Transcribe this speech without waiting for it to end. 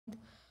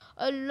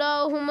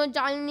اللهم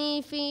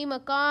اجعلني في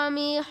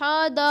مقامي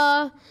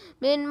هذا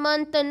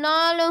ممن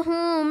تناله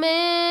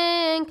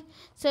منك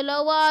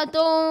صلوات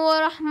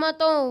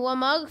ورحمة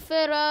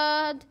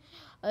ومغفرة.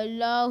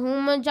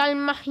 اللهم اجعل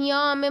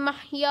محياي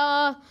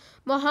محيا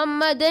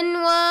محمد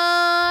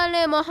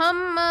وآل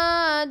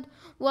محمد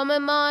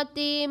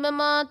ومماتي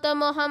ممات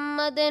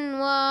محمد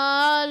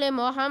وآل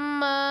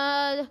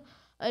محمد.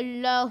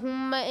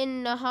 اللهم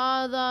إن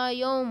هذا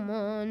يوم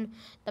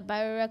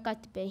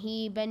تبركت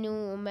به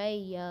بنو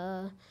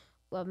أمية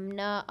وابن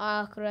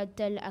آخرة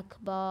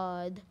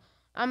الأكباد.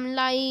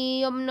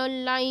 أملعي ابن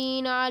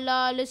اللعين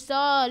على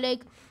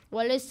لسانك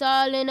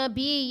ولسان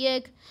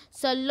نبيك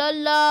صلى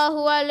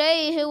الله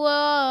عليه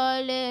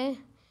وآله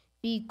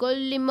في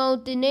كل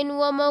موطن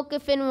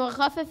وموقف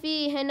وخف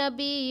فيه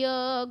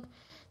نبيك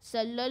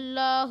صلى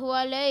الله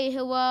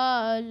عليه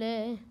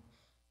وآله.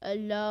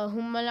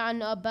 اللهم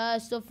لعن أبا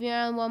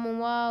سفيان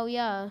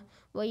ومعاوية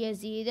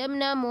ويزيد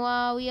بن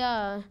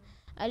معاوية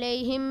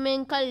عليهم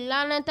منك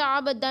اللعنة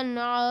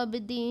عبدا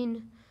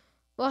عابدين.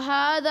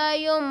 وهذا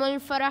يوم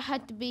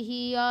الفرحة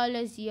به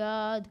آل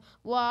زياد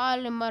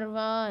وآل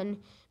مروان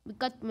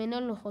بقتل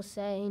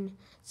الحسين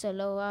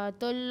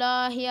صلوات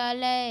الله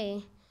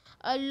عليه.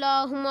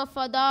 اللهم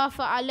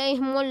فضاف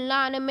عليهم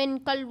اللعن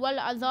منك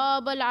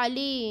والعذاب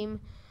العليم.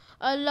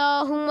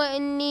 اللهم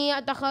إني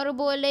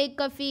أتقرب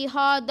إليك في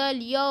هذا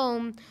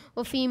اليوم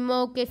وفي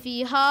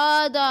موقفي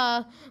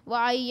هذا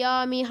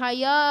وأيام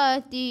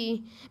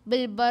حياتي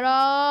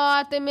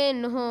بالبراءة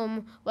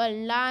منهم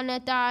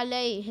واللعنة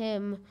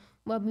عليهم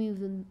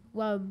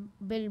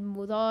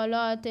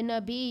وبالمضالاة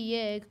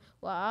نبيك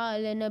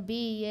وآل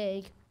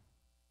نبيك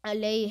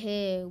عليه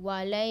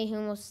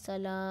وعليهم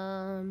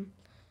السلام.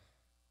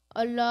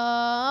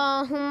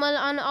 اللهم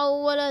لعن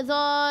أول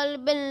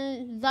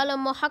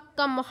ظالم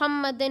حق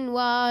محمد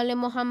وآل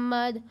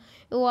محمد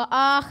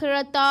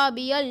وآخر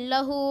تابعا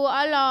له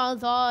على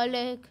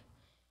ذلك.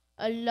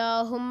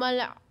 اللهم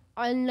لعن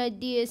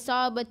الذي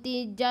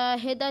إصابتي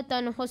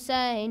جاهدة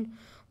حسين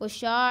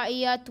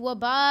وشاعيت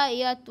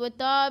وبايت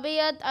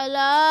وتابيت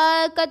على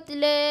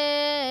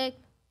قتلك.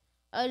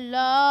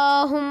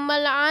 اللهم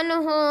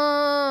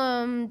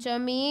لعنهم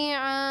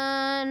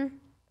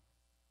جميعا.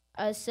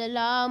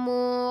 السلام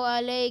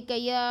عليك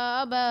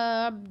يا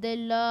أبا عبد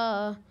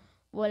الله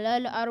ولا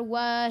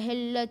الأرواح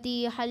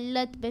التي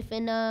حلت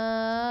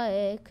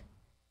بفنائك.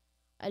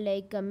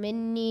 عليك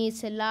مني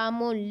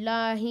سلام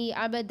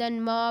الله أبدا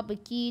ما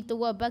بكيت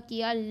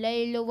وبكي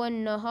الليل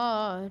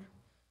والنهار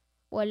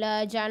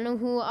ولا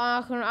جعله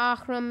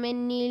آخر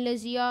مني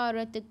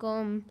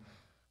لزيارتكم.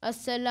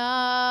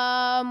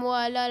 السلام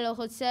على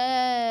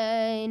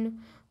الحسين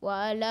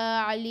وعلى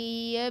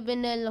علي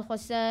بن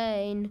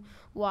الحسين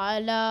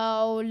وعلى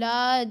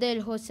أولاد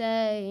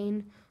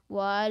الحسين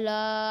وعلى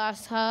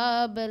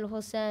أصحاب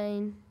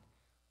الحسين.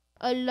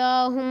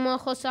 اللهم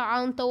خص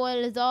عنك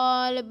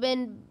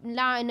والظالم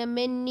لعن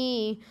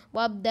مني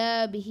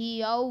وابدأ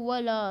به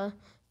أولا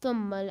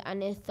ثم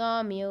لعن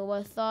الثاني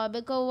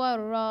والسابق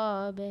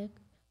والرابع.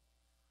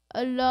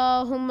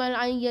 اللهم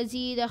لعن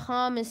يزيد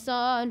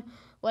خامسا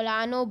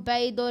ولعن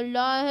عبيد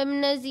الله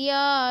بن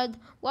زياد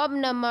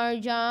وابن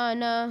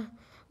مرجانة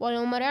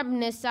والعمر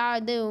بن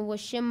سعد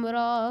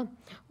والشمرة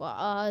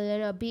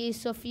وآل أبي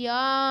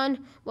سفيان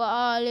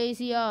وآل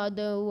زياد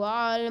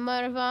وآل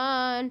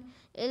مروان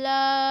إلى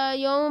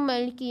يوم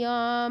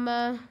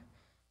القيامة.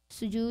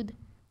 سجود.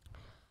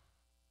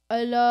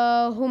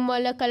 اللهم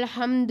لك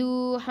الحمد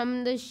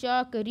حمد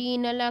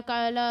الشاكرين لك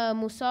على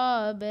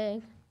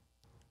مصابك.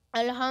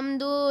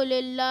 الحمد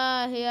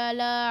لله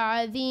على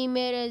عظيم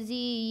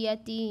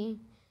رزيتي.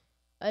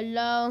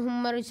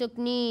 اللهم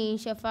ارزقني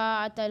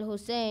شفاعة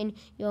الحسين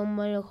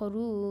يوم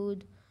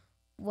الخروج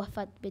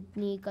وفت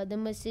بدني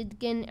قدم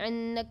صدق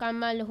عندك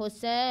مع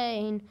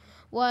الحسين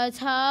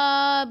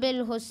وأصحاب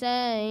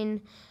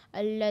الحسين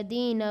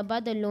الذين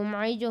بذلوا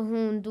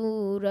معجهم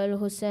دور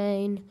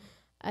الحسين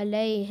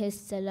عليه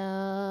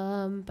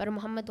السلام. پر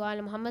محمد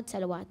وآل محمد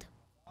صلوات.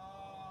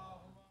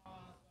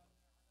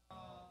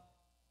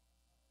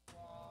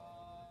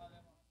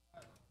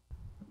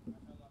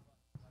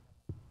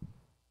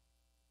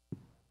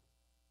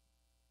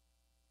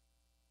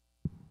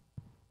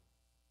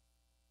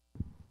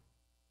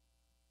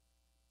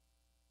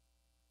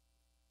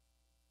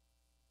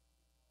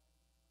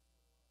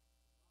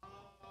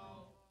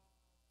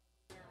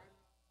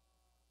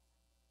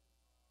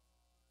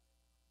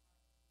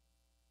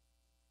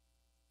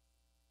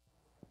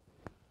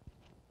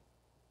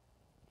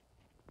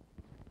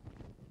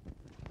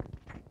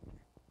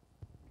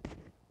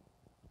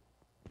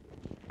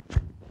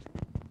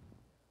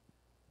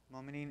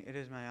 Mu'mineen, it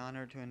is my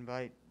honor to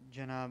invite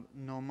Janab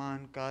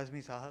Noman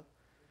Kazmi Sahab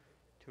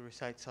to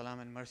recite Salam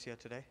and Marsiya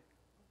today.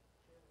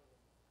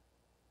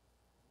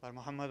 Par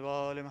Muhammad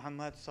wa Ali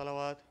Muhammad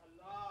Salawat.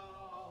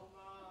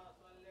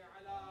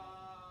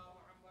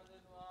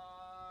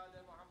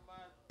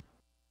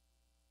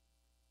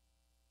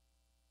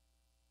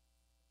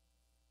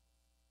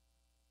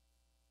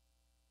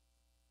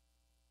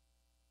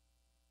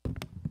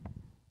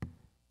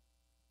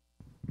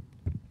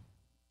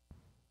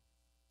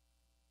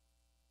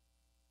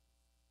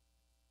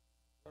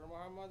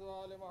 محمد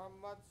وآل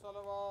محمد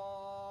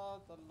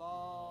صلوات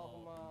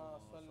اللہم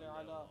صلی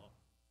علی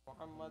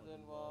محمد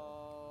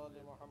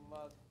وآل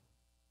محمد.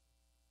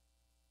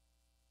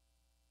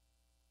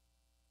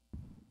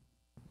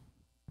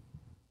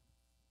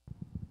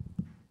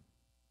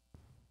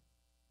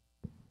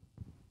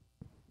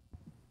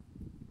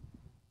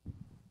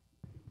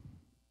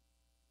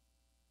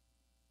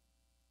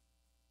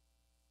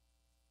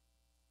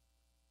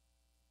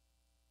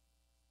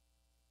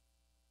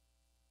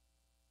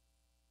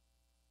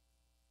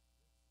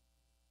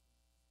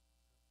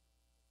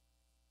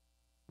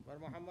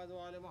 محمد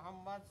وآل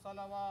محمد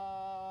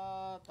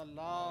صلوات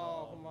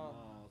اللہم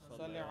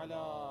صلی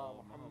علی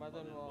محمد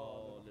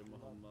وآل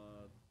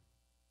محمد.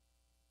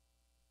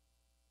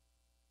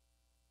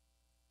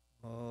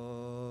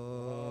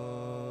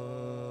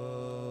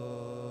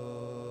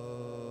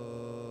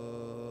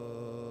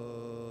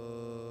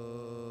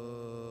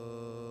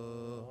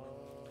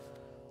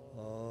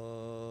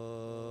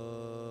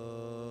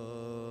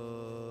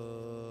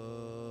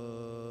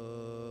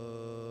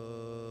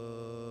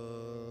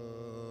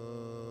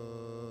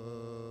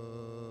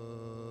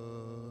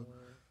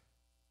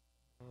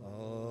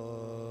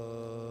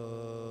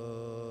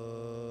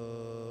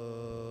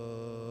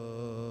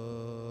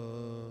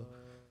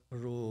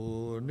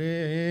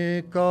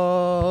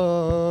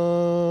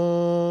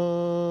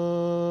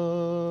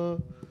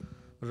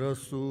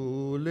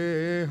 رسول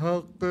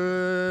حق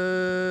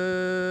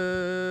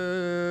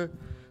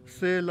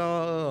صلا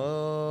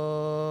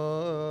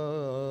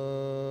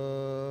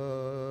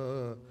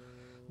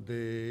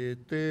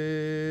دیتے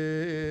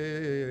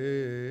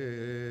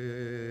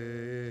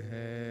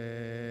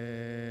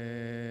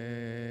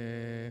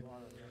ہیں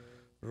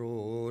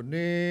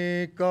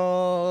رونے کا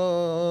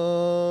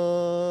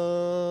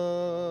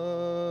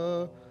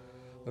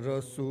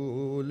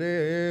رسول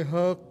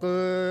حق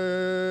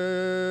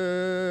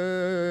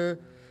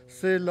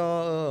صلا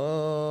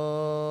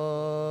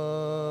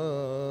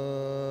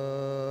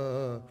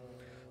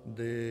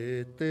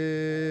دیتے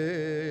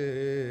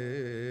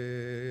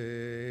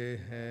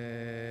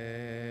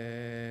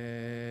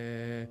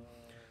ہیں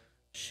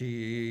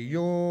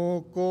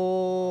شیعوں کو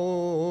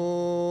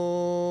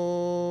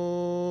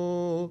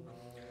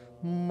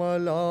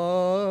ملائکہ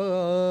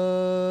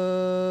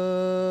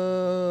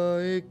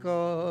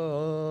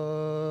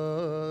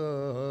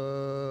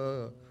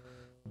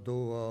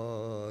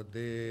دعا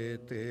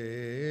دیتے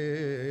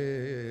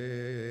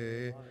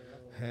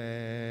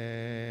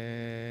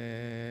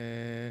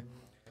ہیں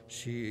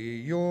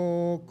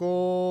شیعوں کو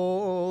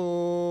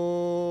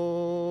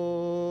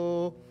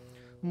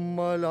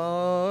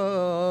ملائکہ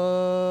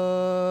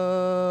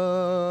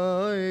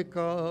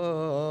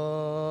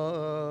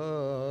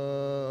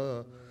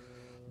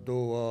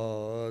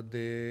دعا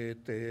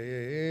دیتے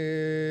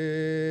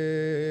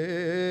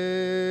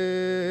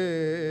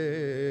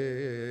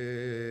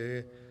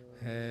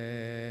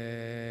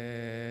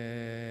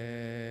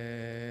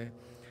ہیں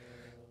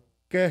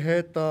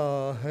کہتا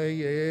ہے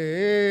یہ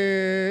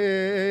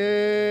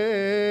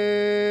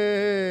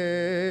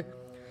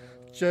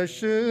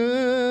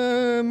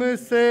چشم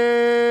سے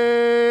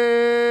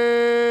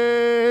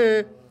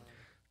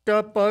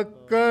ٹپک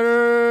کر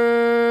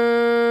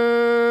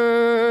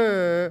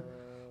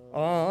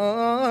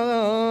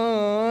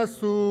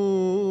آنسو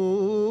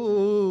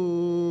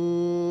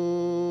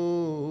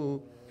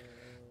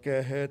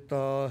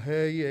کہتا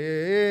ہے یہ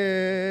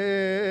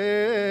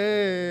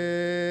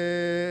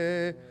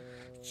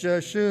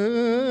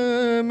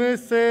چشم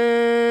سے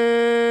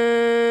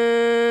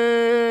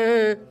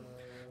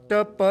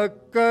ٹپک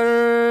کر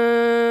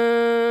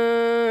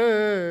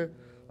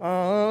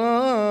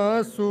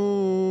آنسو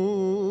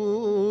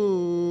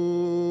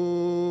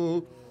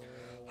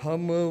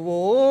ہم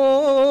وہ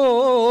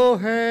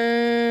ہیں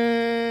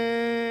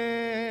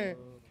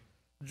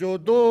جو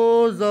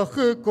دوزخ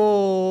کو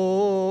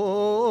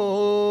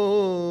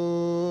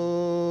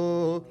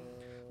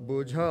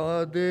بجھا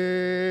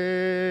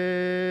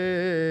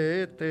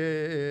دیتے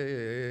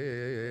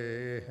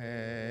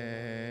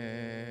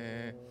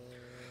ہیں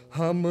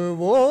ہم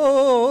وہ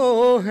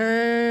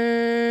ہیں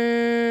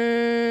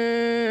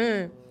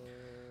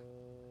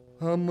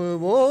ہم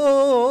وہ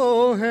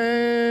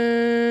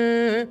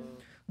ہیں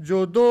جو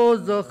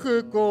دوزخ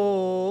کو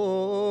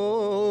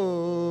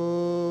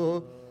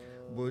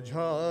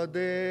بجھا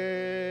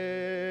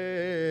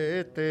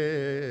دیتے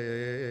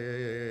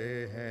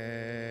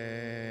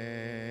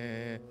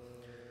ہیں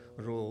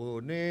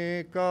رونے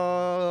کا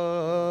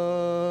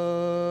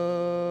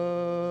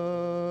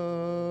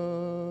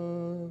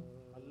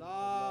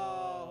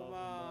اللہم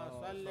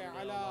صلی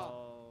علی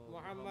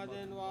محمد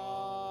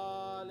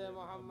وآل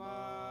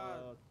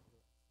محمد.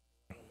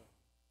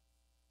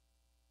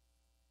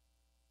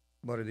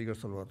 بارے دیگر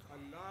صلوات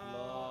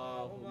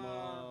اللہم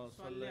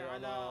صلی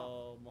علی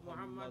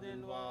محمد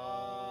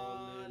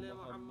وآل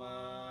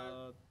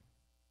محمد.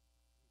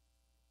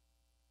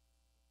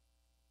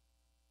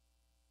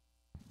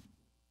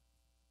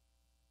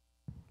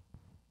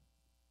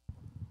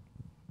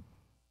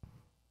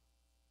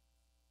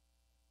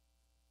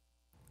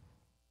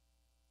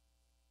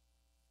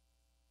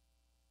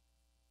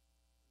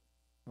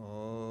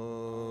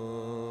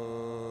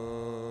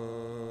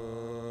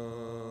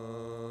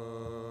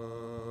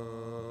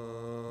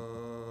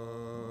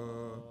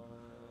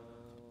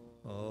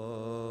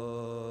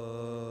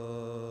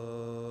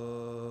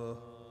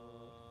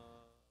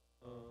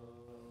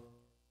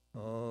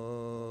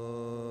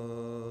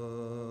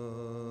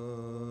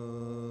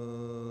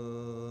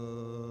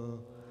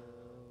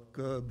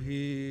 کبھی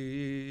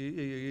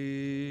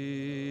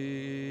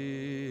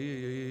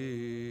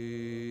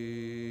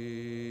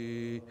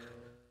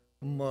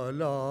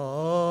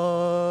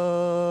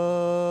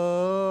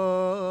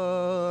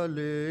ملال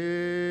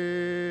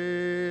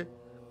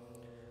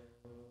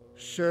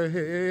شہ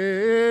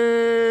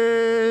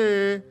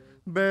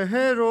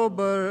بحر و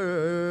بر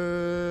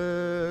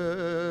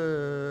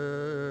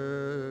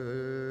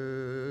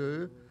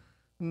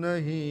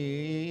نہیں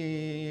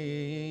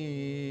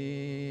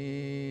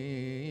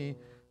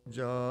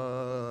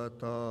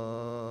جاتا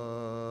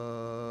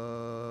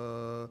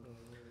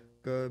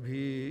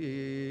کبھی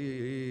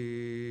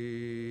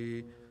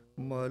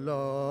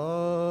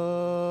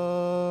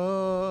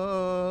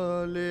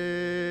ملال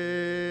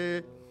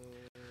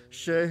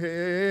شہ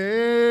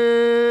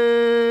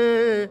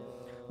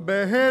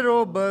بحر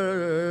و بر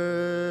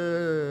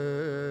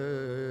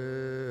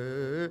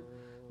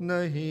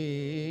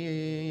نہیں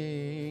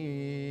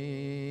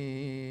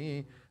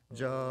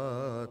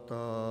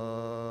جاتا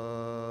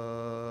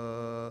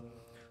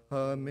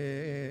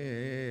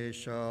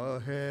ہمیشہ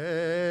ہے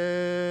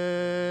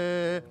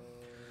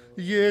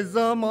یہ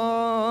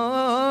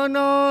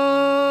زمانہ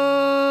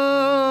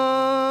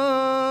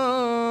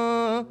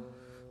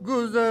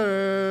گزر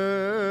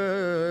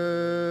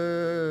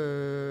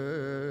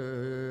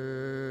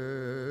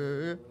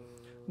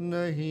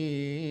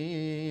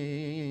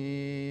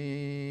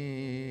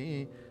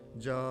نہیں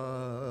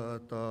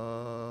جاتا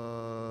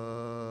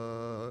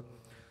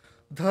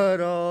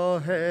دھرا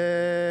ہے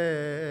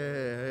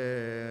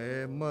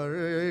مر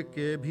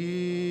کے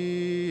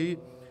بھی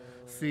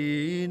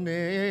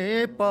سینے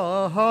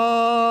پہات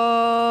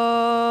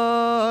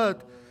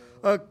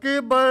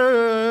اکبر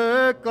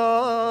کا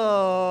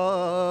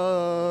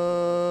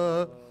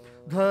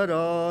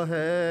دھرا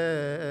ہے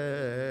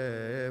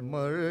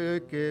مر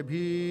کے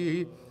بھی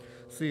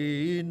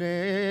سینے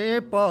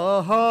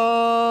پہات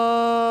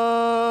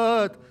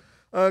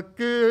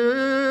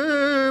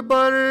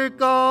اکبر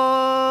کا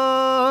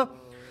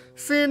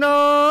سینہ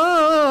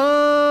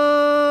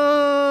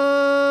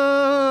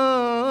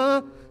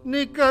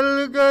نکل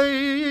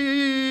گئی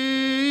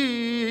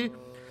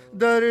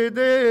درد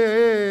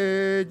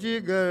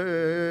جگر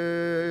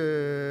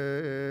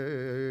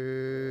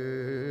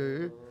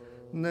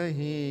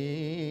نہیں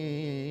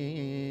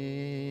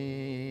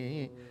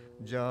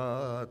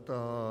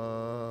جاتا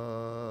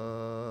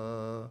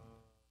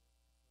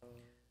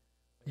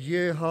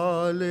یہ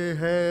حال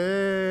ہے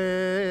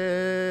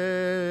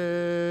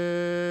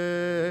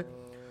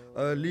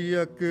علی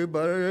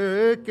اکبر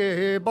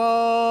کے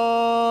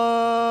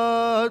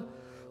بعد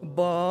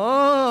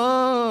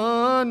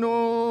بانوں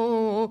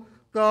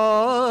کا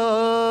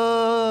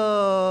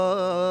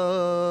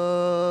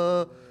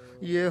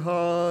یہ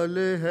حال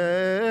ہے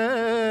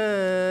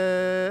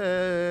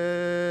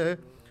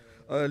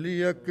علی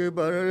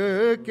اکبر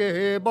کے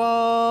بعد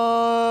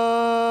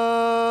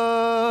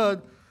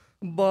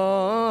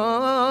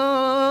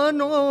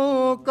بانوں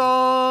کا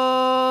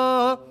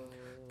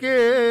کہ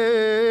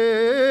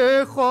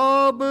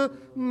خواب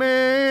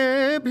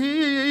میں بھی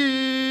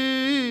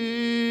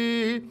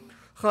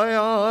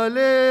خیال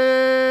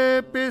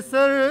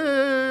پسر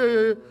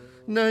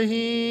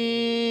نہیں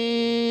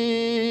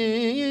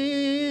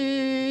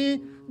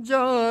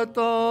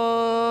جاتا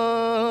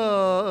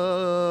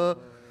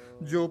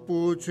جو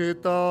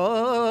پوچھتا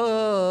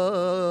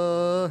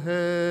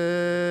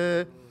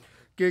ہے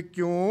کہ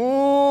کیوں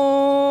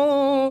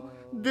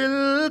دل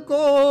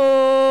کو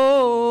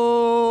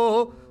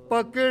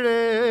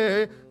پکڑے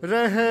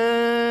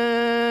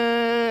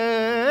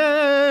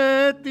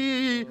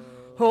رہتی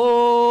ہو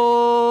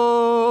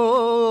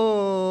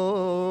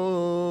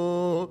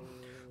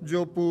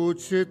جو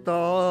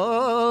پوچھتا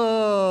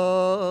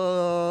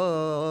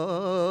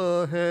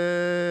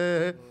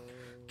ہے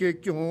کہ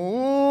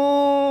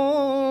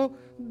کیوں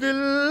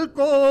دل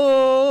کو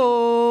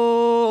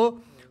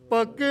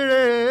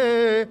پکڑے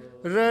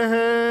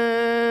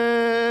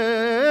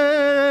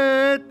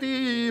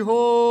رہتی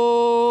ہو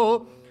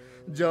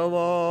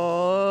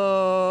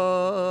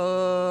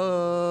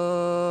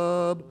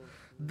جواب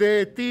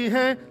دیتی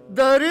ہیں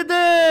درد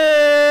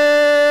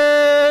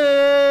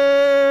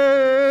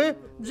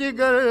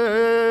جگر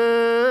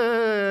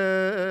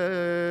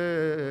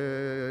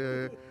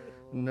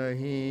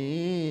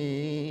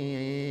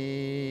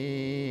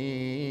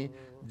نہیں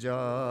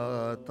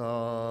جاتا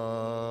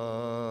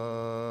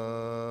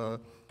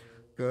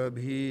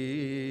کبھی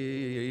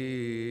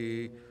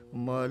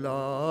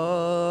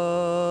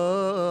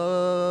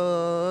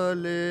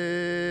ملال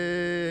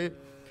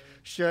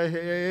شہ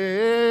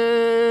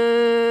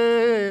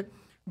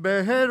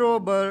بحر و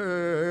بر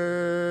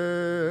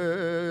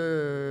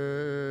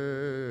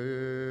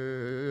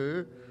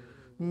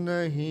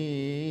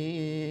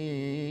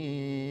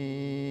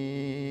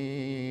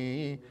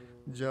نہیں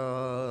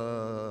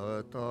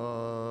جاتا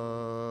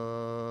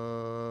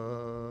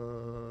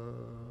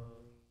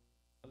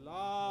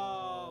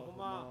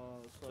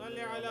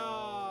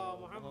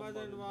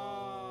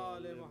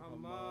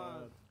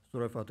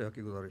سورہ فاتحہ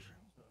کی گزارش ہے.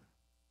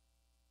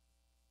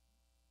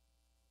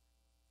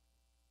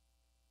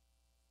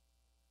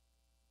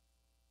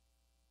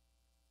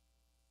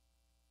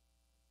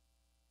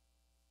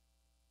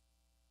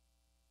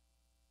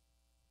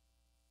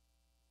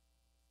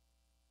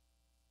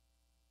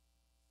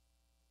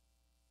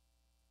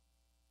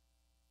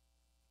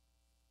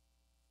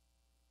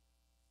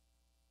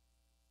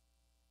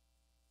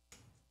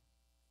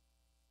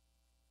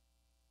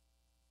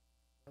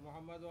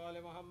 محمد وآل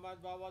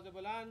محمد بآواز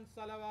بلند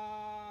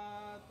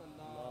صلوات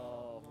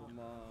اللہم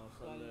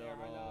صلی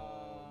علی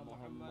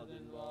محمد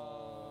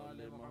وآل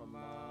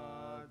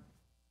محمد.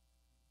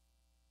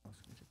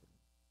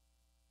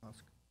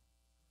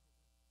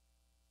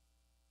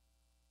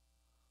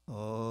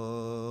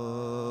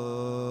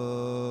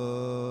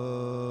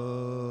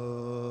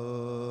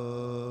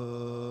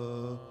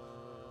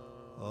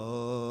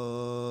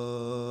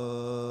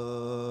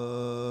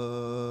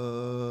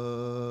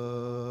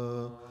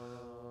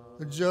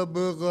 جب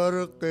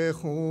غرق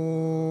خون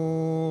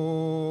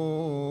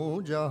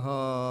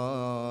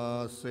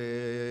جہاں سے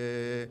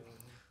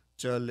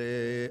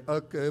چلے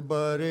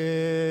اکبر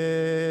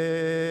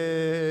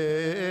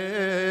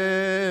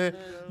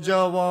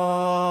جوان،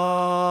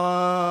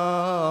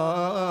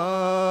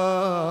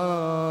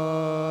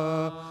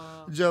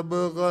 جب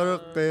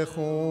غرق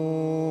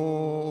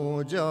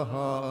خون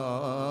جہاں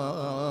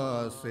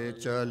سے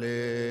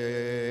چلے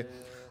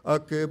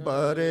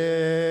اکبر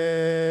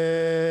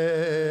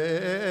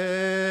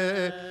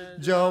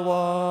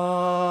جوان،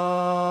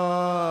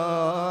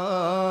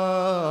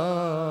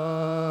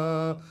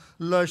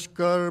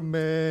 لشکر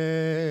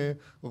میں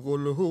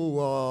غل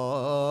ہوا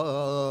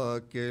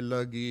کہ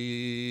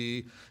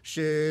لگی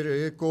شیر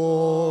کو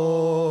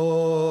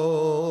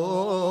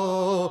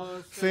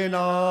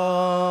سنا،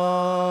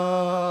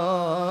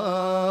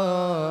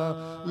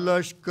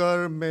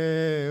 لشکر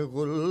میں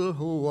غل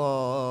ہوا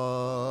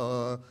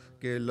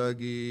کہ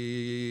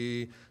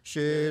لگی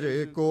شیر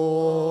کو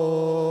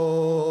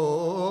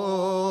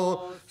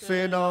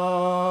سنا،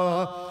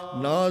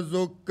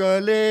 نازک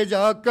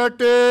کلیجہ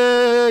کٹ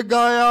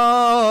گیا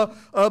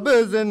اب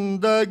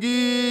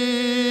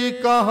زندگی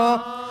کہاں،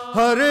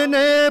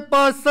 ہرنے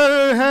پسر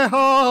ہے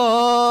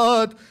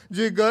ہاتھ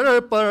جگر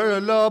پر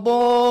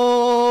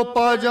لبوں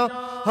پجا،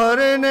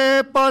 ہرنے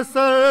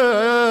پسر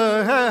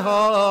ہے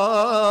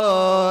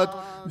ہاتھ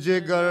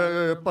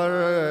جگر پر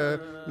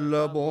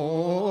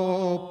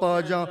لبوں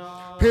پجا،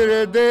 پھر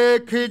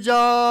دیکھ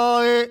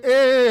جائے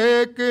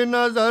ایک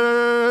نظر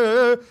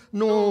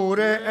نور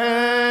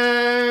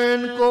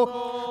عین کو،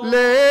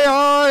 لے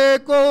آئے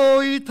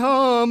کوئی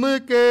تھام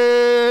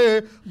کے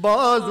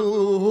بازو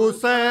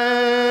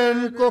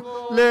حسین کو،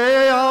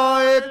 لے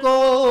آئے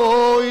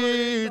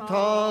کوئی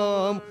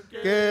تھام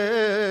کے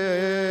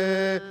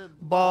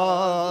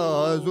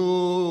بازو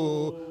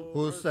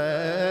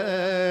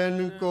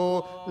حسین کو،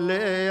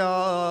 لے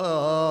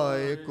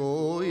آئے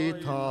کوئی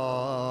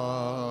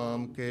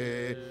تھام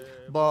کے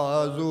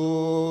بازو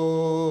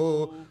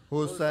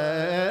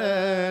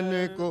حسین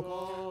کو،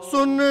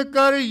 سن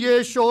کر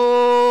یہ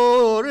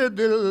شور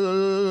دل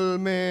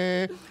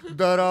میں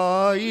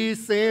درائی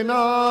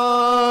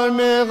سینان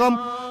غم،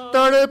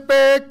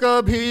 تڑپے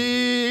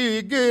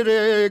کبھی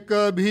گرے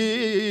کبھی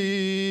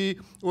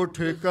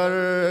اٹھ کر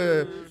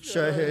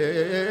شہ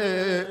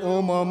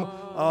امم،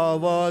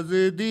 آواز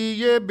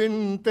دیے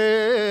بنتے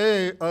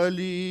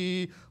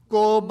علی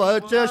کو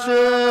بچش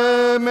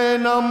میں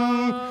نم،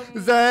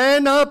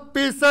 زینب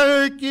پسر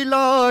کی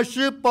لاش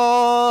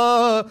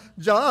پا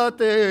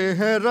جاتے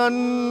ہیں رن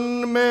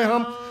میں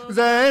ہم،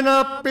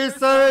 زینب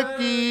پسر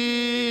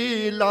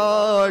کی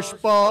لاش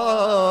پا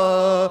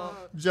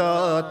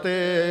جاتے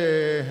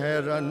ہیں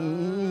رن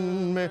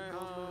میں،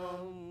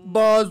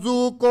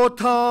 بازو کو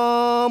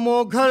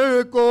تھامو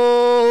گھر کو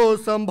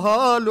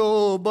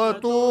سنبھالو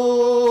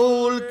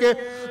بطول کے،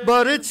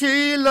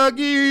 برچھی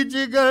لگی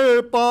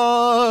جگر پا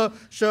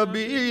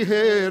شبیہ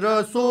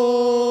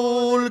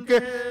رسول کے،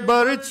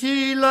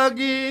 برچھی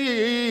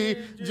لگی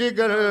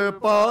جگر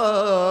پا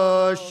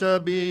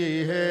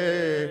شبیہ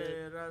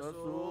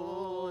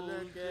رسول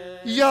کے،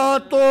 یا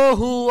تو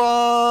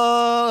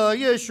ہوا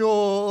یہ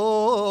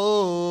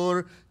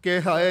شور کہ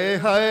ہائے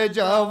ہائے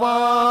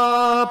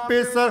جوان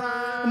پسر،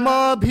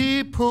 ماں بھی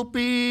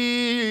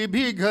پھوپھی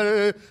بھی گھر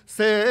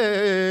سے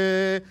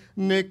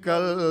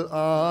نکل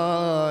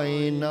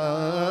آئی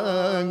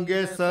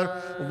ننگے سر،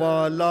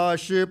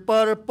 والاش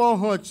پر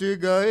پہنچ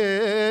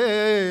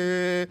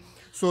گئے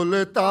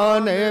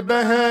سلطان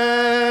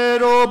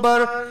بہروبر،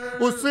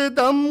 اس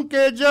دم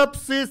کے جب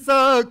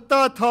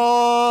سسکتا تھا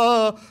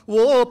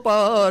وہ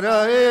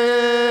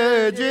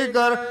پارے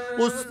جگر،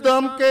 اس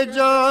دم کے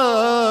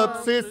جب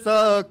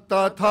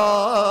سسکتا تھا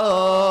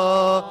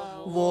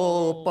وہ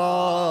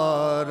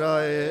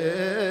پارے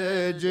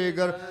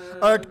جگر،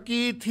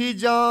 اٹکی تھی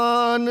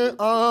جان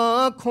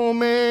آنکھوں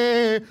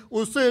میں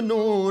اس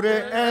نور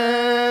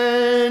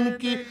عین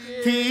کی،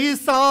 تھی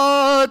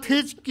ساتھ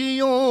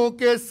ہچکیوں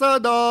کے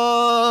صدا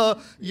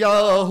یا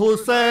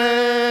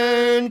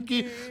حسین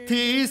کی،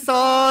 تھی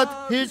ساتھ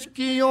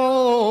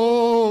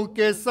ہچکیوں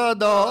کے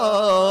صدا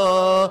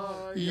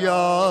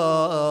یا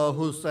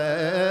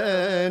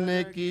حسین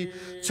کی،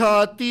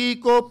 چھاتی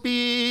کو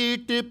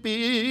پیٹ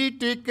پیٹ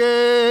کے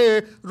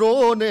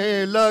رونے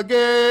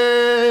لگے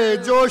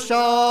جو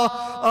شاہ،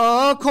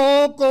 آنکھوں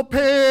کو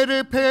پھیر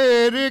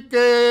پھیر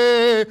کے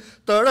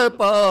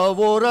تڑپا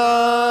وہ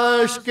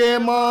رش کے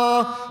ماں،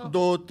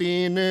 دو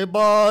تین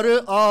بار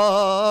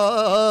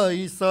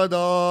آئی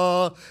صدا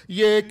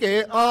یہ کہ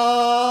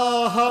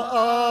آہ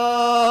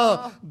آہ،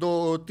 دو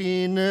تین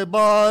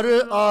بار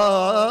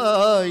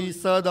آئی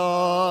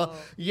صدا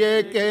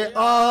یہ کہ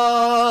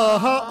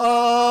آہ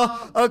آہ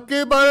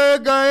اکبر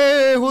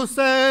گئے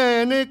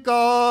حسین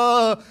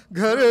کا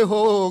گھر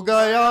ہو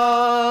گیا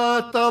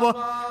تب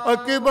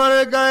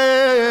اکبر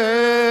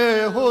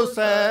گئے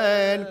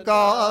حسین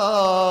کا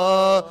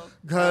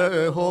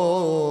گھر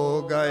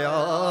ہو گیا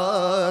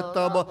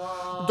تب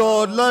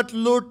دولت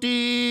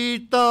لٹی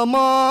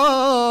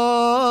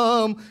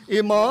تمام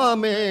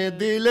امام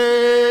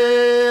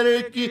دلیر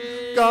کی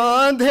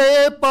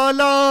کاندھے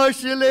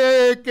پلاش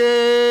لے کے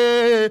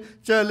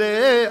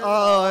چلے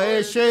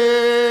آئے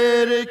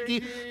شیر کی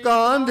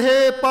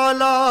کاندھے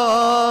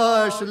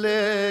پلاش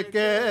لے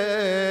کے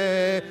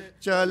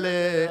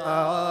چلے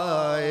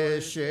آئے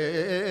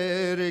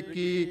شیر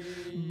کی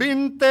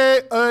بنت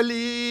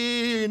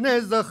علی نے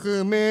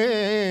زخم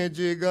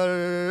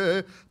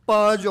جگر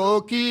پاجوں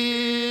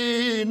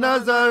کی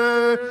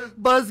نظر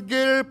بس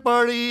گر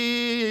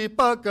پڑی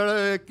پکڑ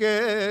کے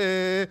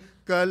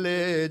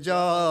کلے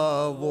جا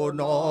وہ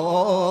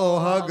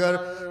نوح اگر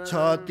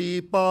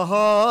چھاتی پہ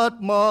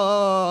ہاتھ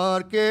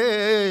مار کے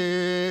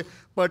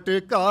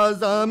پٹکا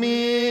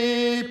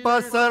زمین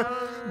پسر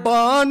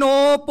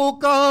بانوں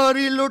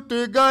پکاری لٹ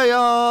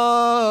گیا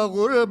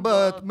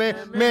غربت میں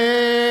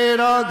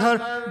میرا گھر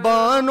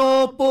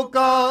بانوں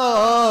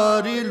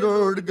پکاری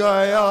لٹ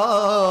گیا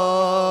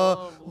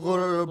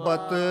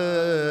غربت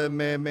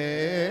میں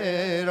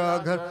میرا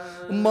گھر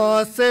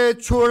ماں سے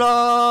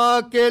چھڑا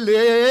کے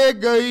لے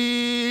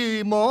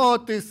گئی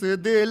موت اس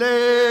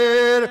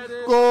دلیر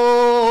کو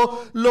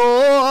لو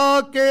آ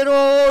کے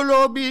رو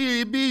لو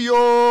بیبیو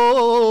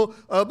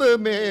اب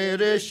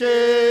میرے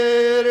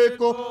شیر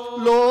کو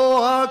لو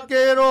آ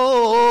کے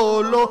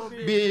رو لو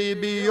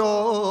بیبیو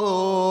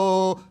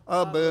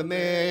اب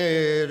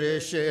میرے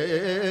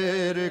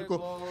شیر کو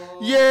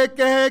یہ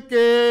کہہ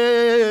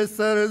کے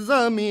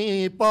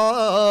سرزمی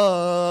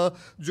پا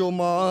جو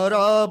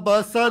مارا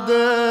بسد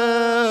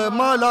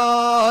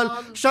ملال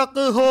شق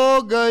ہو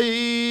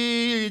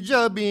گئی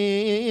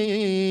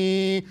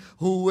جبیں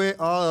ہوئے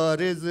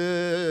عارض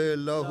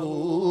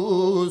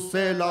لہو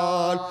سے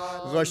لال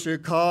غش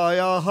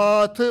کھایا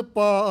ہاتھ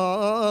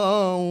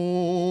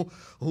پاؤں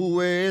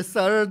ہوئے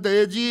سرد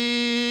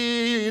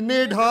جی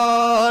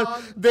نڈھال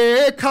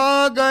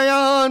دیکھا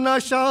گیا نہ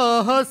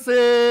شاہ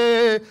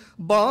سے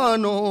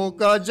بانوں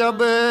کا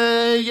جب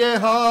یہ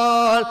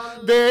حال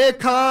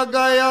دیکھا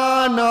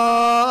گیا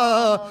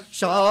نہ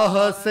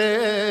شاہ سے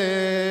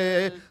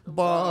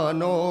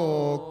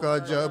بانوں کا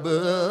جب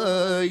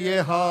یہ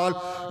حال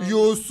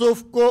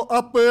یوسف کو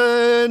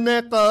اپنے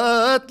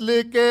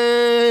قتل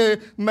کے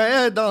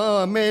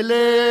میدان میں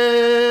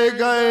لے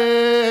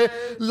گئے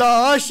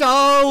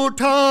لاشاں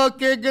اٹھا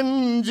کے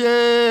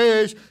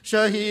گنجیش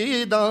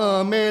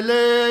شہیداں میں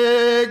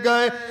لے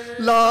گئے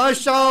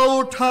لاشاں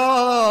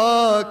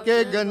اٹھا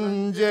کے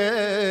گنجے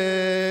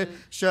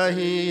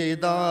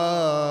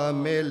شہیداں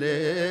میں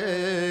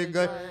لے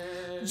گئے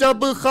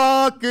جب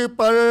خاک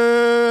پر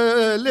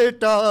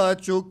لٹا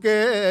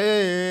چکے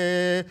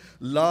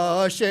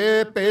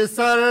لاشے پہ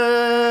سر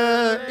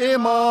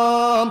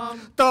امام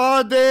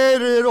تا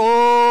دیر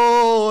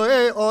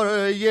روئے اور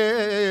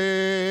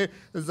یہ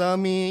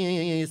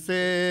زمین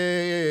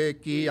سے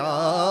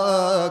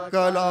کیا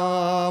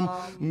کلام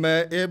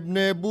میں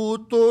ابن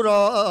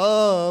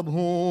بوتراب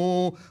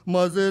ہوں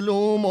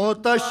مظلوم و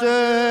تش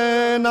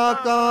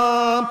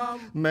ناکام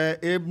میں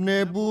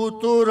ابن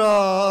بوتراب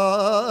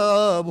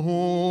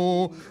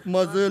ہوں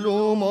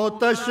مظلوم و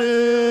تش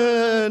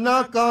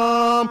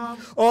ناکام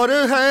اور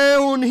ہے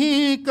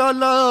انہی کا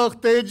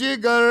لخت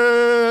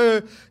جگر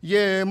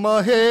یہ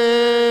مہ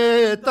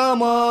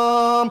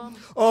تمام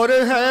اور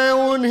ہے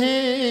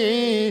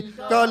انہی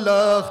کا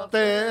لخت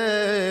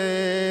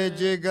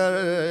جگر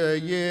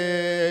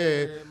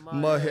یہ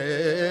مہ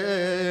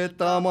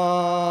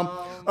تمام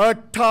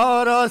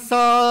 18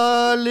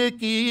 سال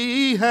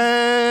کی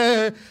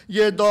ہے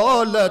یہ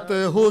دولت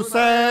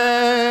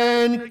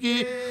حسین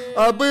کی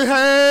اب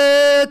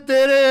ہے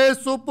تیرے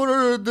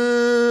سپرد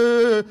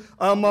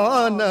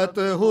امانت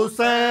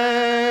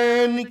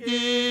حسین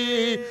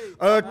کی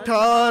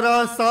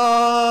 18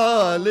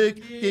 سال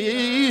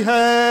کی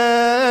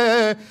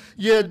ہے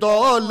یہ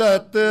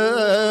دولت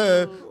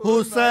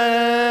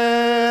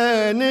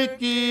حسین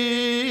کی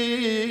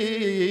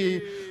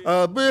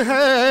اب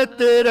ہے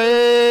تیرے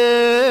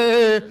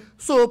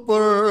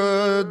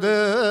سپرد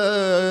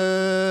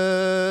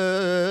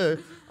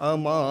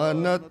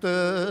امانت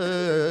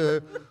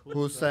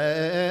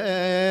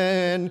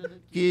حسین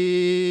کی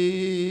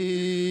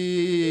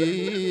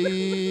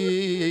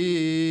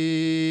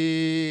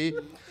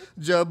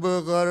جب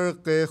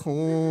غرق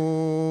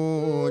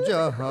خون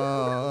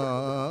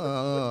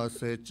جہاں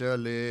سے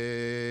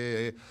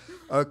چلے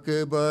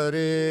اکبر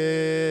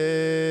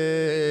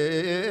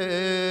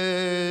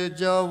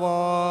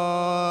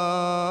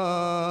جوان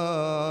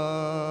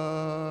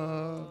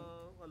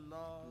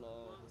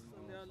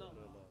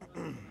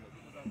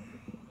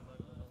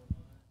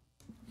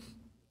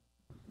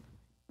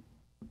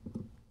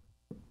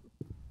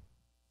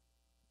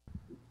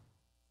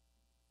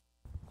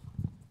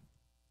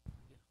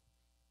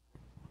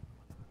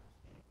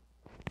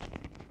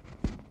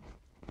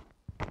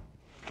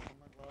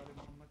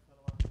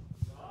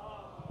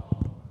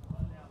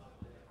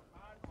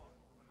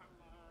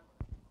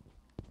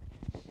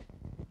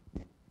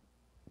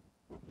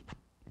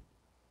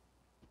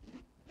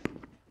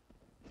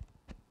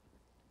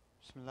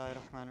Bismillahir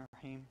Rahmanir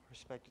Rahim.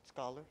 Respected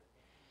scholar,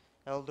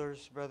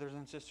 elders, brothers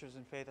and sisters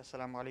in faith,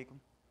 Assalamu alaikum.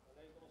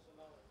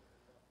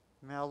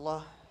 May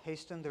Allah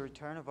hasten the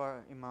return of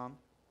our Imam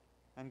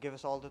and give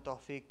us all the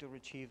tawfiq to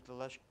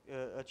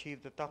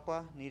achieve the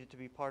taqwa needed to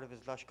be part of his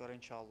lashkar,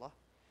 inshallah.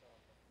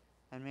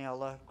 And may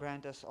Allah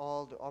grant us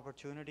all the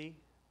opportunity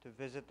to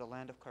visit the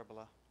land of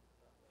Karbala.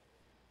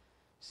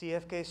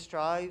 CFK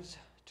strives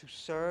to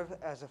serve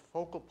as a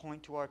focal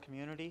point to our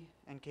community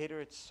and cater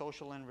its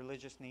social and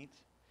religious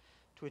needs.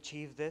 To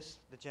achieve this,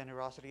 the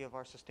generosity of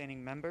our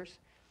sustaining members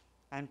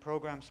and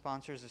program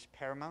sponsors is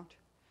paramount.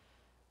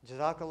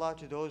 Jazakallah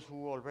to those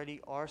who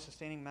already are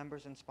sustaining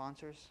members and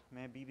sponsors.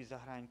 May Bibi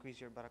Zahra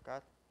increase your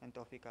barakat and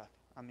tawfiqat.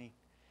 Ameen.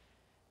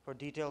 For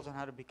details on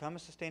how to become a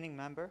sustaining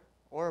member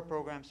or a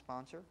program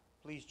sponsor,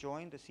 please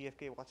join the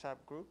CFK WhatsApp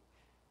group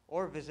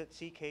or visit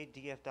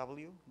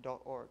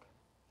ckdfw.org.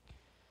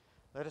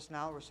 Let us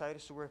now recite a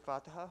Surah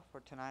Fatiha for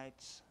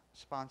tonight's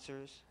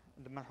sponsors,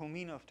 the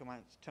marhumeen of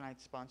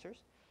tonight's sponsors.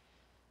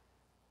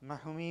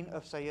 Marhumeen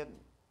of Sayyid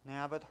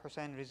Niyabat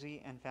Hussain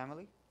Rizvi and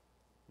family.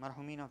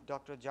 Marhumeen of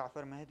Dr.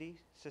 Ja'far Mahdi,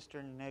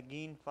 Sister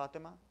Nagin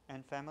Fatima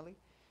and family.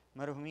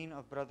 Marhumeen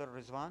of Brother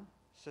Rizwan,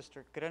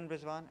 Sister Kiran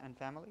Rizwan and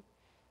family.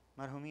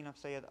 Marhumeen of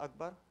Sayyid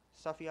Akbar,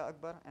 Safia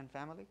Akbar and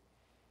family.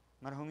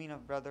 Marhumeen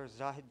of Brother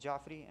Zahid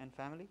Jafri and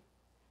family.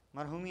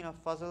 Marhumeen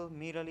of Fazl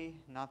Mirali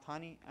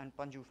Nathani and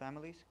Panju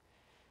families.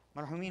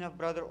 Marhumeen of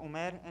Brother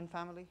Umair and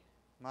family.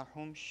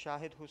 Marhum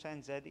Shahid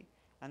Hussain Zaidi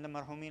and the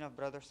marhumeen of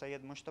Brother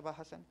Sayyid Mushtaba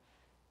Hassan,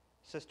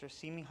 Sister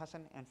Simi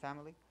Hassan and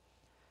family.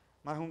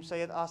 Marhum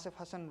Sayyid Asif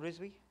Hassan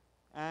Rizvi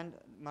and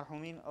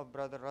marhumeen of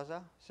Brother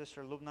Raza,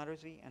 Sister Lubna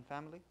Rizvi and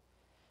family.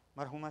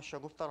 Marhuma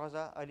Shagufta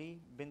Raza Ali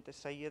bint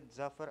Sayyid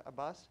Zafar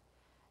Abbas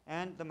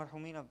and the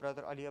marhumeen of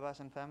Brother Ali Abbas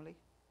and family.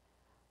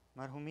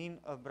 Marhumeen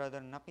of Brother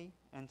Naqi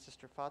and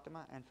Sister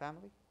Fatima and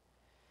family.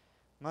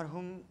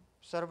 Marhum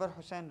Sarwar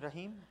Hussain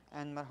Rahim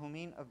and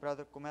marhumeen of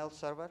Brother Kumail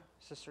Sarwar,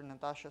 Sister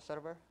Natasha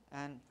Sarwar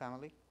and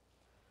family.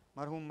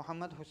 Marhum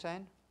Muhammad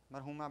Hussain,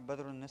 Marhuma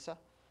Badrun Nisa,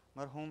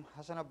 Marhum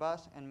Hassan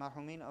Abbas and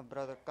marhumeen of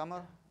Brother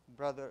Qamar,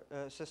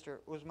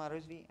 Sister Uzma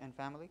Rizvi and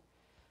family.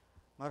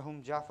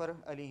 Marhum Jafar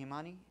Ali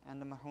Himani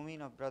and the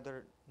marhumeen of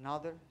Brother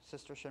Nadir,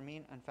 Sister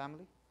Sharmeen and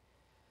family.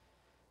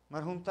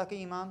 Marhum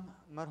Taqi Imam,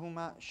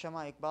 Marhuma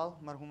Shama Iqbal,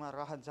 Marhuma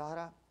Rahat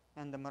Zahra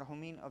and the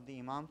marhumeen of the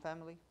Imam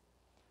family.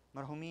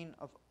 Marhumeen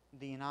of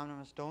the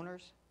anonymous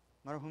donors,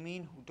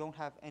 marhumeen who don't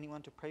have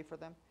anyone to pray for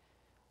them,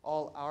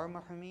 all our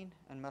marhumeen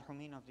and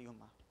marhumeen of the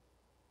Ummah.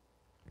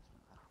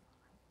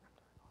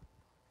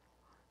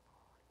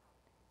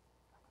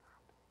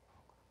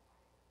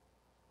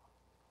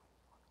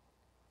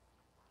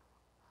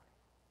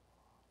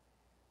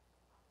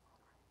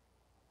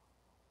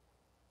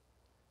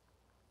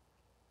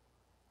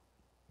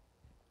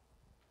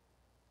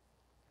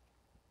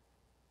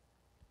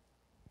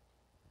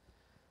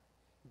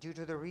 Due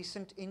to the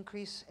recent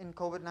increase in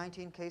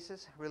COVID-19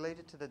 cases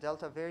related to the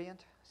Delta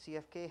variant,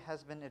 CFK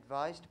has been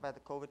advised by the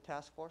COVID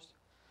task force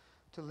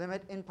to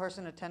limit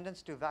in-person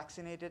attendance to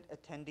vaccinated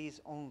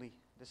attendees only.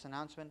 This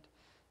announcement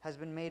has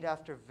been made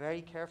after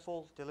very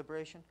careful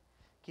deliberation,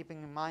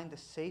 keeping in mind the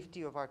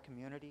safety of our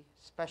community,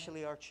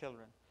 especially our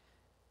children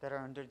that are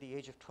under the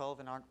age of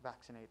 12 and aren't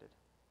vaccinated.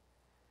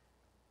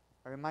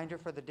 A reminder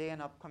for the day and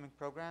upcoming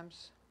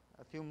programs.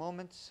 A few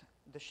moments,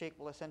 the Shaykh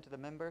will ascend to the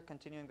member,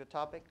 continuing the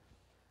topic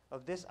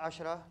of this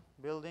Ashra,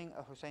 building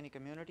a Hussaini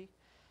community,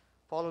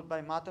 followed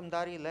by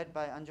Matamdari led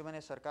by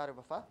Anjumane Sarkar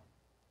Wafa,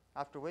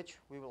 after which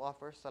we will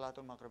offer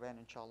Salatul Maghribain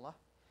inshallah.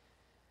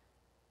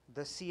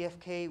 The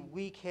CFK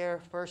We Care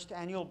first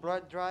annual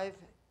blood drive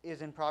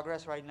is in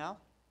progress right now,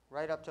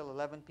 right up till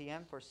 11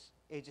 p.m. for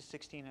ages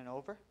 16 and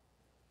over.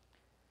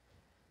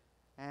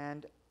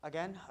 And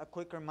again, a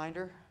quick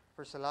reminder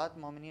for Salat,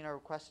 Mu'mineen are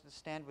requested to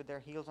stand with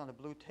their heels on the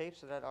blue tape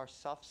so that our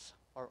safs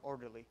are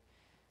orderly.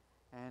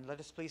 And let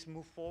us please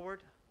move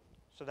forward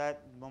so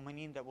that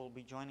Mu'mineen that will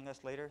be joining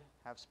us later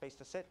have space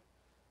to sit.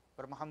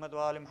 For Muhammad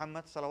wa ali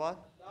Muhammad, salawat.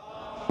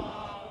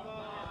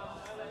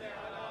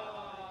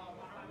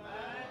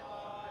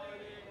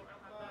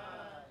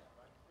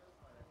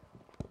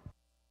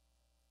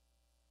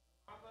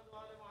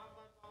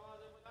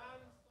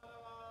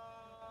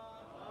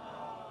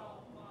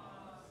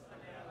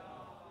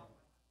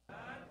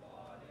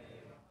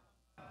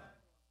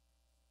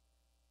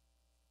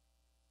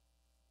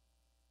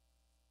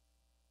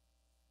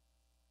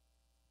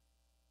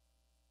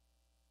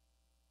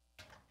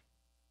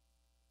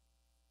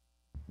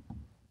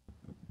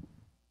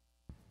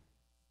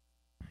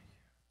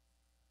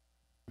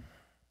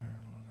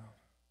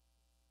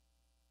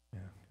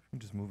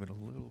 Just move it a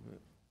little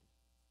bit.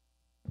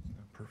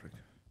 Perfect.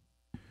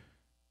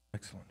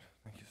 Excellent.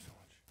 Thank you so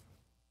much.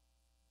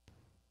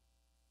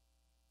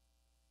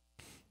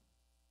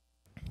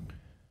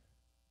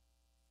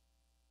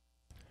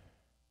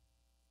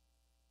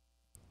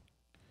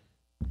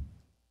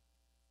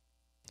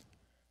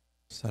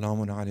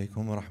 السلام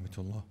عليكم ورحمة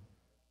الله.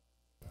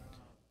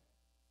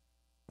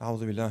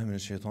 أعوذ بالله من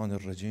الشيطان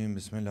الرجيم.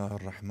 بسم الله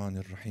الرحمن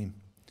الرحيم.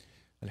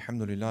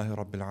 Alhamdulillahi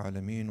Rabbil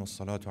Alameen, wa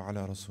salatu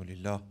ala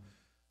Rasulillah,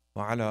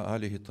 wa ala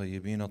alihi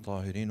tayyibin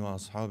tahirin wa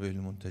ashabihi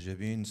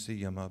al-muntajabin,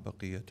 siyama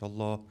baqiyat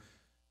Allah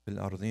fil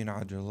ardhin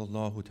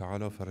ajalallahu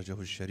ta'ala farajahu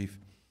al-sharif.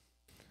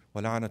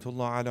 Wa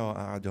la'anatullah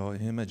ala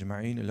a'daihim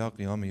ajma'in ila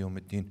qiyam yawm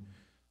al-din.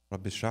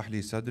 Rabbi shrah li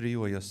sadri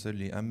wa yassir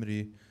li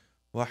amri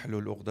wa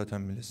ahlul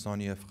uqdatan min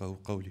lisani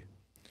yafqahu qawli.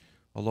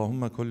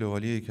 Allahumma kulli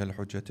waliyika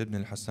al-hujjat ibn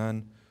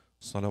al-Hasan,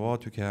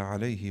 salawatuka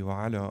alayhi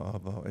wa ala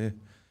aba'ih.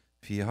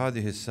 في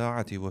هذه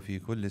الساعة وفي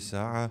كل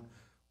ساعة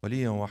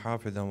وليا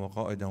وحافظا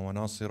وقائدا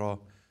وناصرا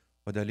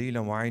ودليلا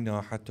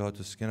وعينا حتى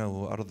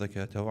تسكنه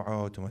أرضك توعا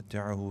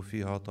وتمتعه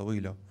فيها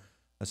طويلا.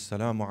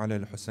 السلام على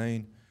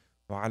الحسين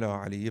وعلى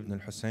علي بن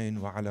الحسين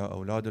وعلى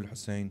أولاد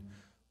الحسين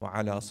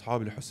وعلى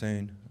أصحاب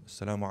الحسين.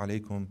 السلام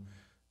عليكم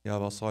يا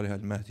أبا صالح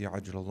المهدي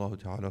عجل الله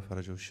تعالى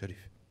فرجه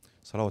الشريف.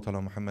 صلوات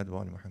على محمد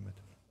وآل محمد.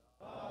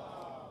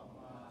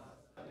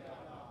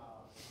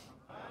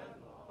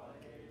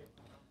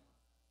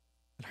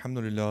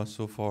 Alhamdulillah,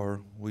 so far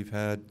we've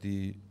had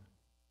the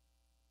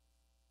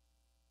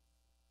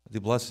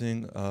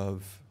blessing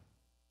of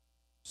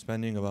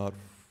spending about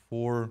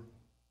 4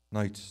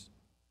 nights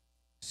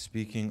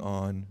speaking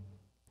on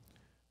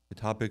the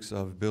topics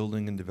of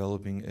building and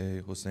developing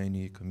a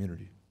Husseini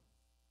community.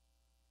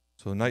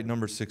 So night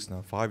number 6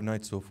 now, 5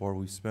 nights so far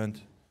we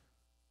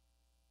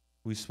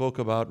spoke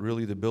about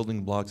really the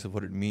building blocks of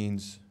what it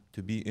means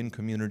to be in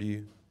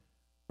community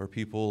where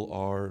people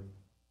are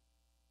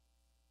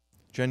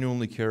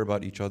genuinely care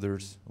about each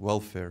other's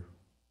welfare.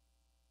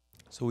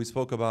 So we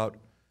spoke about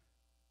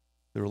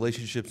the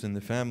relationships in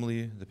the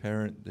family, the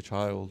parent, the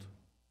child.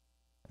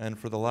 And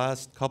for the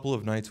last couple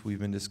of nights, we've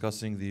been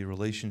discussing the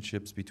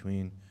relationships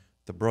between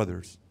the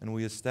brothers. And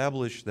we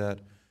established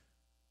that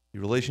the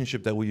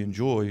relationship that we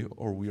enjoy,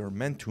 or we are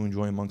meant to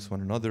enjoy amongst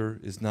one another,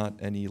 is not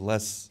any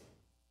less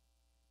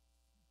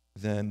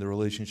than the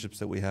relationships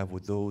that we have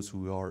with those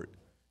who are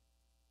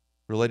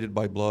related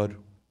by blood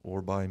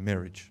or by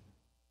marriage.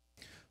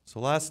 So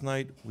last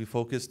night we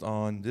focused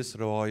on this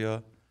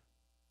riwayah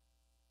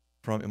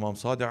from Imam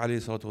Sadiq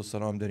alayhi salatu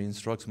wasalam that he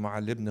instructs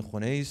Ma'al ibn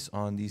Khunais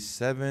on these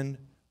 7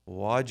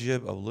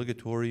 wajib,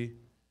 obligatory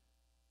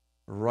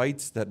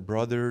rights that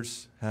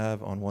brothers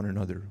have on one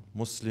another,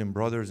 Muslim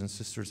brothers and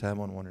sisters have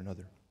on one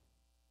another.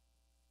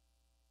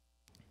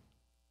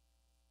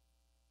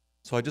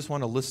 So I just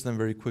want to list them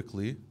very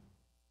quickly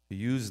to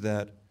use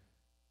that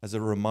as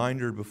a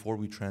reminder before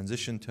we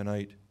transition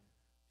tonight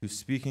to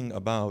speaking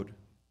about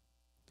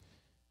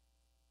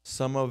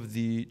some of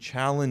the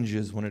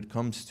challenges when it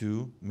comes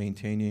to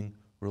maintaining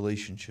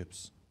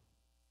relationships.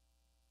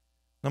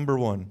 Number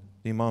 1,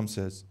 the Imam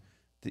says,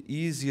 the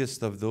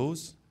easiest of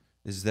those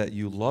is that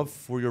you love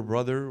for your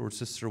brother or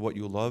sister what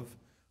you love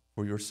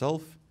for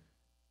yourself,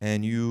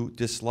 and you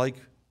dislike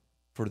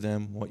for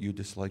them what you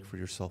dislike for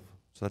yourself.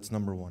 So that's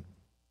number 1.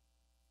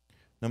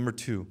 Number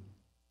 2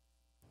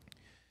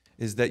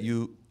 is that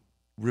you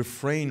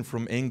refrain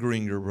from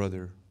angering your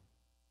brother,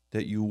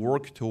 that you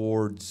work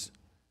towards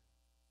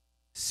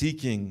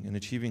seeking and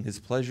achieving his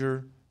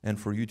pleasure, and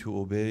for you to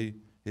obey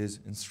his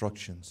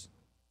instructions.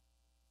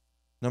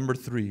 Number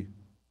 3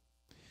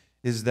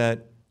 is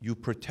that you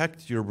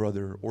protect your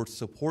brother or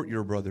support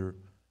your brother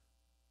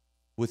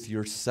with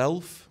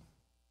yourself,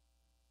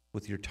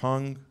 with your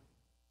tongue,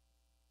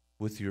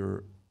 with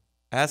your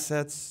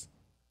assets,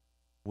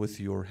 with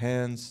your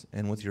hands,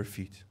 and with your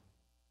feet.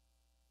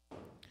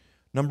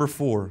 Number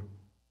 4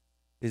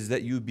 is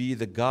that you be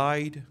the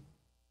guide,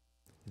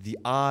 the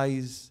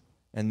eyes,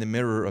 and the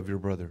mirror of your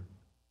brother.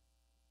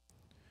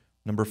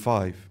 Number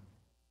 5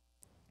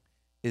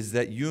 is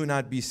that you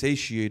not be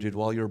satiated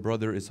while your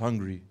brother is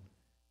hungry,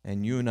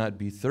 and you not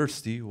be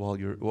thirsty while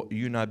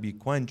you not be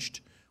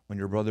quenched when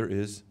your brother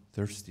is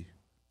thirsty.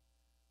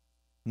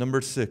 Number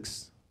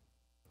 6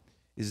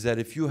 is that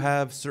if you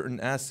have certain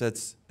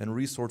assets and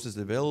resources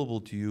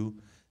available to you,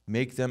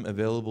 make them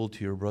available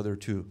to your brother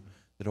too.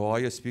 The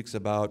Riwayah speaks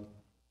about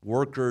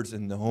workers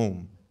in the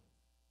home.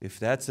 If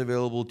that's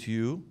available to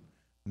you,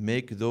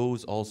 make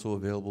those also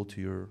available to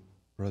your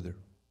brother.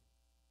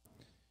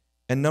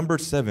 And number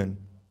 7,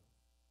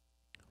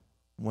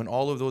 when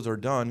all of those are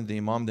done, the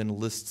Imam then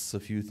lists a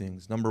few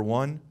things. Number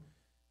 1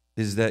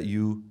 is that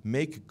you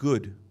make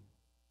good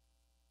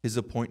his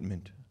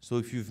appointment. So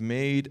if you've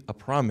made a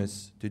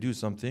promise to do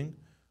something,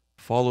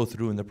 follow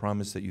through in the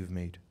promise that you've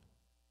made.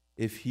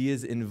 If he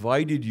has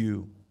invited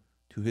you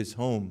to his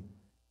home,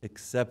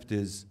 accept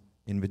his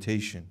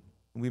invitation.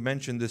 We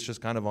mentioned this just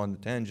kind of on the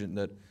tangent,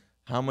 that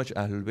how much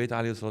Ahlul Bayt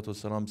alayhi salatu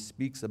wasalam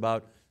speaks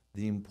about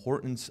the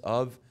importance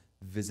of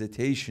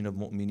visitation of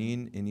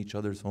mu'mineen in each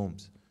other's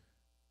homes.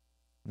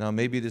 Now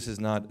maybe this is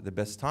not the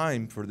best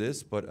time for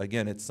this, but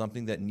again, it's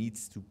something that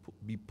needs to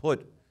be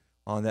put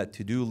on that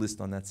to-do list,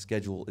 on that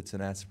schedule. It's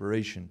an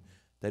aspiration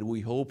that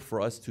we hope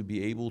for us to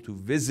be able to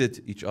visit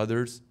each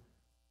other's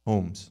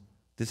homes.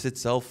 This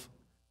itself,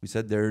 we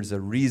said there's a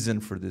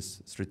reason for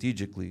this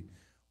strategically.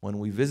 When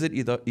we visit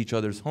each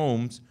other's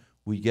homes,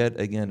 we get,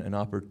 again, an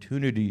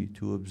opportunity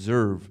to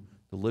observe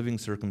the living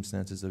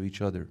circumstances of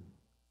each other.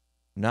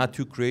 Not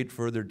to create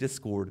further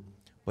discord,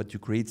 but to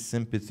create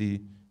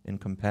sympathy and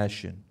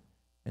compassion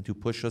and to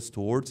push us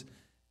towards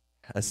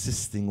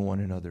assisting one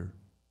another.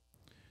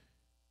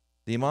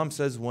 The Imam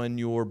says, when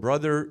your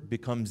brother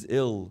becomes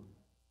ill,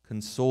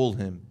 console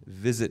him,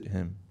 visit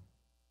him.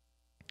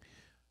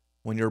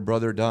 When your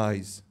brother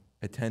dies,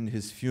 attend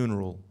his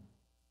funeral.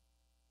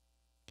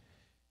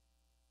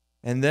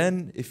 And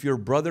then, if your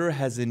brother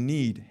has a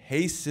need,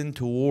 hasten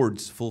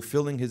towards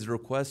fulfilling his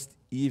request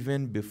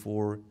even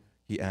before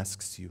he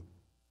asks you.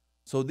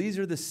 So these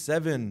are the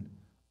 7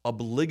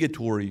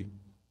 obligatory,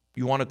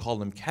 you want to call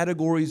them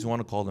categories, you want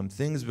to call them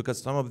things,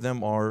 because some of them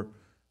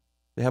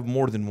they have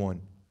more than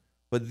one.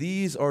 But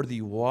these are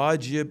the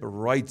wajib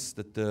rights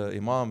that the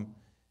Imam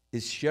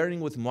is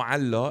sharing with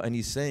Mu'alla, and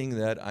he's saying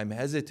that I'm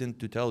hesitant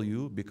to tell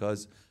you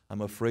because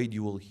I'm afraid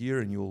you will hear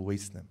and you will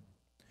waste them.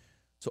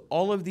 So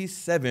all of these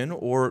 7,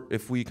 or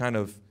if we kind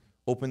of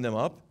open them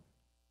up,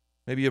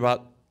 maybe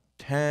about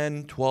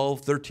 10,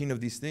 12, 13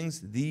 of these things,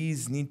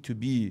 these need to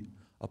be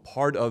a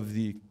part of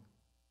the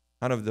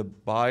kind of the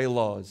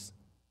bylaws,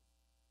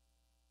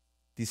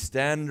 the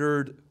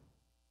standard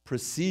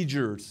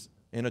procedures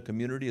in a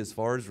community as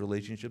far as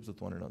relationships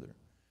with one another.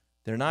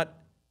 They're not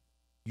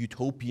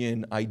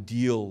utopian,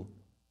 ideal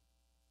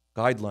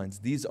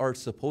guidelines. These are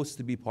supposed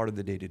to be part of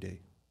the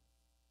day-to-day.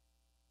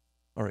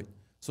 All right.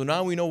 So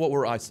now we know what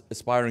we're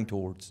aspiring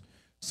towards.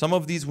 Some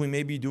of these we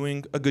may be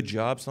doing a good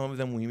job. Some of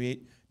them we may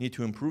need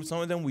to improve.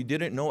 Some of them we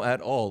didn't know at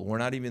all. We're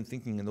not even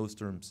thinking in those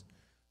terms.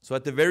 So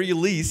at the very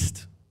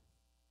least,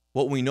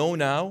 what we know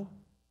now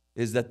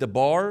is that the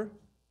bar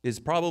is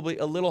probably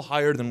a little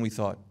higher than we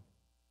thought.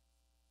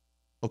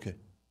 Okay.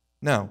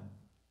 Now,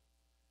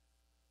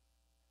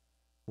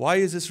 why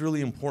is this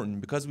really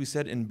important? Because we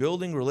said in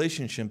building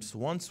relationships,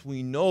 once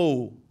we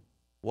know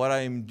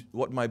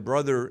what my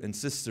brother and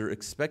sister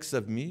expects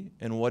of me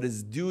and what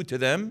is due to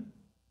them,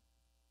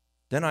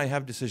 then I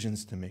have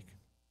decisions to make.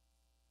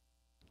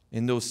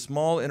 In those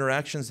small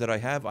interactions that I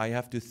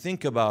have to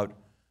think about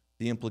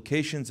the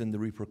implications and the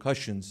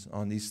repercussions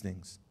on these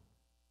things.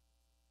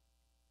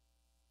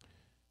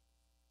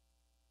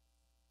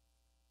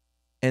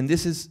 And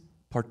this is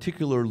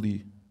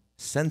particularly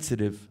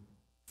sensitive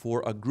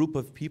for a group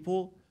of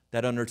people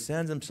that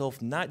understands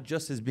themselves not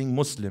just as being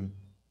Muslim,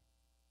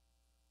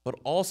 but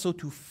also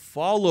to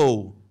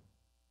follow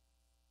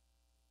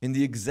in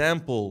the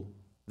example,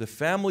 the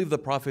family of the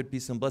Prophet,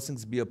 peace and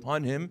blessings be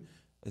upon him,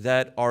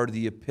 that are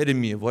the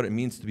epitome of what it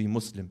means to be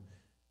Muslim.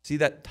 See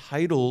that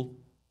title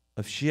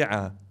of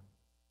Shia,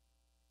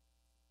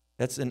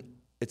 it's an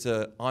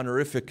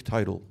honorific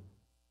title.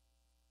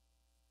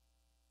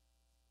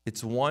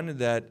 It's one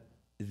that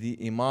the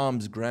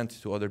Imams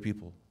grant to other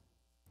people.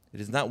 It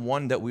is not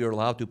one that we are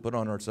allowed to put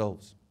on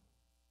ourselves.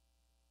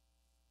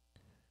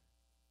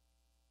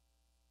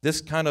 This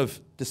kind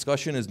of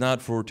discussion is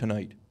not for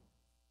tonight.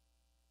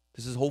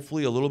 This is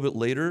hopefully a little bit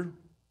later,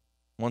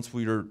 once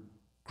we are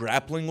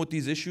grappling with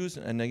these issues,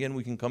 and again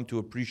we can come to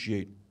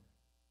appreciate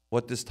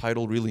what this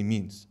title really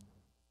means.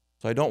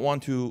 So I don't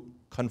want to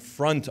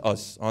confront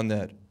us on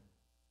that.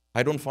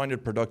 I don't find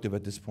it productive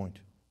at this point.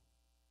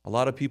 A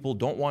lot of people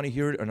don't want to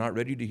hear it, are not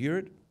ready to hear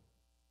it.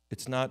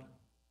 It's not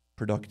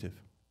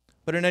productive.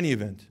 But in any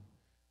event,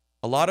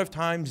 a lot of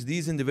times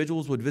these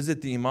individuals would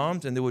visit the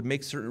Imams and they would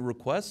make certain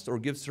requests or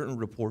give certain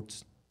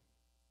reports.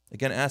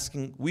 Again,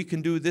 asking, we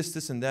can do this,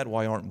 this, and that,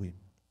 why aren't we?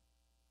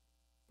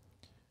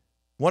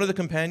 One of the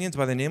companions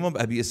by the name of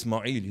Abi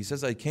Ismail, he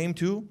says, I came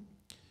to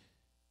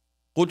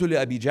قلت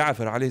لأبي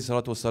جعفر عليه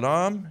الصلاة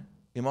والسلام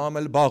إمام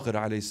الباقر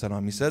عليه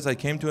السلام. He says, I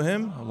came to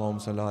him, اللهم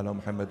صل على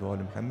محمد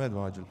وآل محمد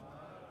وعجل.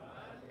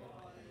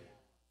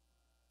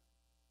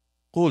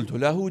 قلت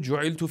له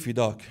جعلت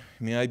فداك.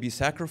 May I be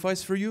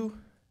sacrificed for you?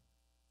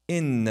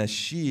 إن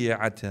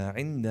الشيعة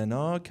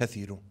عندنا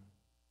كثير.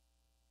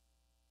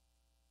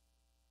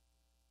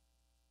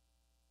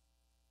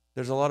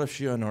 There's a lot of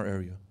Shia in our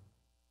area.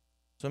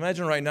 So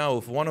imagine right now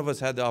if one of us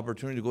had the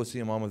opportunity to go see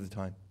Imam at the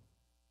time.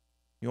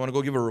 You want to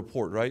go give a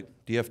report, right?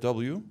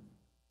 DFW.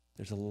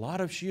 There's a lot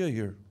of Shia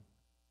here.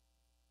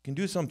 We can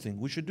do something.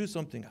 We should do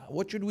something.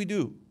 What should we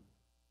do?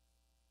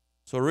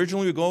 So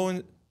originally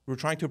we're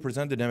trying to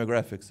present the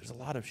demographics. There's a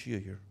lot of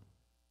Shia here.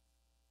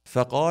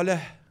 فقال,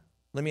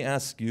 let me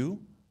ask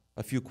you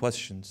a few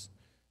questions.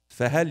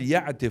 فهل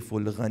يعتف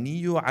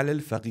الغني على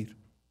الفقير?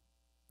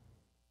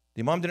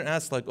 The Imam didn't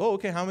ask like, oh,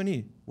 okay, how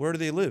many? Where do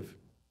they live?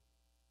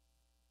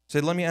 He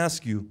said, let me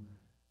ask you,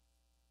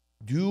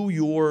 do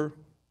your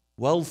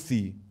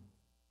wealthy,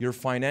 you're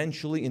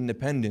financially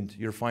independent,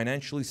 you're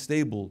financially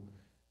stable,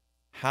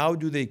 how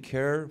do they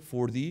care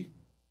for the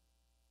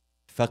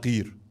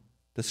faqir,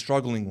 the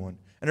struggling one?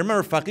 And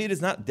remember, faqir is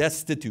not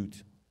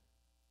destitute.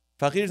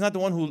 Faqir is not the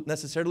one who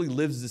necessarily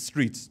lives the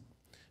streets.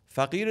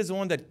 Faqir is the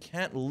one that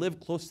can't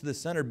live close to the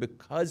center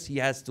because he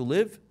has to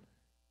live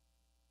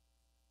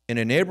in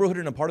a neighborhood,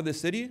 in a part of the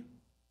city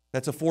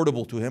that's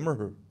affordable to him or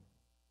her.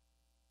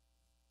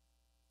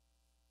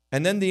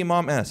 And then the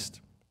Imam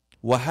asked,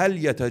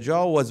 وَهَلْ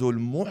يَتَجَاوَزُ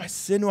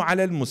الْمُحْسِنُ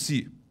عَلَى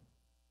الْمُسِيءِ?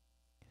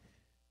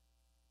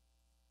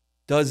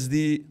 Does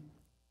the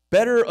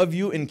better of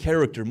you in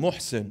character,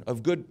 muhsin,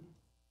 of good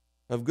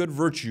of good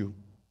virtue,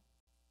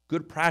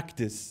 good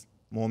practice,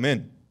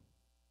 mu'min,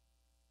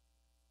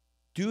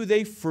 do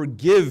they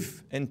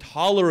forgive and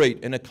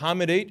tolerate and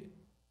accommodate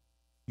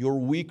your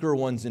weaker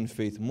ones in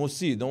faith?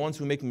 Musi, the ones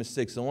who make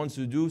mistakes, the ones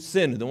who do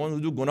sin, the ones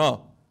who do guna.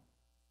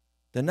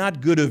 They're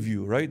not good of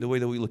you, right? The way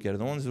that we look at it.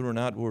 The ones who are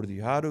not worthy.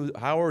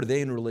 How are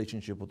they in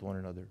relationship with one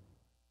another?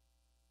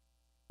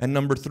 And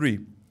number 3,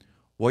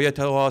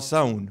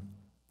 وَيَتَوَاسَوْنَ.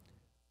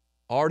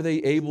 Are they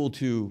able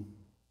to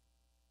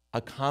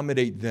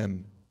accommodate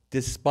them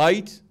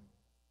despite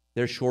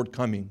their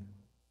shortcoming?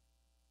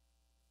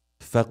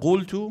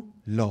 فَقُلْتُ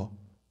لَا.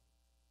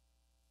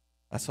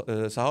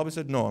 Sahaba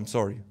said, no, I'm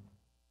sorry.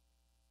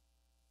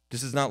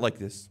 This is not like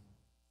this.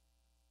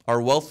 Our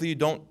wealthy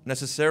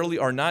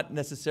are not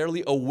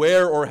necessarily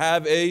aware or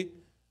have a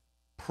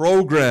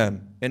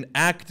program, an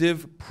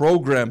active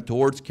program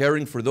towards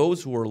caring for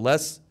those who are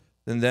less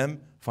than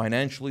them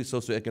financially,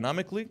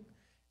 socioeconomically.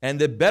 And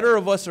the better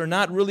of us are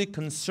not really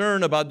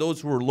concerned about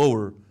those who are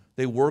lower.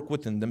 They work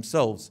within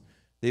themselves.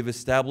 They've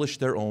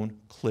established their own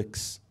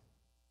cliques.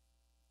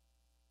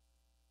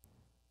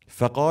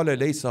 فَقَالَ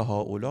لَيْسَ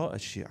هَؤُلَاءَ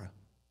الشِّيعَةِ.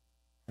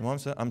 Imam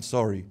said, I'm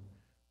sorry,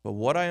 but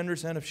what I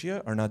understand of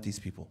Shia are not these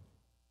people.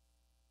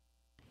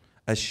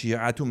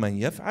 الشِّيعَةُ مَنْ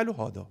يَفْعَلُ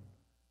هَذَا.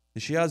 The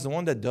Shia is the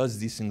one that does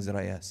these things that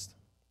I asked.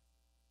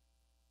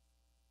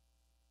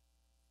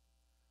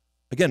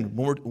 Again,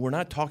 we're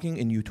not talking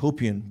in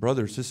utopian,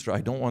 brother, sister.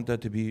 I don't want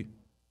that to be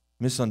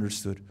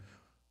misunderstood.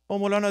 Oh,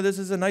 Maulana, this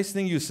is a nice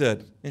thing you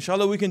said.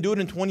 Inshallah, we can do it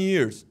in 20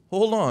 years.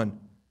 Hold on.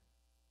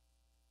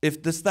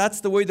 If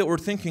that's the way that we're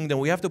thinking, then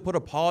we have to put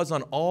a pause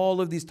on all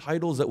of these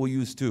titles that we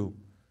use too.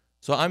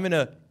 So I'm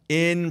an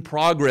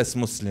in-progress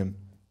Muslim.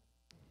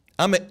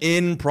 I'm an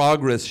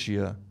in-progress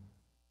Shia.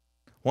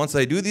 Once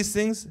I do these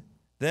things,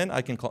 then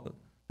I can call.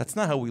 That's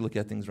not how we look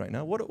at things right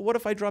now. What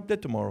if I drop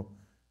dead tomorrow?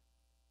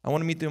 I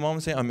want to meet the Imam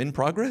and say, I'm in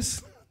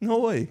progress? No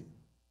way.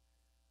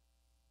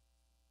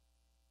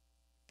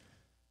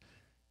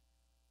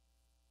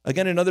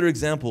 Again, another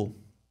example.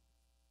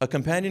 A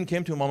companion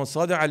came to Imam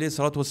Sadiq alayhi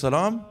salatu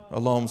wasalam.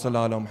 Allahumma salli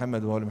ala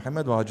Muhammad wa ala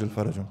Muhammad wa ajil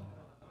farajum.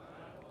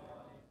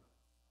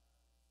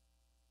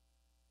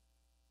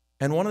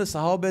 And one of the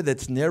Sahaba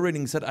that's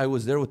narrating said, I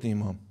was there with the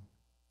Imam.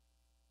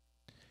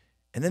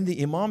 And then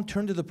the Imam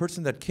turned to the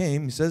person that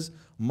came. He says,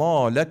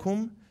 Ma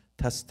lakum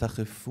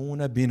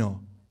tastakhifuna bina.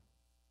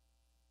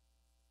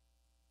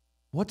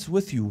 What's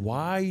with you?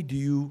 Why do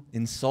you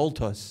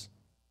insult us?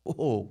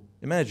 Oh,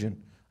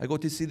 imagine. I go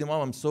to see the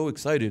Imam, I'm so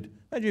excited.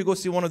 Imagine you go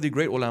see one of the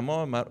great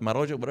ulama,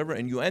 maraja, whatever,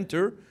 and you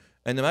enter,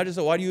 and the Imam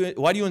says, why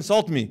do you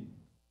insult me?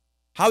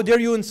 How dare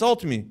you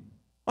insult me?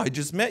 I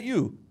just met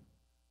you.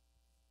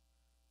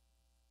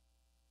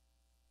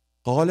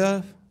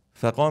 قال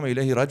فقام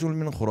إليه رجل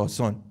من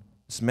خراسان.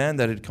 This man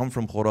that had come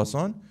from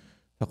Khurasan,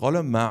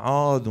 فقال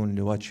معاذ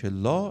لوجه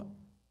الله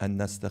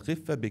أن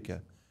نستخف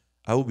بك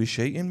أو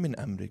بشيء من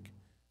أمرك.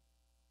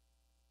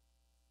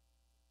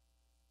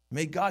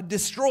 May God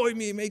destroy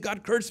me, may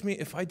God curse me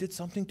if I did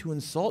something to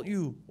insult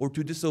you or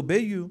to disobey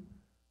you.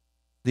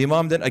 The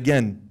Imam then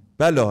again,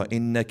 بلى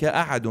إنك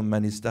أحد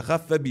من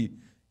استخف بي.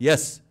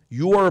 Yes,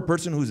 you are a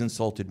person who's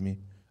insulted me.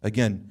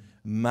 Again,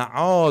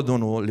 معاذ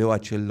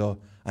لوجه الله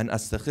أن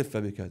أستخف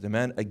بك. The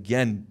man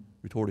again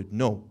retorted,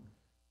 no.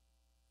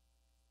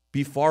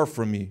 Be far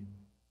from me.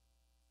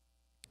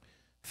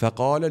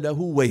 فقال له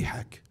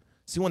ويحك.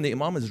 See, when the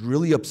Imam is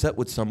really upset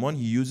with someone,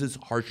 he uses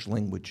harsh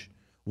language.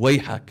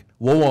 ويحك,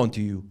 woe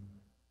unto you.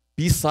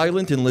 Be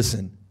silent and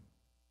listen.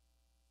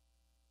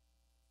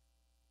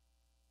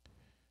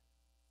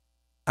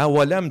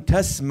 أولم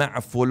تسمع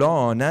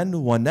فلانا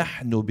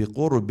ونحن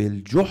بقرب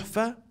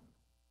الجحفة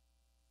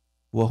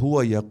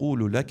وهو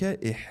يقول لك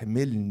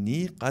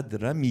احملني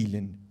قدر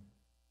ميل.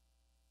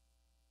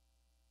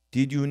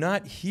 Did you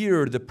not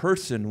hear the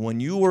person when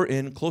you were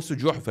in close to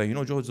Juhfa? You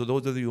know, so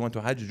those of you who went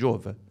to Hajj,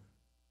 Juhfa.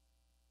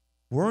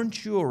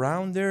 Weren't you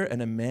around there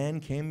and a man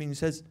came and he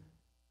says,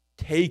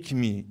 take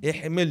me,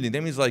 ihmilni.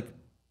 That means like,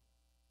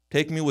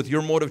 take me with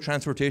your mode of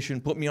transportation,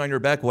 put me on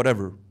your back,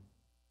 whatever.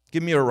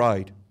 Give me a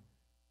ride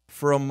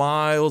for a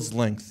mile's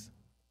length.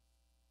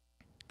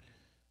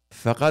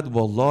 فقد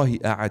والله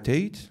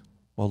أعتيت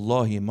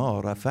والله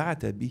ما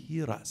رفعت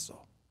به رأسه.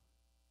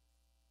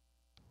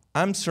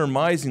 I'm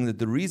surmising that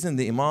the reason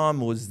the Imam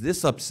was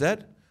this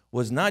upset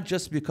was not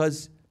just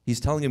because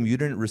he's telling him you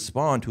didn't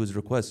respond to his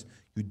request.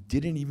 You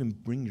didn't even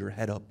bring your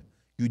head up.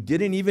 You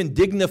didn't even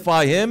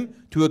dignify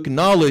him to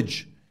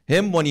acknowledge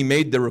him when he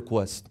made the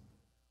request.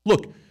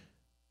 Look,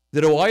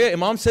 the Riwayah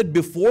Imam said,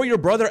 before your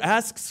brother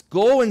asks,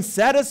 go and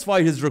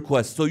satisfy his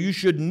request. So you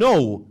should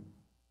know.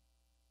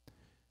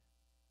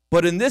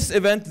 But in this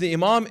event, the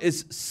Imam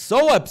is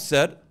so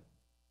upset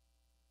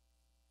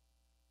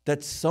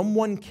that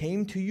someone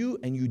came to you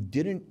and you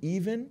didn't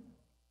even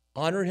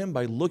honor him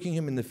by looking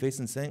him in the face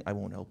and saying, I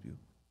won't help you.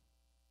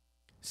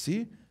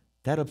 See,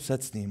 that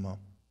upsets the Imam.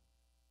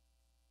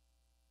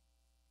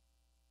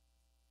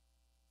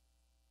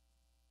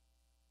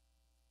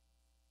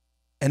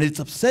 And it's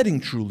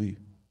upsetting truly.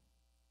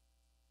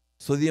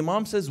 So the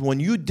Imam says, when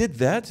you did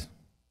that,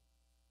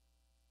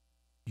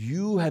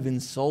 you have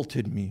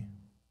insulted me.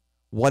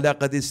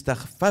 وَلَقَدْ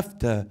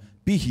اسْتَخْفَفْتَ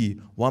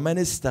بِهِ وَمَنْ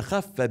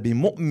اسْتَخَفَّ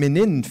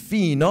بِمُؤْمِنٍ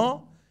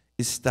فِينَا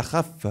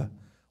اسْتَخَفَّ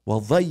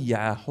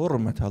وَضَيَّعَ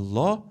حُرْمَةَ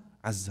اللَّهِ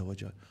عَزَّ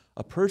وَجَلَّ.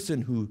 A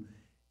person who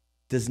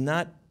does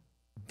not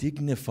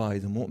dignify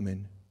the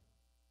mu'min,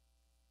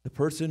 the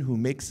person who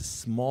makes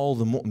small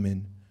the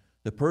mu'min,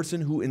 the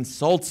person who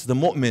insults the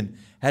mu'min,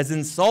 has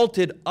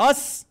insulted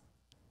us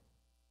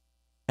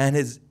and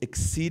has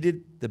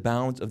exceeded the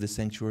bounds of the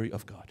sanctuary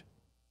of God.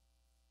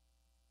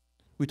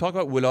 We talk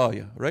about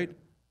wilaya, right?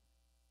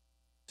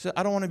 So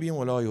I don't want to be in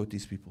wilaya with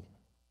these people.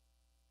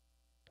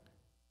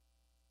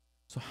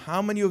 So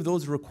how many of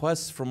those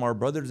requests from our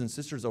brothers and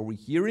sisters are we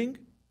hearing?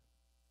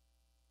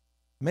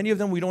 Many of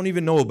them we don't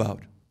even know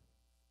about.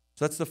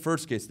 So that's the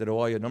first case, the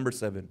riwayah, number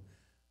 7.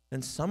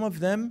 And some of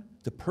them,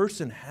 the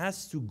person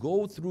has to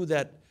go through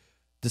the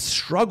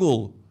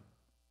struggle,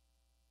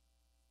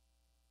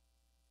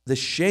 the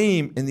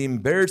shame and the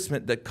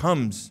embarrassment that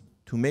comes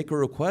to make a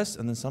request,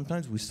 and then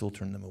sometimes we still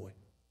turn them away.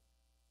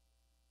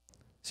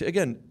 See,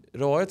 again,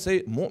 riwayat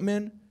say,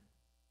 mu'min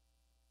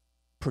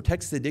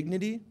protects the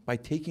dignity by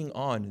taking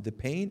on the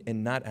pain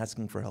and not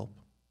asking for help.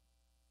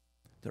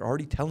 They're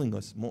already telling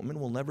us, mu'min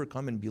will never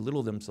come and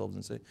belittle themselves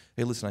and say,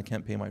 hey, listen, I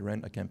can't pay my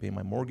rent, I can't pay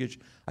my mortgage,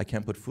 I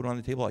can't put food on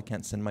the table, I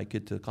can't send my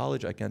kid to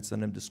college, I can't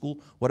send him to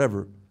school,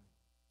 whatever.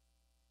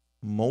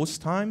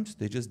 Most times,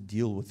 they just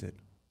deal with it.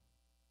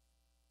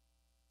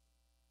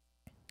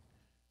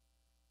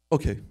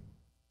 Okay.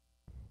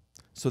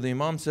 So the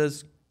Imam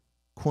says,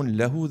 kun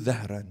lahu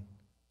dhahran.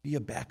 Be a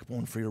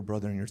backbone for your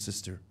brother and your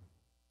sister.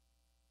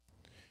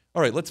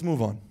 All right, let's move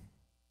on.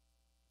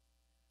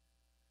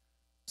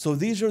 So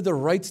these are the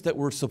rights that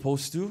we're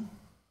supposed to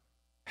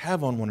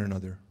have on one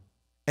another.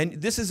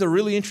 And this is a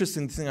really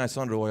interesting thing I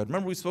saw in Riwayat.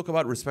 Remember we spoke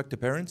about respect to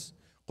parents?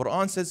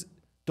 Quran says,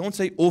 don't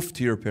say uff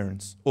to your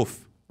parents.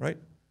 Uff, right?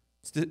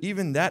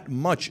 Even that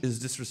much is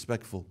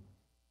disrespectful.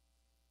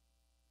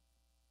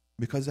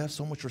 Because they have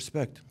so much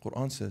respect.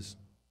 Quran says,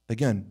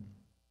 again,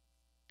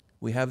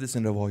 we have this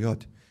in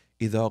Riwayat.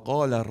 إِذَا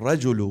قَالَ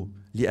الرَّجُلُ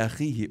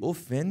لِأَخِيهِ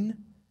أُفٍّ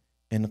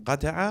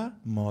انقطع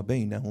ما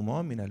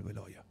بينهما من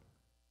الولاية.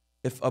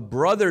 If a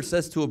brother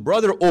says to a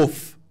brother,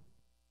 uff,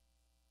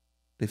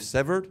 they've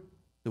severed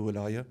the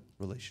wilaya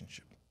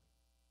relationship.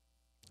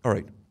 All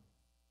right.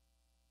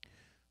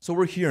 So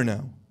we're here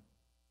now.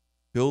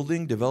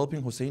 Building,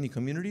 developing Husseini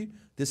community.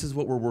 This is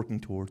what we're working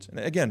towards. And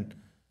again,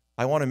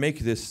 I want to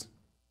make this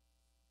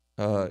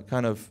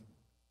kind of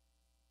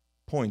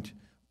point.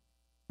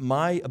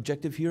 My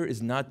objective here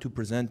is not to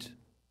present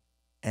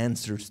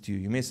answers to you.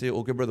 You may say,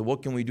 okay, brother,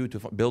 what can we do to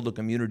build a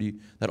community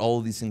that all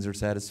of these things are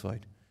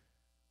satisfied?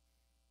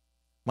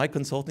 My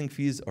consulting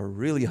fees are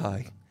really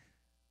high.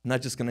 I'm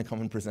not just going to come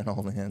and present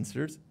all the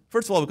answers.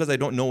 First of all, because I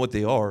don't know what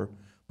they are,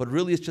 but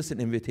really it's just an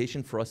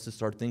invitation for us to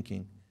start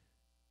thinking.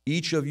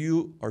 Each of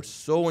you are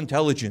so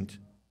intelligent,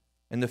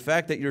 and the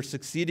fact that you're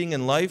succeeding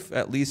in life,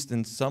 at least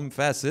in some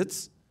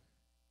facets,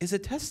 is a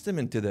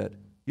testament to that.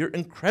 You're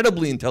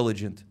incredibly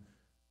intelligent.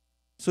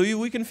 So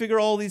we can figure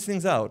all these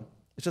things out.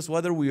 It's just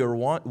whether we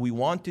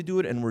want to do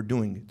it and we're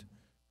doing it.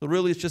 So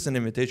really, it's just an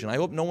invitation. I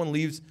hope no one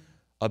leaves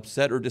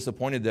upset or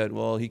disappointed that,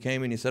 well, he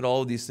came and he said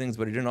all of these things,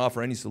 but he didn't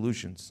offer any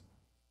solutions.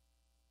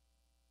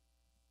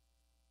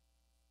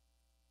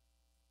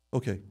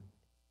 Okay.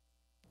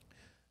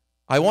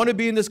 I want to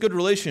be in this good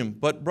relation,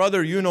 but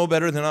brother, you know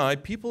better than I.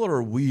 People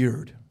are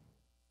weird.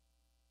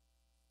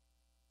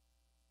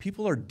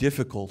 People are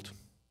difficult.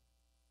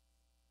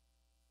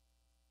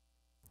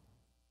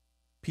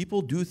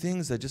 People do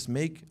things that just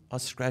make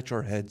us scratch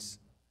our heads,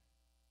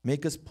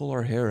 make us pull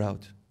our hair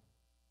out,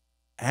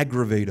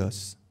 aggravate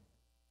us.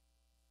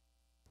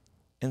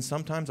 And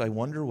sometimes I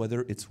wonder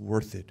whether it's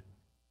worth it.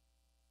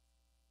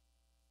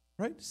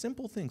 Right?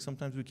 Simple things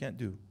sometimes we can't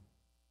do.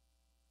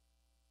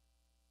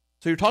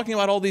 So you're talking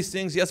about all these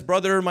things. Yes,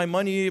 brother, my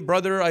money,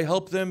 brother, I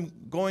help them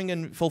going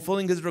and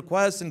fulfilling his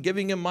requests and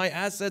giving him my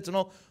assets and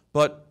all.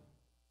 But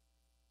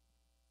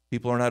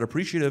people are not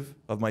appreciative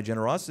of my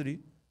generosity.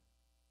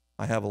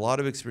 I have a lot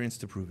of experience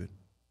to prove it.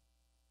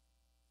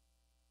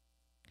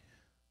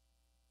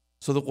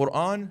 So the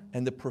Quran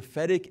and the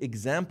prophetic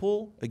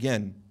example,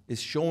 again, is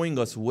showing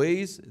us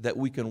ways that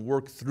we can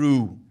work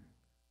through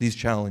these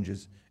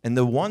challenges. And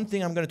the one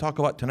thing I'm going to talk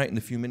about tonight in the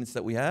few minutes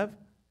that we have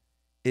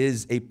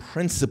is a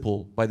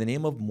principle by the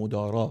name of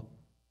mudara.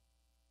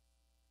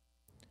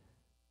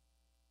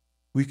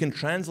 We can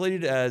translate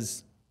it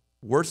as,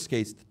 worst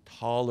case,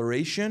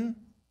 toleration,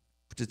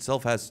 which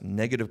itself has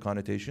negative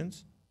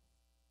connotations.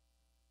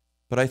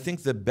 But I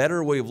think the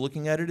better way of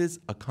looking at it is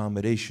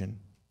accommodation.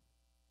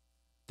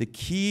 The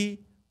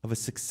key of a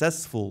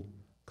successful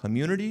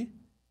community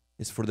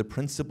is for the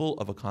principle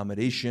of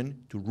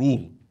accommodation to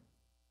rule.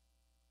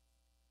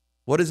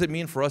 What does it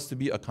mean for us to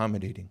be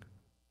accommodating?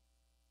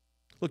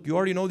 Look, you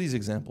already know these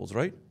examples,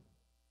 right?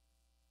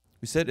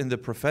 We said in the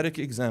prophetic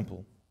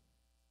example,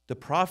 the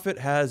prophet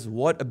has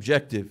what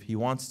objective? He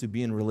wants to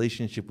be in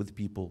relationship with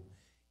people,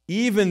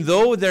 even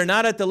though they're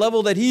not at the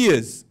level that he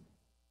is.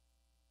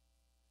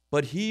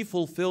 but he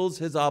fulfills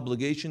his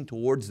obligation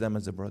towards them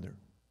as a brother.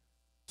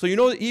 So you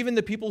know, even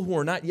the people who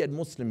are not yet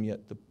Muslim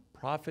yet, the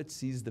Prophet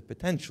sees the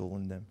potential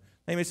in them.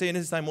 I may say in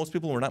his time, most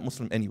people were not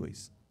Muslim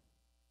anyways.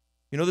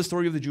 You know the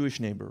story of the Jewish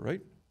neighbor,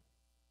 right?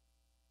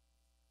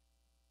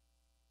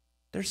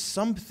 There's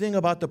something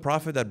about the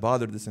Prophet that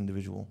bothered this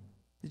individual.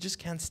 They just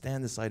can't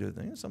stand the sight of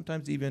it.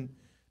 Sometimes even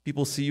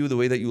people see you, the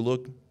way that you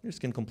look, your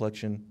skin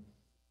complexion,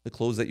 the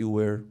clothes that you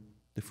wear,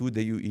 the food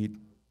that you eat,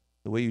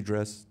 the way you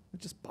dress, it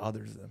just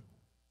bothers them.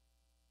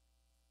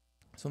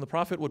 So the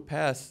Prophet would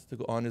pass to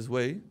go on his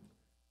way,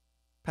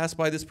 pass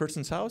by this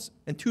person's house,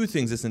 and two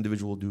things this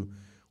individual would do.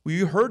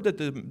 We heard that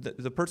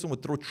the person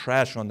would throw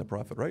trash on the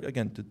Prophet, right?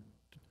 Again,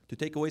 to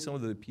take away some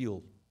of the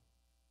appeal.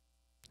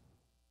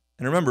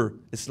 And remember,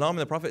 Islam and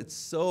the Prophet, it's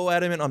so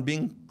adamant on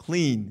being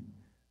clean.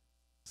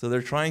 So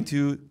they're trying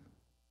to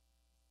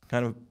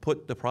kind of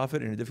put the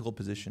Prophet in a difficult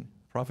position.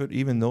 Prophet,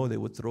 even though they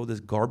would throw this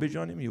garbage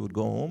on him, he would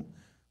go home,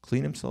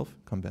 clean himself,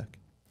 come back.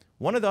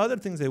 One of the other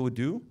things they would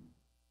do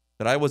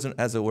that I wasn't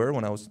as aware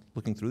when I was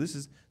looking through this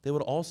is they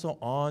would also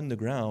on the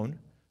ground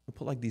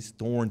put like these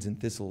thorns and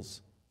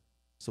thistles.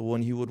 So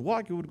when he would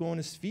walk, he would go on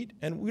his feet.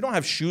 And we don't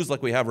have shoes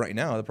like we have right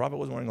now. The Prophet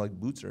wasn't wearing like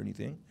boots or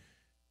anything.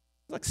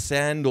 Like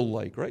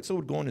sandal-like, right? So it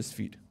would go on his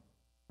feet. It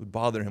would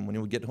bother him. When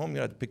he would get home, he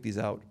had to pick these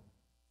out.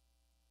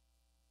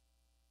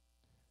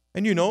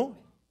 And you know,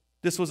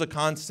 this was a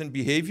constant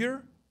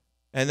behavior.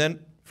 And then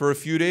for a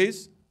few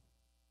days,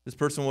 this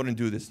person wouldn't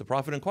do this. The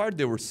Prophet inquired,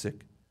 they were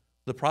sick.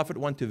 The Prophet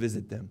went to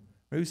visit them.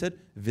 Remember he said,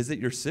 visit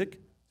your sick?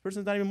 This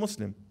person's not even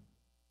Muslim.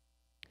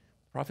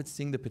 The Prophet's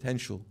seeing the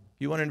potential.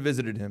 He went and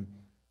visited him.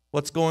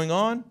 What's going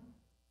on?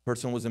 The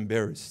person was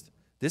embarrassed.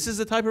 This is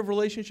the type of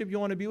relationship you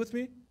want to be with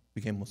me?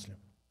 Became Muslim.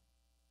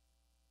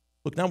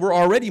 Look, now we're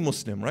already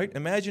Muslim, right?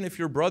 Imagine if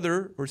your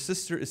brother or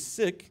sister is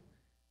sick.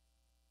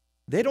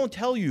 They don't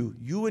tell you.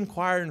 You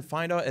inquire and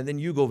find out, and then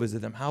you go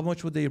visit them. How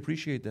much would they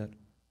appreciate that?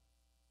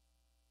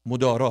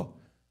 Mudara.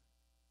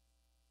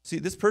 See,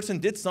 this person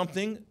did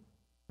something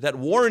that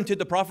warranted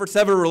the Prophet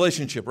sever a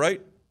relationship,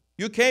 right?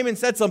 You came and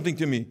said something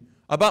to me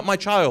about my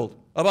child,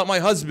 about my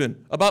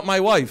husband, about my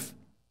wife.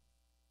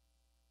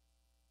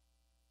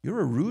 You're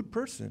a rude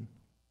person.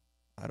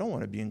 I don't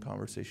want to be in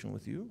conversation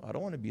with you. I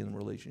don't want to be in a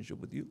relationship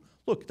with you.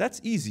 Look, that's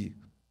easy.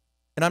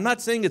 And I'm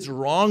not saying it's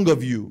wrong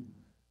of you.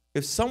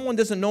 If someone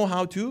doesn't know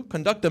how to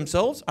conduct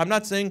themselves, I'm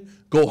not saying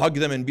go hug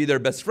them and be their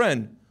best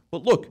friend.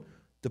 But look,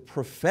 the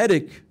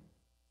prophetic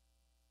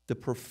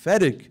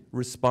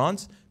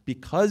response,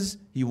 because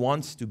he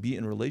wants to be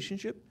in a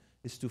relationship,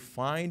 is to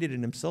find it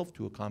in himself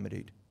to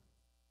accommodate.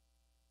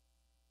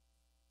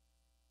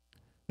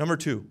 Number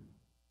two,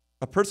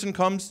 a person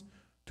comes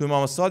to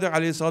Imam as-Sadiq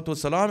alayhi salatu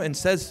wasalam and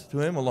says to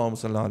him, Allahumma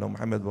salli ala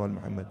Muhammad wa ala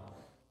Muhammad.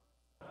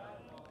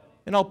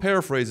 And I'll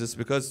paraphrase this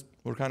because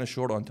we're kind of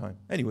short on time.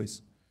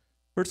 Anyways,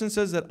 person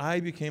says that I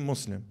became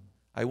Muslim.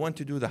 I went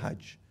to do the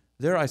Hajj.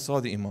 There I saw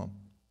the Imam.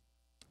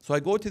 So I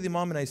go to the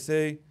Imam and I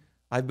say,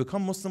 I've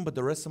become Muslim, but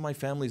the rest of my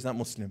family is not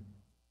Muslim.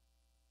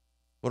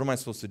 What am I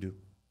supposed to do?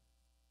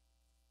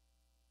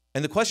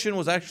 And the question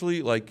was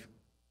actually like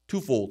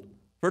twofold.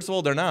 First of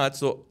all, they're not.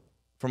 So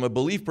from a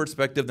belief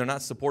perspective, they're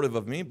not supportive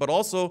of me. But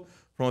also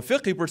from a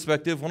fiqh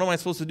perspective, what am I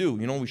supposed to do?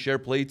 You know, we share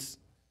plates.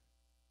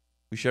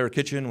 We share a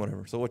kitchen,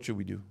 whatever. So what should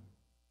we do?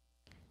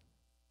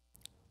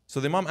 So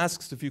the Imam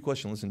asks a few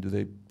questions. Listen, do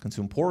they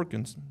consume pork?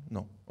 And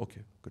no.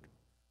 Okay, good.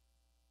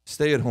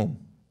 Stay at home.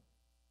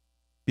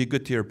 Be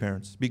good to your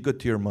parents. Be good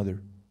to your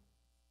mother.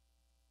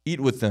 Eat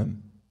with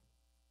them.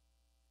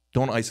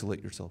 Don't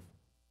isolate yourself.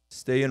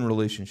 Stay in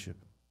relationship.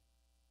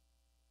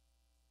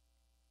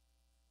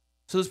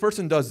 So this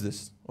person does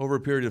this over a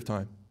period of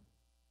time.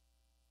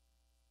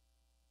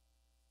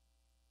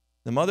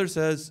 The mother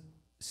says,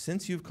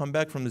 since you've come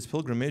back from this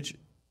pilgrimage,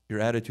 your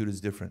attitude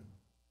is different.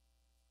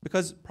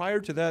 Because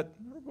prior to that,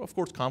 of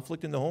course,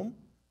 conflict in the home,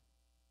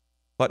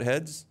 butt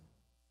heads,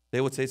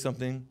 they would say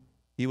something,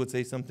 he would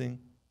say something.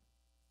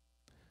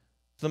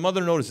 So the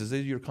mother notices that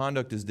your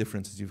conduct is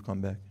different since you've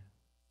come back.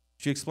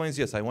 She explains,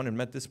 yes, I went and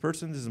met this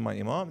person, this is my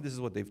imam, this is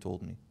what they've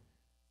told me.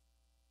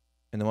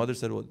 And the mother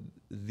said, well,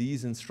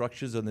 these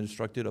instructions are the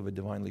instructed of a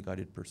divinely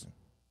guided person.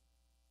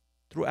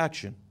 Through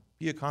action,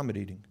 be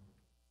accommodating.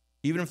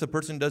 Even if the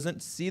person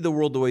doesn't see the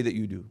world the way that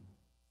you do.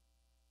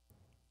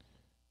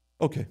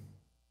 Okay.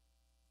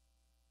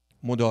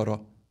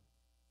 Mudara.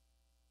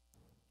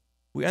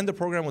 We end the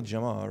program with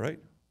Jama'ah, right?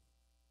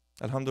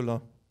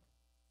 Alhamdulillah.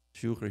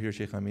 Shaykh are here.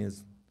 Shaykh Amin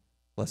has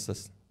blessed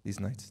us these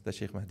nights that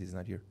Shaykh Mahdi is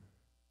not here.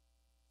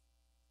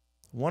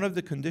 One of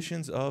the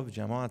conditions of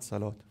Jama'at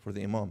Salat for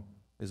the Imam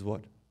is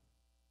what?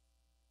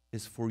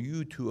 Is for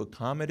you to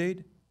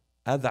accommodate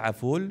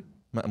ad'aful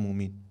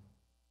ma'mumin.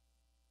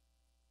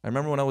 I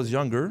remember when I was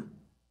younger,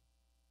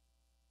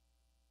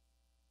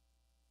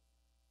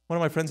 one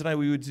of my friends and I,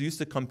 we used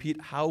to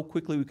compete how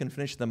quickly we can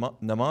finish the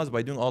namaz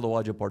by doing all the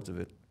wajib parts of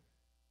it.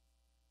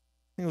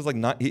 I think it was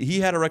like, he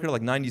had a record of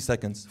like 90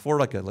 seconds, 4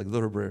 rakat, like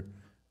Dhuhr prayer,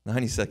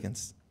 90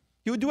 seconds.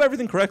 He would do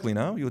everything correctly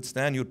now. He would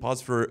stand, he would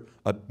pause for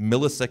a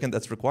millisecond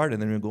that's required,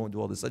 and then he would go and do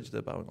all the sajda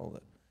and all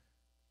that.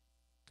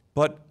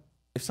 But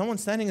if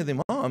someone's standing with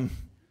the imam,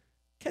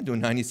 can't do a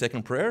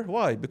 90-second prayer.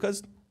 Why?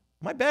 Because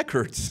my back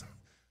hurts.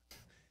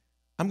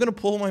 I'm gonna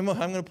pull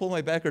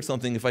my back or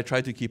something if I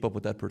try to keep up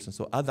with that person.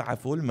 So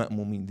ad'aful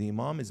ma'mumin. The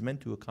imam is meant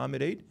to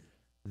accommodate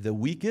the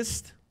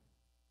weakest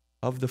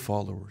of the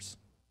followers.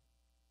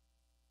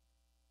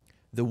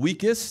 The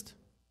weakest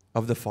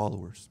of the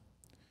followers.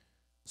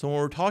 So when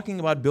we're talking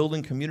about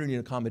building community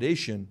and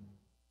accommodation,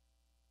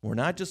 we're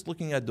not just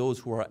looking at those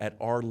who are at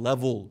our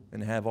level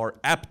and have our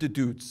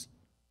aptitudes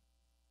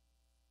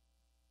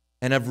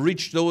and have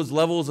reached those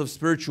levels of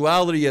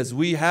spirituality as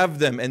we have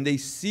them, and they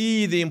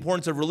see the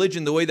importance of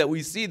religion the way that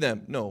we see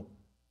them. No.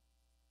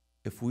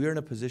 If we are in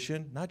a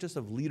position, not just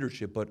of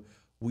leadership, but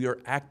we are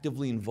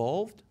actively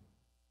involved,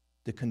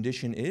 the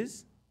condition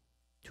is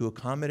to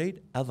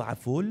accommodate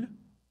ad'aful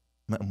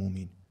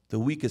ma'mumin, the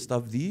weakest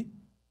of the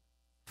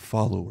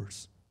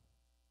followers.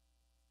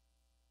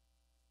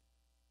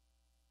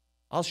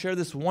 I'll share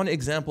this one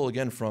example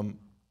again from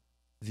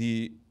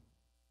the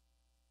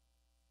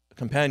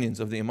companions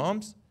of the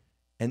imams.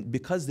 And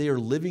because they are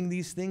living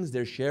these things,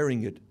 they're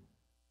sharing it.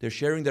 They're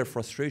sharing their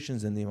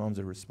frustrations, and the imams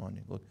are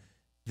responding. Look,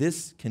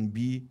 this can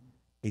be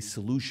a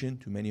solution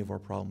to many of our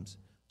problems.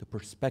 The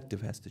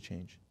perspective has to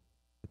change.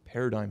 The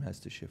paradigm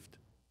has to shift.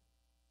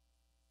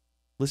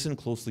 Listen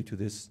closely to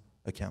this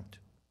account.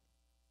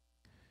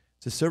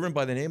 It's a servant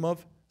by the name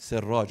of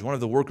Siraj, one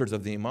of the workers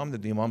of the imam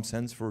that the imam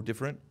sends for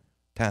different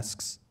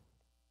tasks.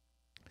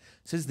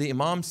 It says, the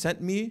imam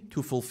sent me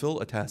to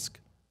fulfill a task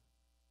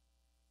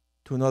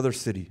to another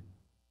city.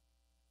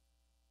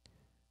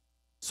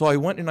 So I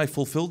went and I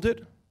fulfilled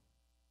it.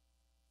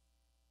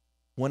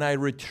 When I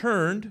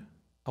returned,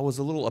 I was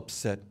a little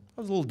upset.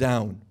 I was a little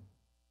down.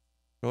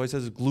 It always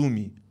says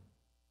gloomy.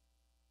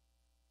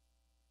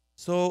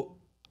 So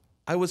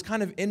I was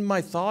kind of in my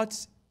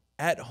thoughts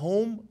at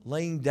home,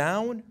 laying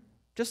down,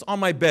 just on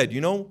my bed,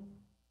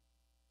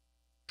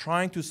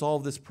 trying to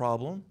solve this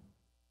problem.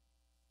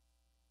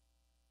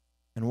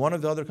 And one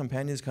of the other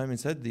companions came and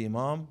said, the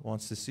imam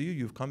wants to see you.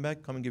 You've come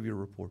back. Come and give your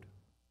report.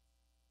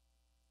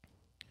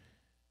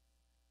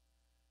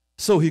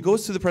 So he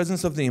goes to the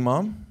presence of the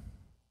imam,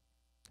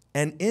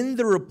 and in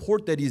the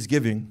report that he's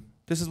giving,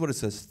 this is what it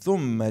says,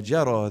 ثُمَّ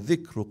جَرَى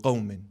ذِكْرُ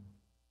قَوْمٍ.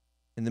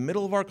 In the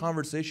middle of our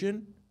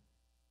conversation,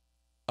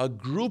 a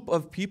group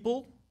of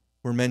people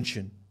were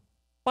mentioned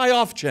by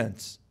off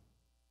chance.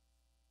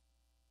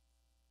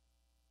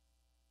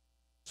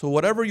 So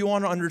whatever you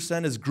want to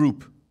understand is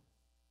group.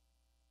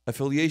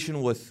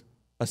 Affiliation with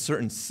a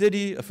certain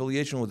city,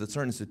 affiliation with a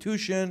certain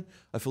institution,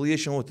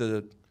 affiliation with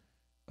a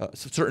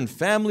certain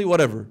family,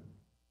 whatever.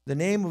 The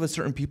name of a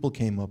certain people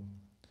came up.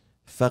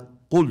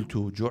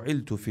 فَقُلْتُ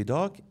جُعِلْتُ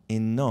فِدَاكَ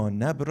إِنَّا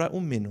نَبْرَأُ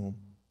مِنْهُمْ.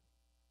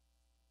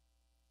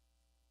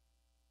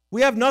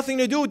 We have nothing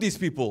to do with these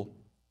people.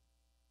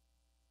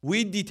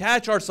 We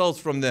detach ourselves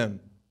from them.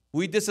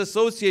 We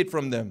disassociate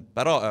from them.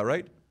 Bara'a,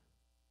 right?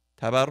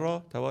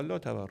 Tabarra, tawalla,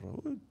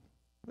 tabarra.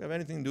 We have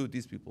anything to do with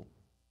these people.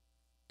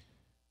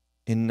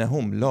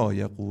 إِنَّهُمْ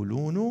لَا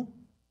يَقُولُونَ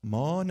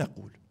مَا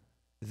نَقُولُ.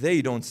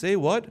 They don't say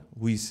what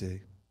we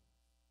say.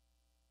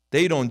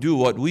 They don't do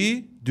what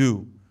we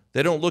do.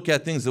 They don't look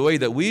at things the way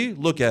that we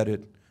look at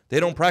it. They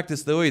don't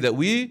practice the way that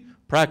we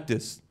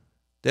practice.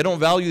 They don't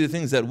value the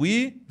things that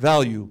we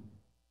value.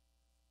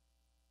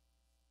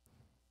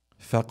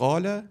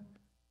 فَقَالَ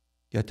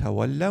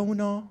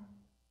يَتَوَلَّوْنَا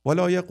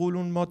وَلَا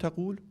يَقُولُونَ مَا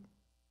تَقُولُ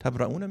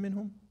تَبْرَؤُونَ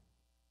مِنْهُمْ.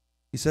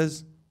 He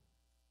says,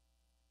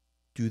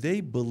 do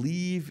they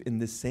believe in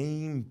the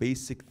same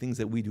basic things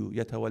that we do?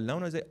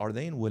 يَتَوَلَّوْنَ, are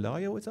they in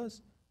wilaya with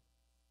us?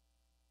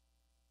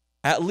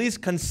 At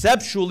least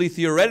conceptually,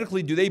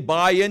 theoretically, do they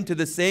buy into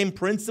the same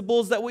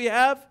principles that we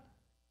have?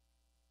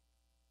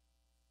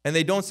 And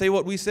they don't say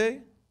what we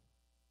say?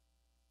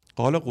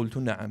 قَالَ قُلْتُ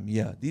نَعَمْ.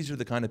 Yeah, these are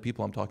the kind of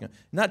people I'm talking about.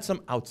 Not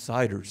some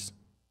outsiders.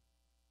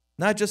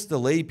 Not just the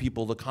lay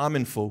people, the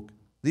common folk.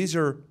 These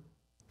are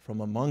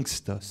from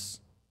amongst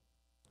us.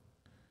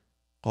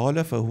 قَالَ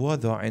فَهُوَ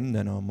ذَا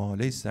عِنَّنَا مَا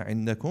لَيْسَ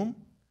عِنَّكُمْ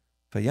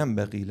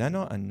فَيَنْبَغِي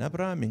لَنَا أَن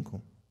نَبْرَأَ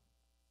مِنْكُمْ.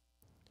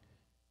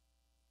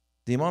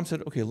 The imam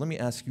said, okay, let me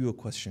ask you a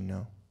question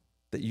now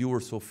that you were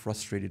so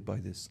frustrated by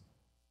this.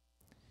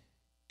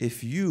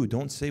 If you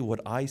don't say what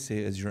I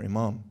say as your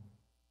imam,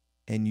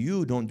 and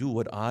you don't do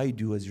what I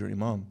do as your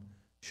imam,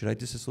 should I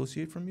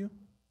disassociate from you?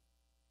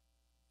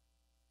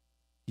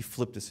 He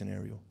flipped the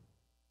scenario.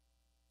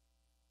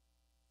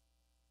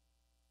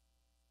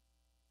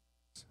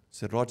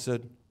 Siraj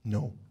said,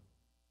 no.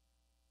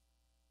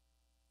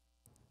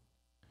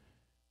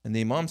 And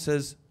the imam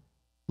says,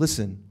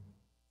 listen,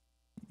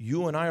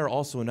 you and I are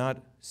also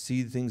not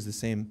see things the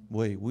same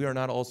way. We are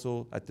not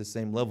also at the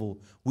same level.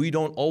 We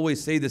don't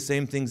always say the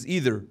same things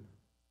either,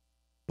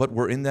 but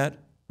we're in that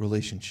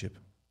relationship.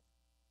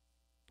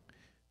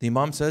 The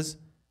imam says,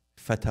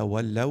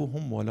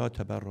 فَتَوَلَّوْهُمْ وَلَا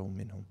تَبَرَّوْا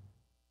مِنْهُمْ.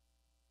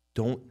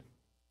 Don't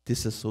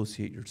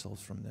disassociate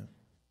yourselves from them.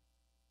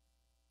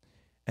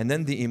 And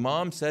then the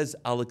imam says,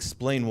 I'll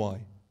explain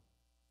why.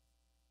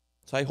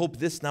 So I hope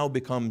this now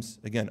becomes,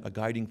 again, a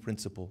guiding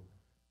principle.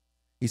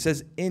 He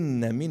says, إِنَّ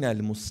مِنَ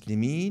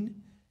الْمُسْلِمِينَ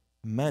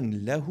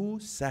من له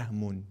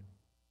سهم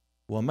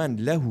ومن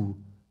له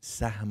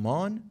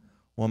سهمان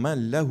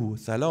ومن له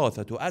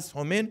ثلاثة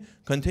أسهم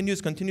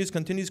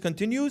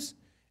continues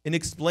in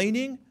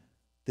explaining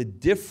the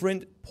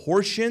different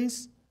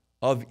portions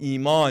of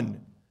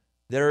Iman.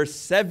 There are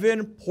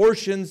 7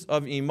 portions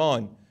of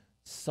Iman.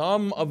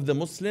 Some of the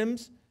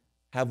Muslims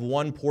have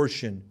 1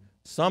 portion.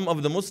 Some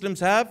of the Muslims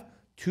have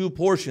 2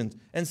 portions.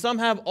 And some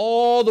have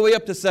all the way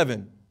up to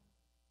 7.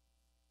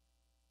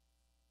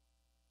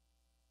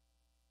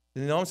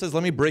 The Imam says,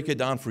 let me break it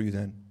down for you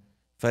then.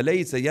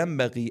 فَلَيْسَ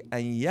يَنْبَغِي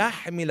أَنْ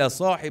يَحْمِلَ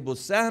صَاحِبُ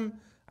السَّهْمِ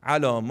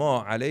عَلَى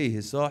مَا عَلَيْهِ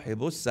صَاحِبُ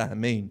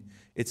السَّهْمَيْنِ.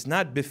 It's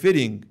not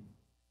befitting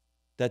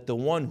that the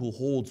one who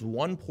holds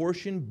 1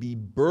 portion be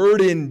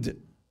burdened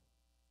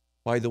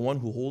by the one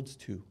who holds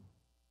 2.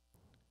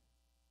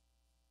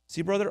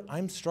 See, brother,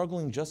 I'm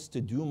struggling just to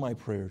do my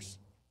prayers.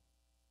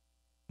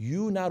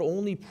 You not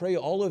only pray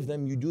all of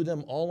them, you do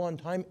them all on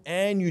time,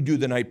 and you do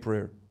the night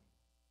prayer.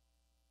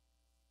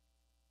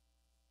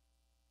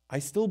 I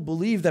still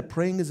believe that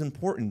praying is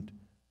important,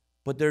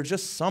 but there's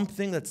just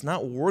something that's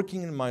not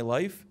working in my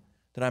life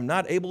that I'm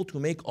not able to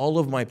make all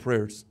of my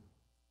prayers.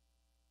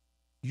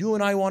 You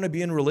and I want to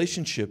be in a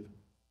relationship.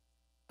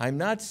 I'm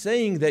not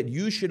saying that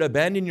you should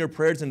abandon your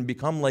prayers and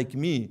become like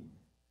me.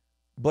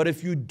 But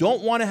if you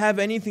don't want to have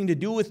anything to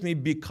do with me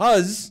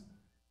because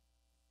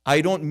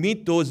I don't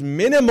meet those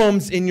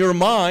minimums in your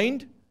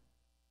mind,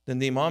 then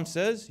the Imam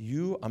says,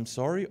 you, I'm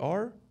sorry,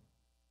 have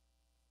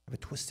a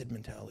twisted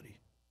mentality.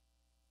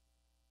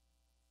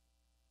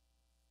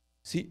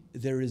 See,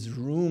 there is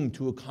room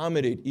to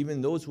accommodate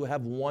even those who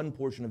have 1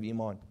 portion of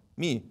Iman.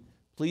 Me,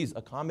 please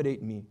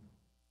accommodate me.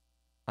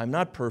 I'm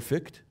not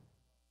perfect.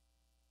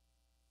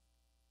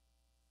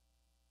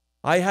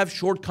 I have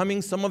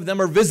shortcomings. Some of them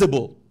are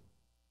visible.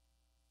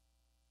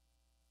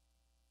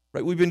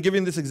 Right? We've been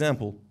giving this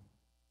example.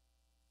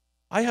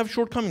 I have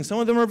shortcomings. Some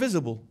of them are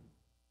visible.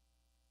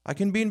 I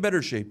can be in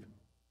better shape.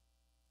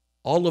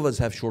 All of us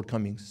have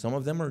shortcomings. Some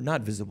of them are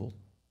not visible.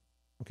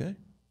 Okay?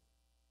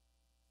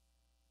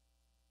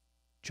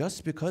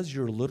 Just because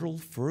you're a little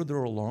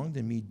further along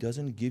than me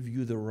doesn't give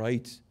you the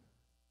right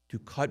to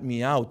cut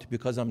me out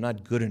because I'm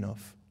not good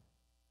enough.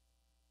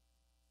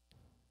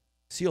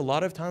 See, a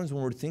lot of times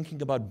when we're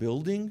thinking about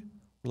building,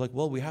 we're like,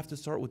 well, we have to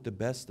start with the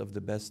best of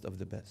the best of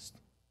the best.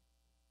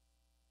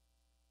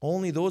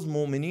 Only those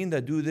mu'mineen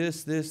that do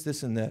this,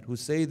 and that, who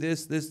say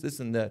this,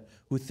 and that,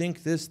 who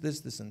think this,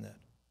 and that.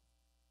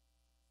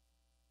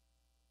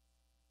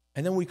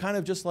 And then we kind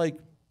of just like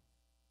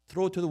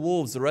throw it to the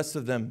wolves, the rest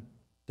of them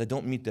that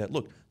don't meet that.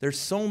 Look, there's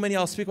so many,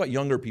 I'll speak about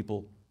younger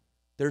people.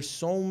 There's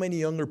so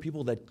many younger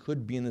people that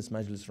could be in this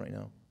majlis right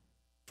now.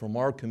 From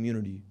our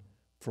community,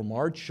 from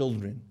our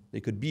children, they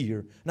could be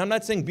here. And I'm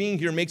not saying being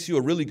here makes you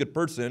a really good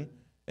person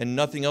and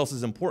nothing else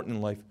is important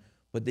in life.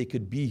 But they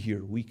could be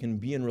here. We can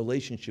be in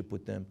relationship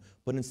with them.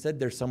 But instead,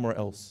 they're somewhere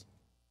else.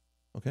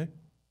 Okay?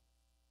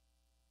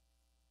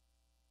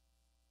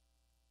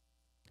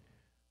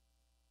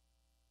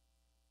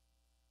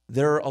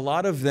 There are a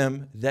lot of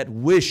them that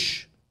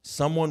wish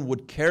someone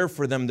would care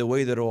for them the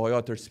way that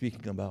ayat are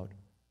speaking about.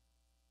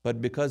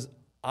 But because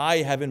I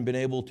haven't been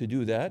able to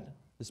do that,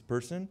 this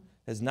person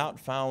has not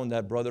found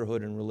that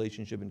brotherhood and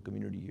relationship and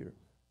community here.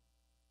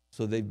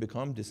 So they've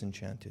become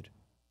disenchanted.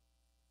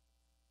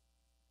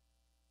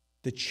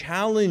 The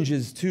challenge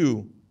is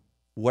to,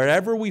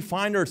 wherever we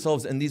find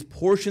ourselves in these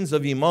portions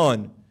of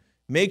Iman,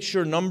 make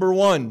sure, number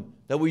 1,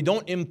 that we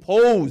don't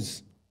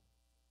impose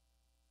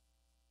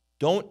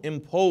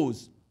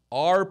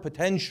our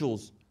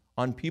potentials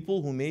on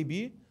people who may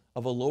be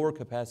of a lower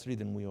capacity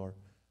than we are.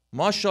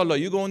 MashaAllah,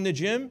 you go in the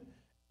gym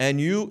and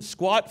you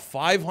squat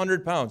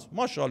 500 pounds.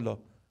 MashaAllah.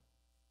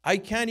 I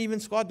can't even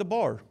squat the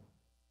bar.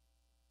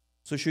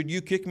 So should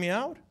you kick me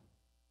out?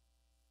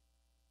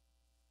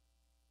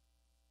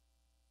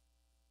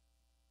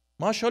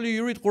 MashaAllah,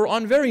 you read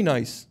Quran very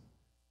nice.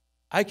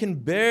 I can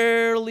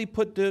barely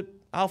put the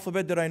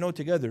alphabet that I know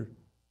together.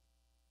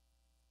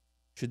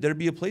 Should there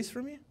be a place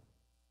for me?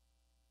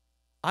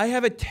 I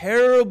have a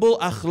terrible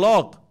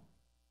akhlaq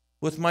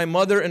with my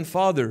mother and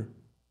father.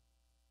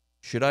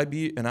 Should I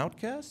be an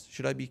outcast?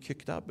 Should I be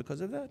kicked out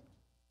because of that?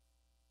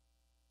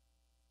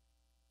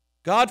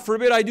 God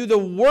forbid I do the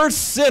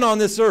worst sin on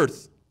this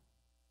earth.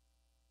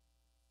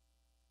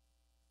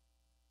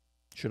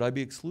 Should I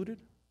be excluded?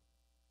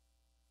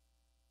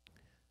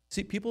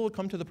 See, people would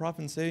come to the Prophet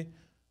and say,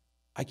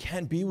 I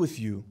can't be with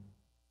you.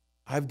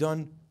 I've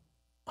done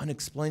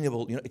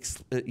unexplainable,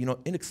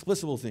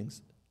 inexplicable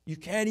things. You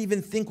can't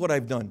even think what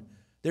I've done.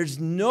 There's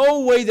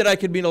no way that I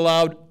could be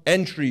allowed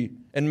entry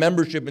and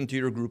membership into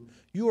your group.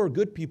 You are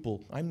good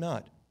people. I'm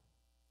not.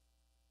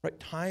 Right?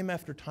 Time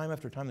after time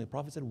after time, the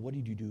Prophet said, what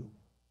did you do?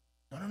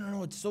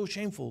 No, it's so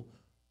shameful.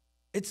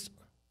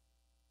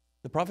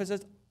 The Prophet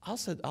says,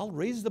 I'll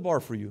raise the bar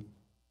for you.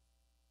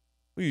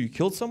 You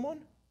killed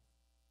someone?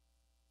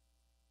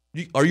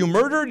 Are you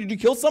murdered? Did you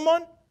kill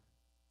someone?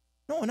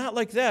 No, not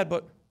like that,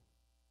 but the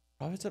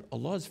Prophet said,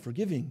 Allah is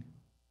forgiving.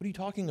 What are you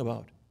talking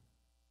about?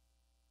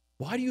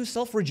 Why do you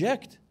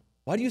self-reject?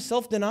 Why do you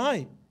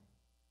self-deny?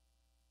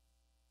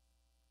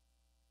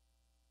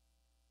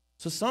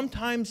 So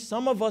sometimes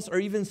some of us are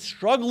even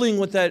struggling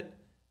with that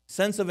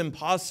sense of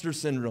imposter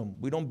syndrome.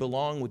 We don't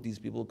belong with these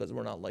people because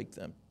we're not like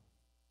them.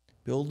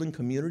 Building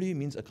community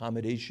means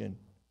accommodation.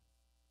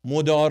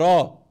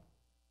 Mudara.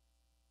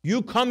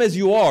 You come as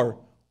you are.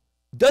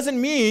 Doesn't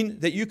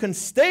mean that you can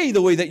stay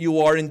the way that you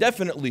are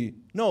indefinitely.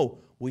 No,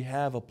 we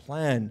have a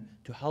plan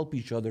to help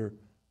each other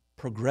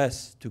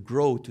progress, to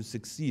grow, to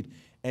succeed.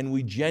 And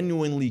we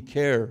genuinely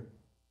care.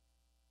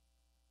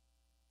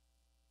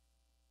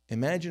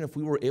 Imagine if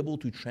we were able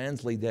to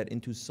translate that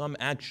into some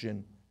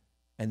action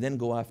and then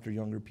go after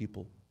younger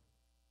people.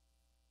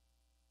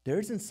 There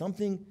isn't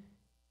something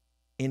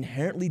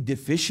inherently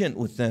deficient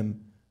with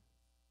them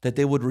that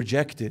they would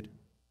reject it.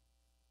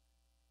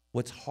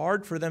 What's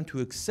hard for them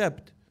to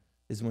accept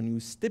is when you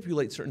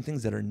stipulate certain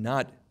things that are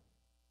not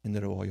in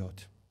the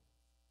riwayat.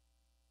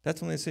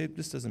 That's when they say,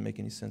 this doesn't make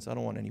any sense. I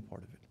don't want any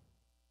part of it.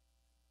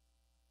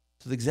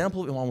 So the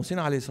example of Imam Hussein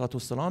alayhi salatu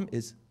wasalam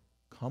is,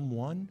 come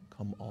one,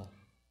 come all.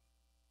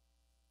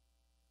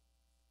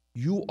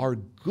 You are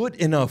good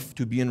enough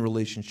to be in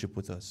relationship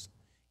with us,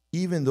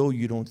 even though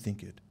you don't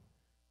think it.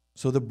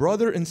 So the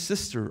brother and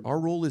sister, our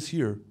role is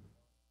here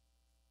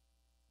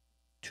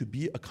to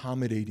be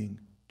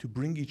accommodating, to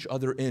bring each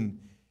other in,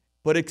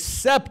 but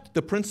accept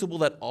the principle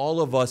that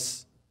all of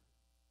us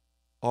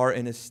are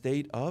in a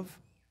state of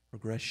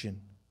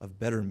progression, of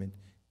betterment,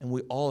 and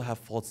we all have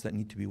faults that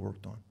need to be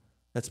worked on.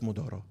 That's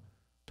mudara.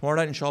 Tomorrow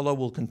night, inshallah,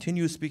 we'll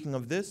continue speaking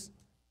of this,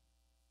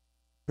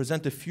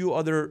 present a few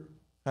other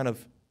kind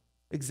of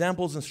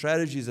examples and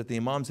strategies that the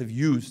imams have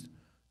used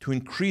to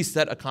increase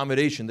that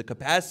accommodation, the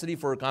capacity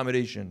for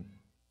accommodation.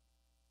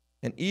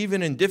 And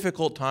even in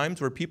difficult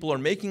times where people are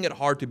making it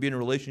hard to be in a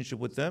relationship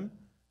with them,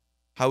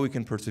 how we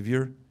can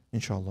persevere,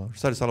 inshallah.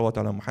 Salawat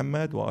ala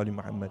Muhammad wa ali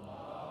Muhammad.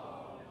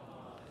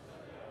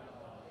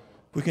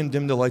 We can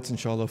dim the lights,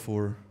 inshallah,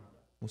 for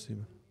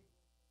Musibah.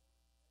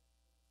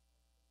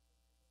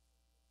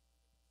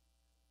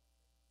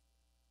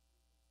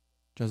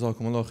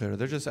 Jazakumullah khair.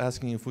 They're just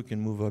asking if we can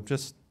move up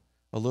just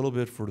a little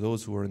bit for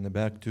those who are in the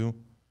back too,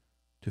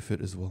 to fit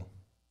as well.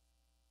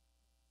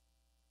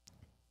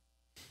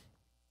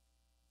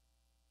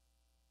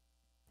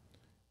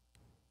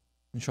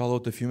 Inshallah,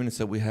 with the few minutes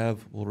that we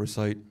have, we'll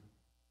recite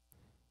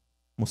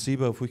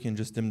Musibah, if we can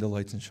just dim the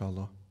lights,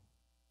 inshallah.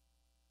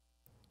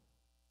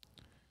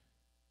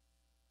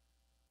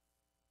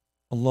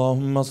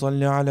 اللهم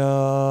صل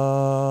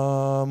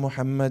على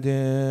محمد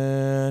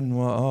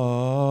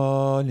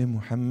وآل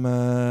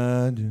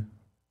محمد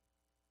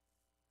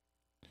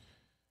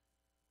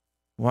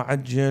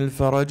وعجل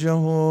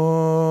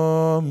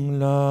فرجهم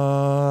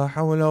لا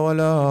حول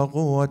ولا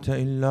قوة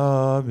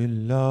إلا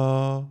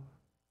بالله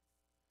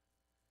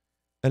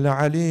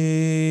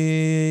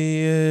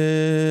العلي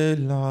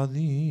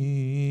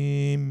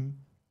العظيم.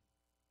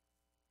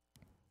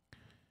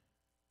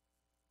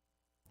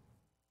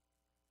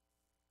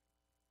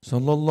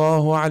 صلى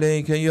الله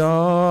عليك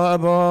يا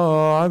أبا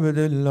عبد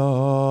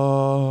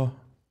الله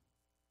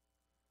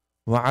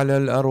وعلى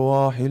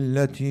الأرواح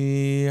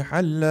التي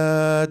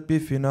حلت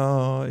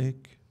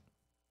بفنائك.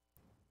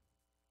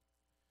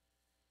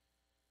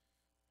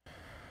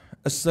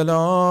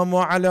 السلام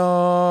على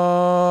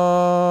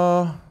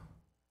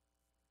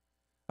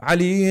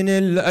علي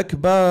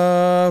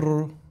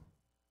الأكبر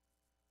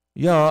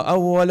يا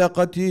أول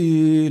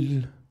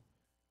قتيل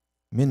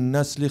من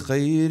نسل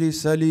خير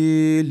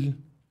سليل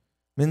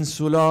من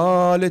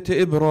سلالة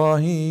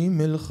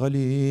إبراهيم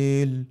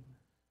الخليل.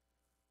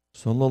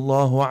 صلى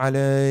الله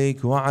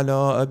عليك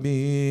وعلى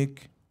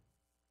أبيك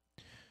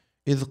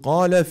إذ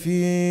قال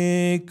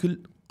فيك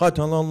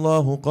قتل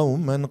الله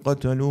قوما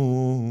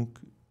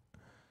قتلوك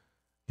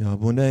يا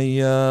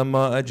بني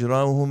ما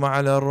أجراهم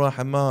على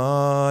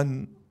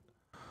الرحمن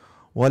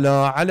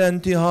ولا على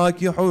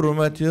انتهاك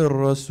حرمة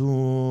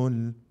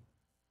الرسول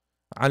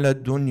على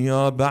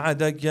الدنيا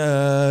بعدك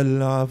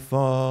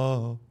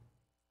العفا.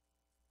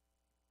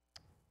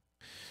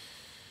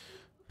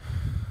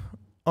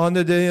 On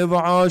the day of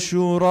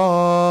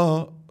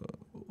Ashura,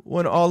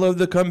 when all of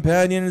the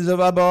companions of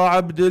Abu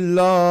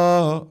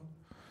Abdullah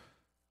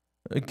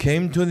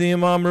came to the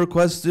Imam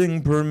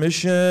requesting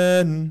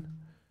permission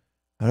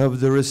out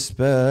of the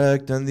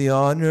respect and the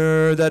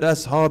honor that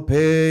Ashab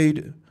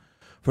paid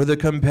for the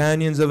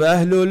companions of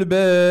Ahlul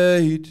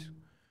Bayt,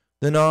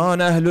 the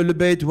non-Ahlul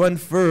Bayt went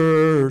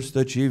first,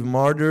 achieved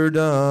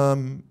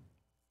martyrdom.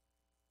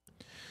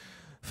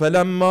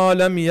 فلما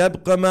لم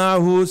يبق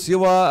معه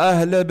سوى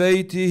أهل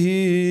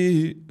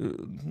بيته,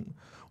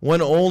 when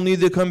only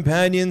the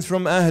companions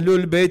from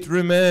Ahlul Bayt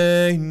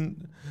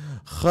remained,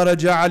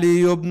 خرج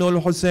علي بن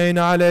الحسين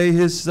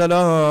عليه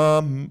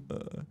السلام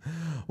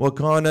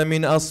وكان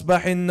من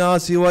أصبح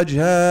الناس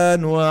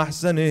وجها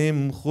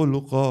وأحسنهم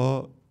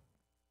خلقا.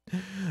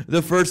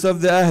 The first of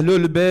the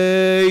Ahlul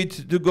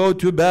Bayt to go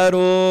to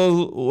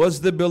battle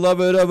was the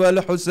beloved of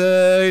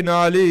Al-Husayn,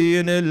 Ali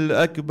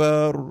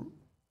al-Akbar,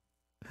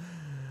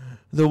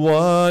 the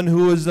one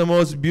who is the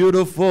most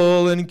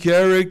beautiful in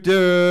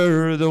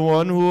character, the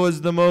one who is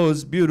the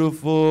most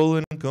beautiful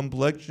in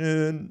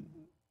complexion.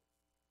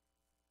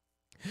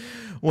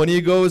 when he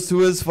goes to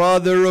his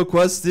father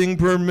requesting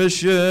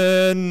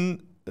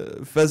permission,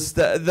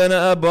 فاستأذن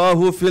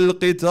أباه في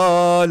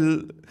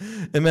القتال.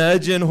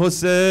 Imagine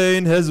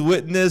Hussein has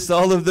witnessed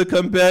all of the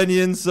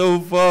companions so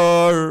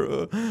far,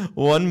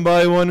 one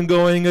by one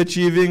going,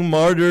 achieving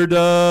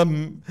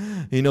martyrdom.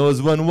 He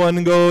knows when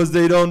one goes,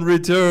 they don't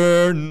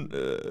return.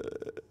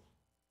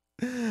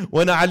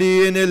 When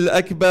Ali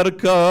al-Akbar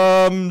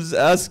comes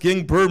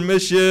asking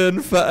permission,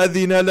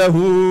 فأذن له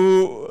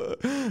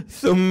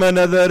ثم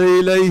نظر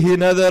إليه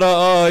نظر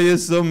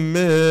آيس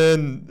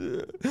من.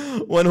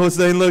 When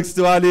Hussein looks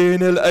to Ali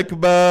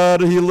al-Akbar,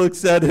 he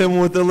looks at him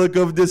with a look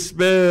of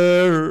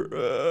despair.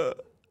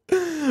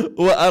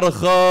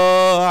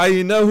 وأرخى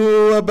عينه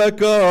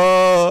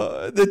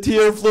وبكى. The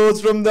tear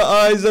flows from the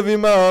eyes of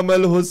Imam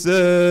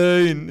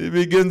al-Hussein. He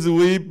begins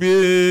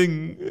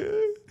weeping.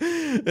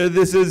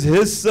 This is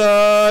his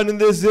son,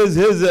 this is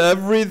his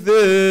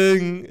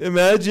everything.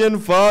 Imagine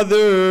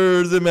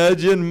fathers,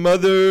 imagine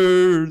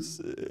mothers.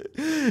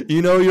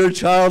 You know your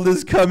child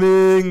is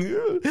coming,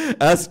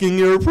 asking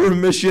your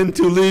permission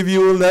to leave.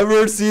 You will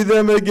never see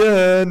them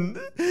again.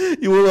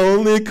 You will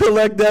only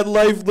collect that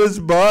lifeless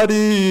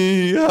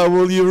body. How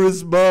will you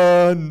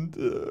respond?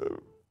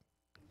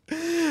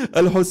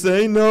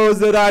 Al-Hussein knows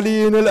that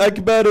Ali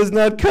al-Akbar is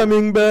not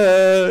coming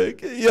back.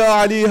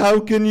 Ya Ali, how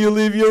can you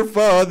leave your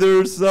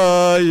father's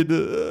side?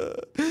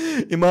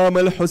 Imam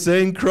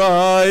al-Hussein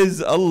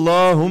cries,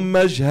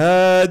 Allahumma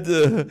ashhad.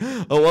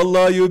 Oh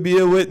Allah, you be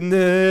a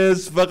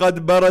witness.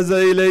 فَقَدْ بَرَزَ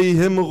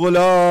إِلَيْهِمْ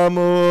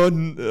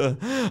غُلَامٌ.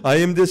 I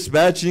am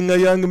dispatching a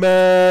young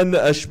man.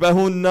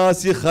 أَشْبَهُ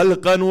النَّاسِ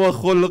خَلْقًا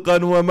وَخُلْقًا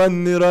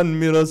وَمَنِّرًا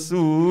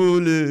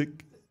مِرَسُولِكَ.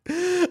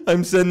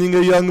 I'm sending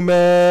a young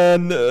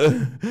man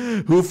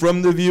who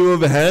from the view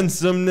of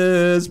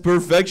handsomeness,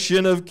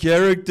 perfection of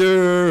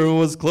character,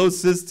 was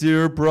closest to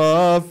your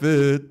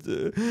prophet.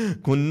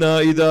 كنا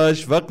إذا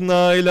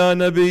أشفقنا إلى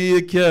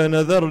نبيك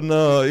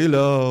نظرنا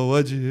إلى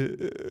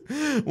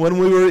وجهه. When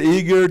we were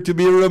eager to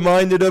be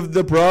reminded of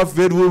the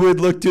prophet, we would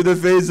look to the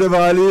face of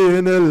Ali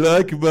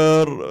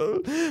al-Akbar.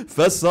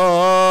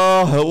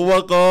 فصاح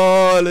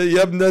وقال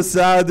يا ابن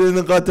سعد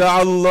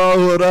قطع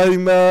الله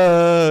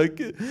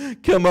رحمك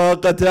كما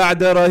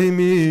قطعت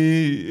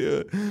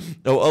رحمي.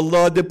 Oh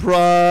Allah,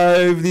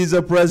 deprive these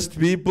oppressed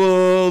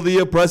people, the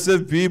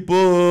oppressive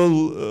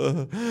people.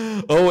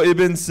 Oh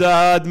Ibn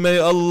Sa'd, may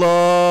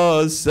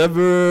Allah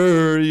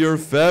sever your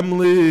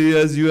family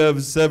as you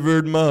have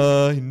severed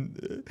mine.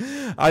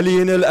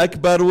 Ali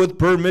al-Akbar, with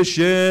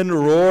permission,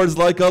 roars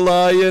like a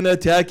lion,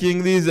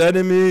 attacking these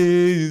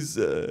enemies,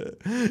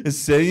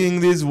 saying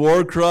these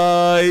war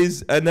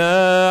cries.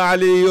 أنا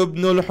علي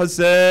ibn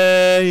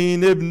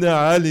al-Husayn ibn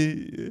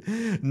Ali,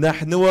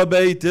 نحن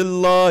وبيت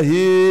الله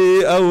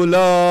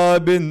أولى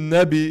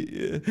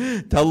بالنبي.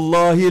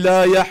 تالله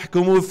لا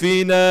يحكم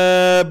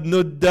فينا ابن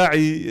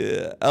الدعي.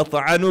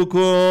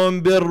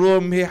 أطعنكم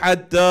بالرمح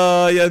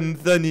حتى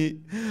ينثني.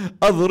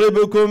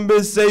 أضربكم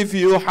بالسيف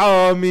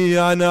يحامي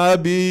عن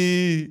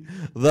أبي.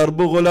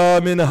 ضرب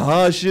Ghulam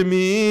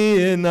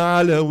Hashmi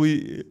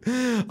Alvi.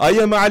 I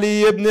am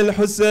Ali ibn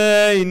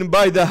al-Hussein,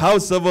 by the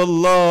house of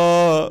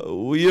Allah.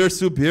 We are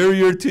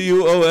superior to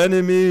you, O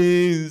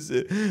enemies,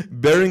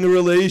 bearing a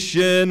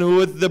relation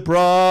with the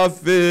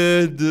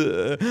Prophet,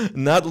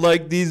 not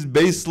like these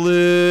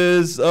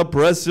baseless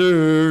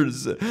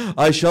oppressors.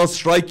 I shall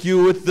strike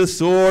you with the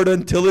sword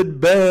until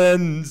it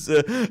bends,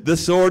 the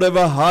sword of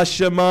a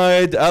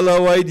Hashemite,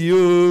 Alawite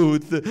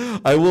youth.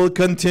 I will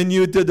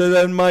continue to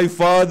defend my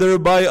father.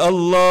 By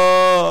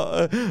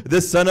Allah,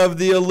 the son of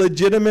the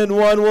illegitimate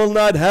one will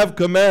not have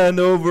command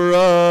over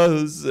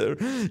us.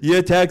 He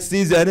attacks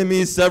these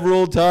enemies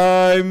several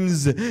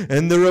times,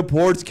 and the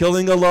reports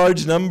killing a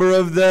large number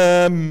of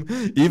them.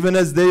 Even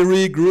as they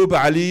regroup,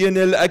 Ali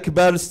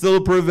al-Akbar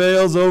still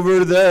prevails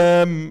over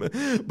them.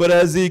 But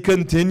as he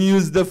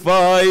continues the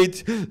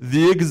fight,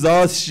 the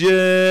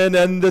exhaustion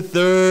and the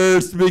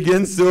thirst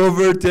begins to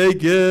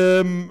overtake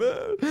him.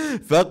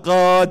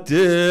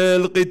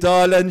 فقاتل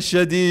قتالا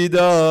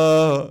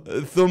شديدا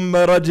ثم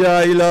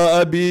رجع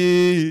إلى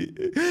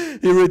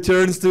أبي. He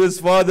returns to his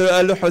father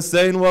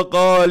al-Hussein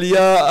وقال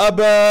يا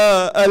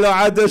أبا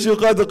العدش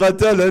قد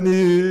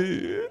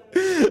قتلني.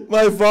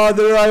 My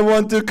father, I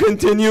want to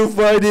continue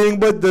fighting,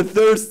 but the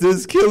thirst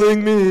is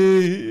killing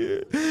me.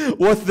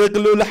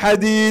 وثقل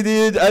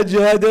الحديد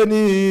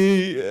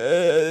أجهدني.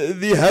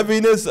 The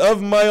heaviness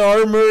of my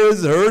armor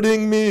is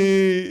hurting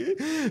me.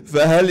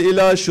 فهل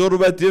إلى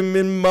شربة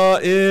من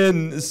ماء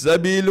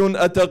سبيل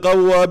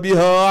أتقوى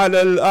بها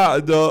على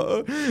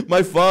الأعداء.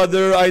 My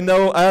father, I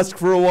now ask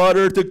for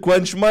water to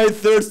quench my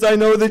thirst. I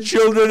know the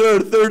children are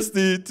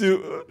thirsty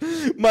too.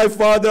 My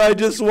father, I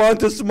just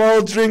want a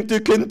small drink to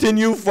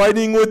continue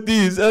fighting with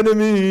these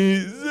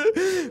enemies.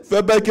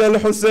 فبكى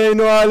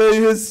الحسين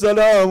عليه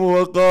السلام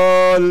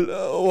وقال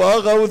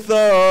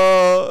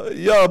وغوثا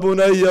يا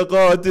بني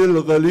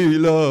قاتل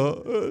قليلا.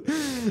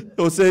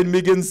 Hussein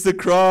begins to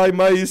cry,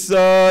 my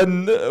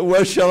son,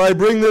 where shall I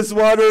bring this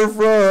water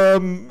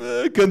from?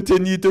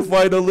 Continue to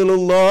fight a little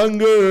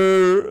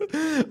longer.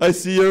 I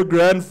see your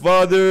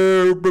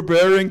grandfather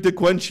preparing to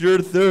quench your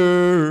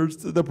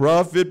thirst, the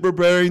Prophet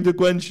preparing to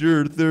quench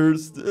your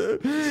thirst.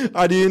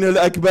 Ali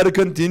al-Akbar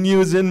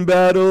continues in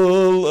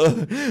battle,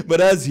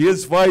 but as he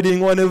is fighting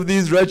one of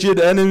these wretched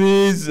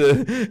enemies,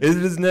 it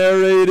is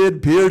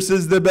narrated,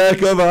 pierces the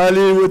back of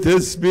Ali with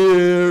his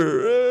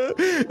spear.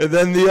 And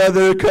then the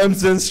other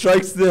comes and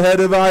strikes the head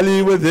of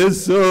Ali with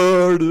his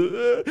sword.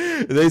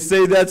 They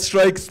say that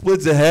strike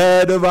splits the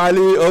head of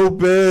Ali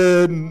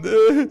open.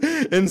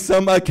 In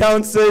some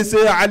accounts they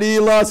say Ali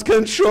lost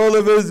control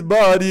of his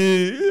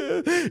body.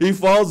 He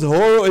falls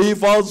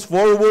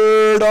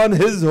forward on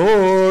his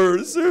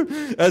horse.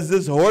 As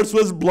this horse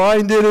was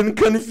blinded and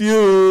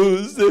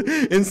confused,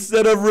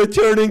 instead of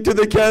returning to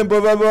the camp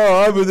of Abu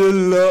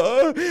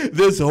Abdullah,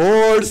 this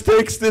horse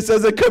takes this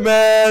as a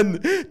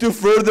command to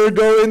further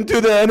go into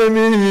the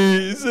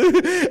enemies.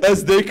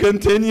 As they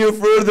continue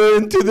further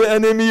into the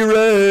enemy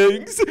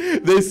ranks,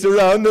 they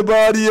surround the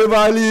body of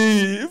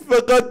Ali.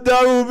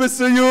 فَقَدَّعُوا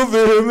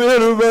بِسُيُوفِهِمْ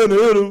إِرْبًا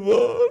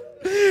إِرْبًا.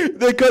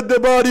 They cut the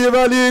body of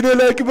Ali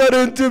al-Akbar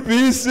into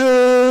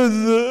pieces.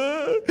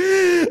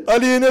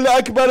 Ali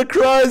al-Akbar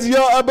cries,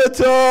 Ya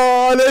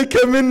Abata,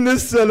 alayka minni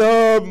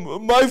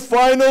salam. My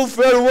final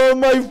farewell,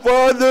 my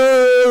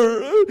father.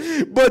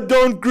 But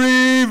don't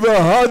grieve,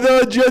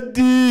 hada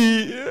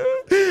jaddi.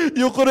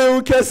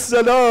 يقرئك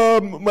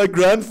السلام. My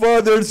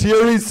grandfather's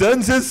here, he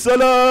sends his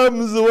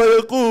salams.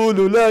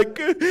 ويقول لك,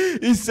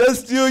 he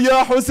says to you,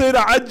 Ya Hussein,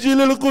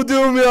 عجل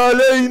القدوم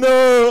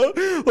علينا.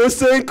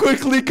 Hussein,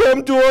 quickly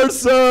come to our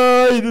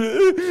side.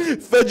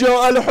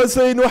 فجاء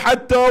الحسين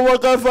حتى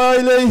وقف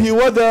إليه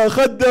وضع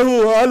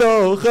خده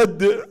على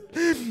خده.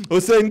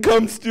 Hussein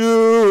comes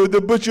to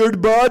the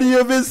butchered body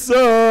of his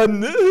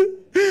son,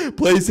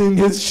 placing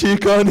his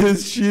cheek on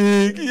his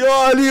cheek.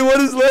 Ya Ali,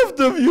 what is left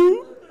of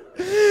you?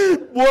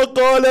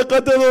 وقال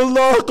قتل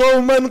الله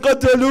قوما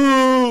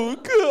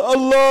قتلوك.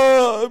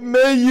 Allah,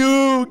 may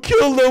you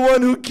kill the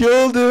one who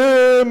killed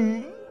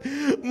him.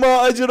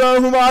 ما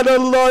أجراهم على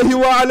الله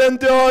وعلى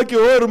انتهاك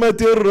حرمة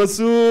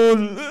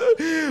الرسول.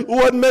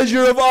 What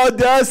measure of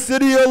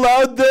audacity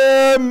allowed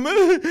them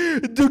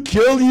to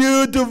kill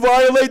you, to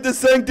violate the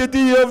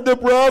sanctity of the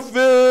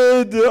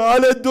Prophet?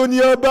 على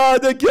الدنيا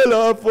بعد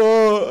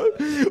خلافة.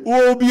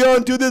 Woe be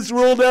unto this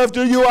world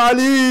after you,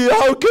 Ali.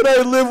 How can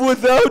I live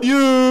without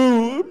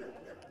you?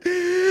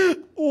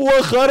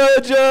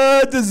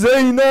 وخرجت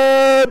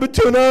زينب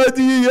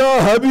تنادي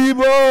يا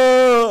حبيبة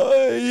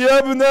يا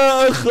ابن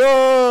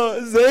أخا.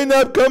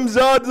 Zainab comes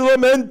out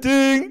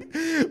lamenting,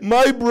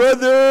 my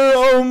brother,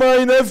 oh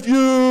my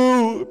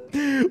nephew.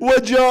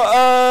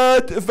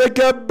 وجاءت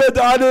فكبت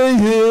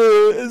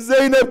عليه.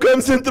 Zainab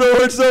comes and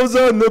throws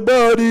herself on the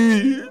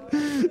body.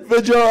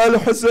 فجاء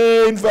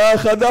الحسين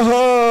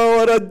فأخذها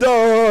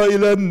وردها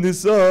إلى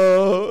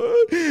النساء.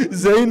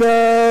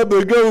 Zainab,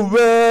 go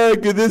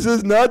back. This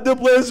is not the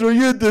place for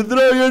you to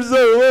throw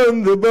yourself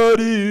on the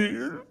body.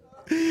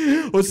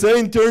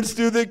 Hussein turns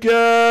to the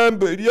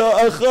camp. Ya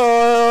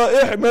akha,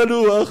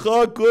 ihmalu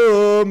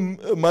akhakum.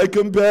 My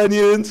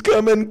companions,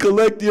 come and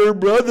collect your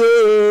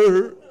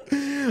brother.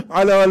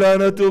 على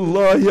لعنة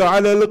الله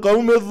على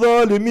القوم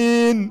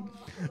الظالمين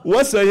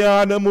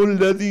وسيعلم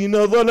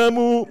الذين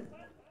ظلموا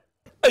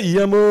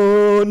أي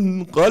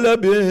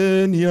منقلب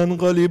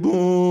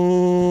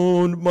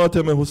ينقلبون.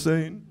 ماتم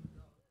حسين.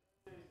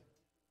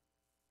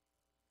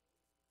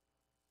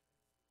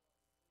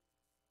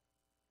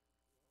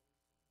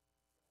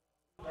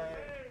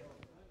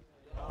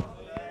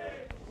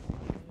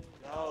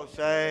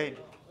 Hussein,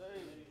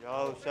 Ya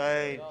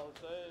Hussein,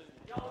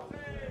 Ya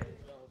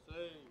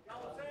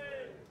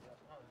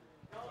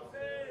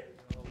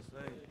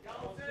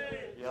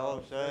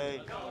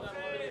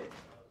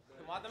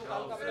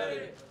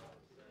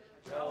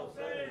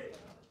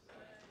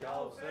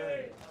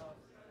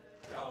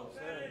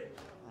Hussein,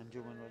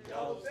 Anjuman wali. Ya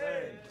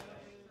Hussein,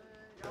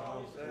 Ya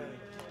Hussein,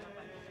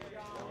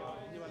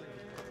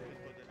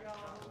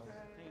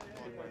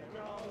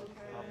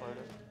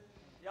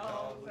 Ya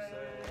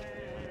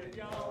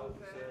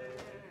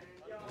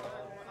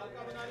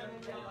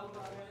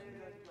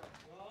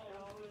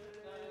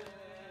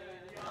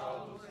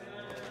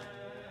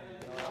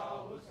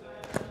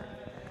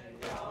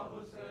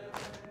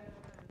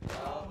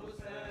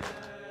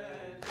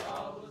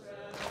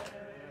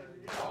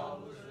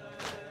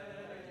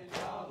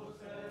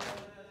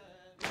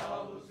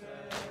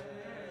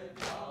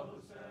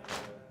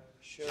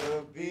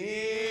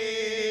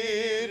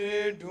Shabir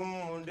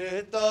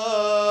ढूंढता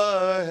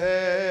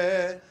है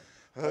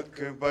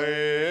अकबर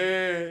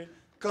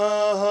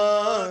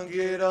कहाँ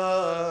गिरा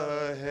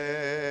है.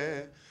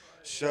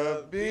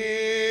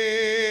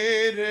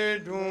 शबीर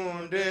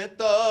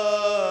ढूंढता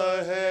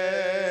है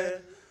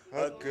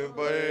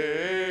अकबर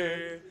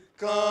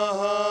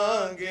कहाँ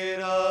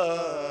गिरा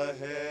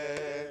है.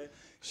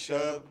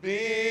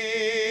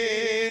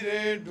 शबीर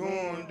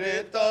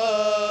ढूंढता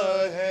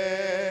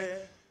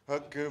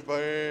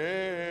اکبر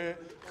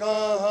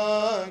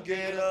کہاں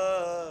گرا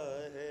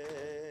ہے.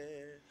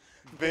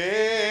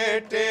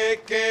 بیٹے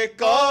کے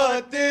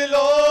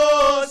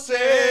قاتلوں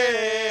سے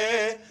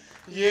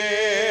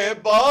یہ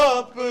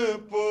باپ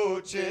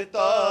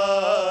پوچھتا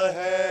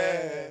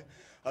ہے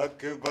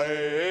اکبر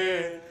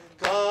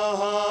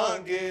کہاں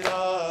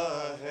گرا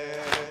ہے.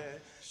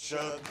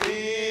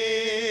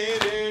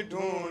 شبیر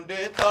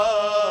ڈھونڈتا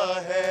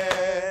ہے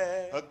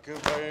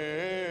اکبر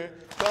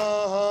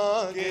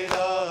کہاں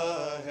گرا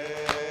ہے.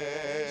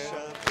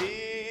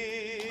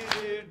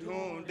 شبیر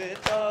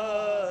ڈھونڈتا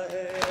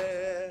ہے.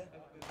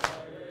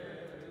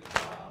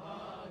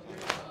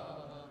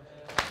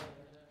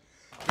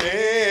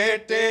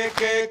 بیٹے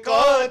کے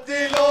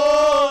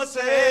قاتلوں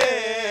سے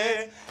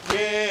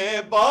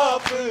یہ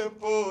باپ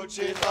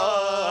پوچھتا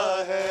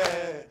ہے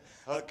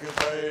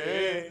اکبر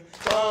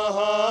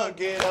کہاں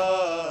گرا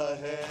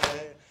ہے.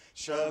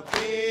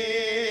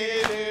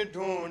 شبیر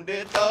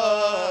ڈھونڈتا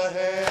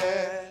ہے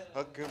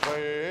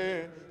اکبر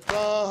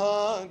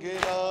کہاں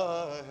گرا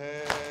ہے.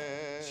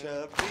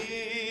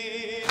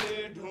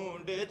 شبیر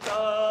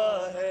ڈھونڈتا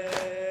ہے.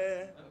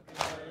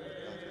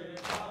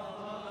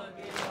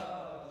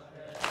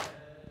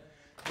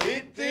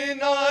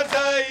 اتنا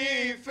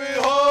ضعیف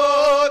ہو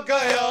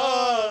گیا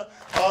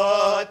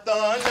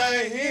آتا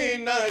نہیں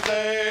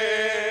نظر,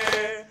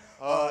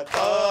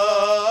 آتا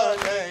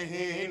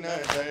نہیں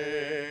نظر.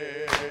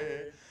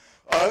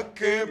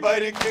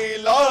 اکبر کی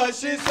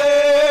لاش سے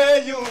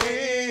یوں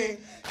ہی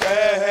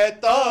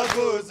کہتا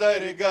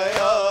گزر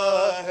گیا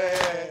ہے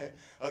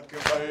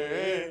اکبر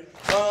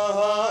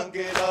کہاں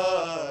گرا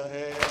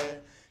ہے.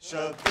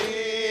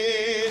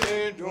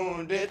 شبیر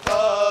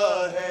ڈھونڈتا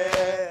ہے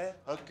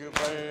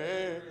اکبر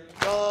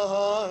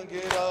کہاں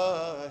گرا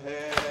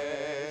ہے.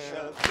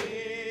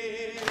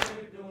 شبیر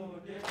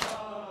ڈھونڈتا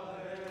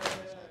ہے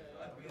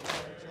اکبر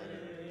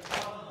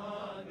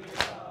کہاں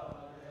گرا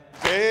ہے.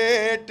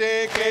 بیٹے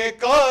کے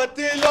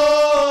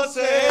قاتلوں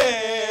سے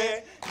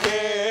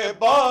یہ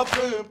باپ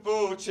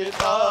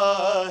پوچھتا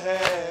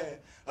ہے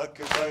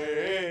اکبر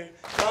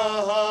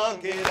کہاں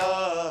گرا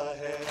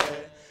ہے.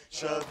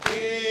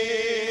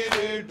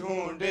 شبیر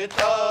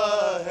ڈھونڈتا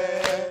ہے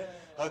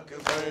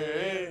اکبر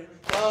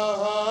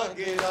کہاں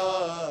گرا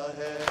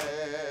ہے.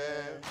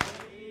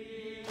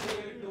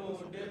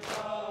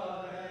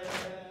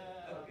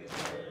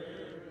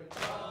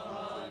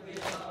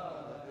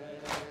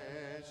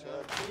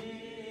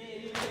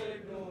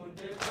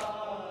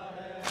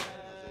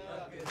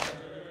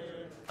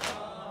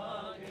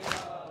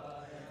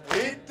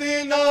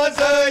 اتنا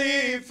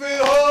ضعیف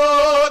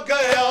ہو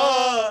گیا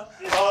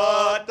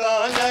آتا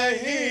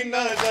نہیں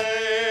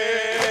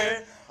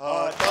نظر,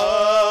 آتا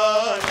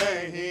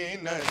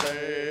نہیں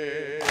نظر.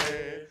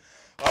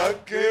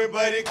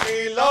 اکبر کی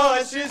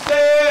لاش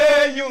سے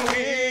یوں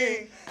ہی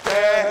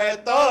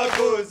کہتا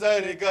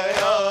گزر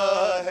گیا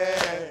ہے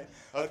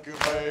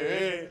اکبر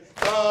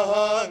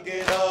کہاں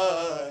گرا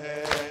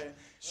ہے.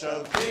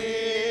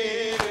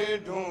 شبیر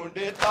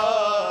ڈھونڈتا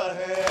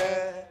ہے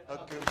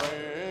اکبر.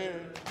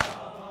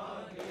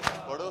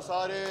 پڑھو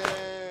سارے.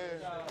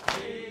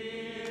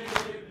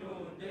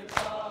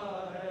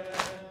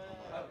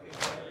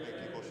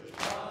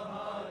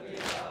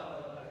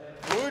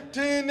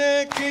 اٹھنے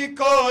کی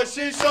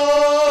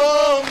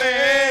کوششوں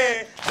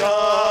میں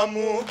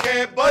جاموں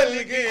کے بل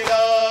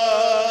گرا,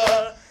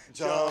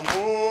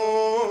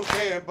 جاموں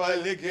کے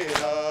بل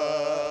گرا.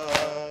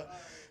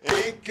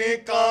 ایک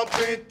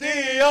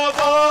کانپتی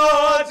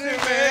آواز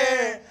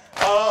میں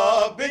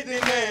عابد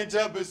نے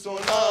جب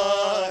سنا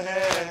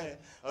ہے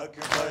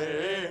اکبر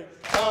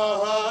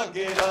کہاں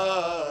گرا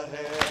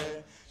ہے.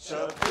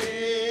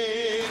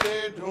 شبیر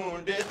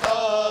ڈھونڈتا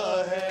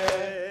ہے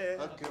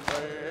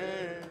اکبر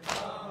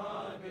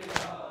کہاں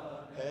گرا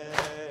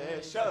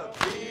ہے.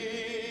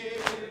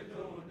 شبیر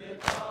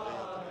ڈھونڈتا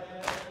ہے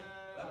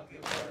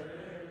اکبر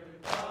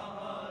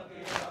کہاں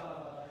گرا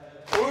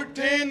ہے.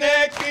 اٹھنے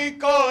کی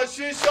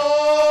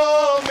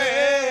کوششوں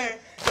میں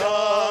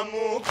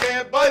جاموں کے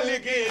بل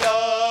گرا,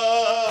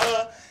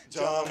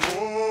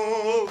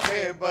 جاموں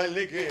کے بل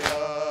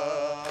گرا.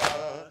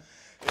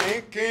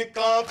 ایک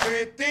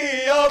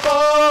کانپتی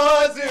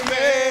آواز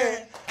میں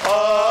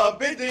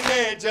عابد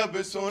نے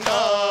جب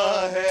سنا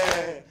ہے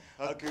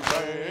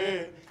اکبر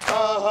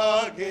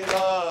کہاں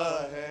گرا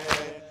ہے.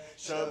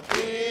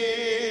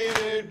 شبیر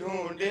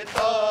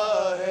ڈھونڈتا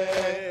ہے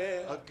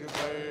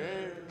اکبر.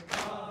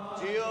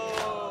 جیو.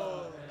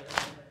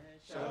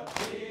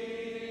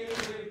 شبیر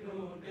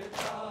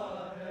ڈھونڈتا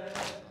ہے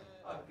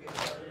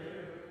اکبر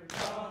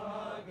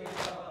کہاں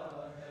گرا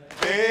ہے.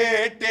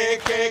 بیٹے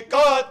کے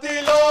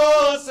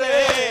قاتلوں سے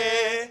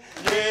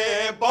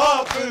یہ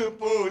باپ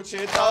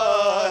پوچھتا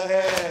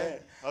ہے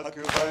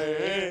اکبر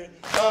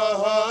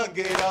کہاں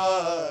گرا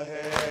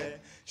ہے.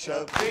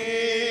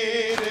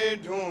 شبیر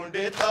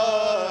ڈھونڈتا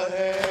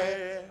ہے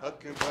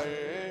اکبر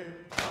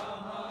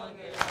کہاں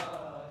گرا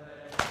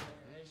ہے.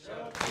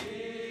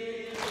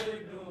 شبیر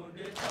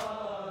ڈھونڈتا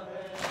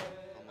ہے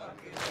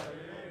اکبر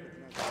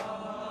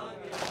کہاں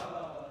گرا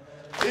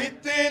ہے.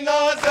 اتنا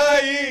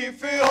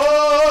ضعیف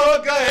ہو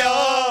گیا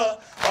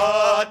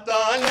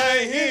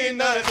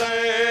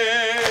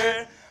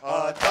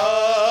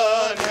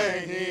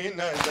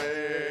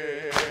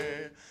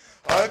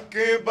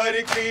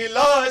کی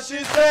لاش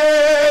سے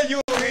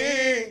یوں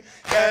ہی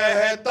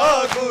کہتا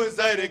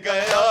گزر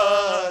گیا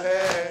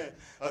ہے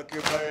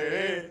اکبر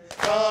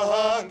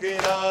کہاں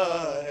گرا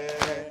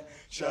ہے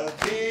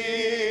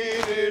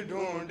شبیر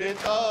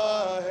ڈھونڈتا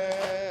ہے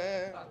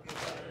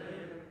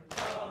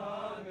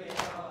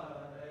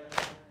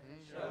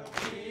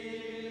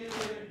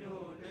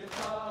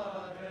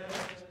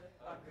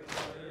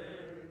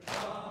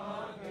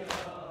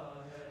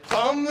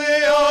غم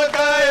آ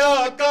گیا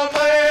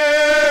کمر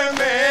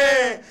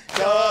میں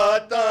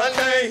جاتا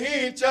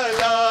نہیں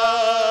چلا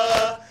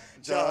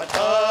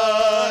جاتا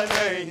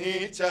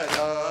نہیں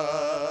چلا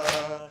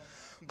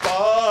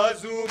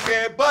بازو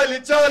کے بل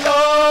چلا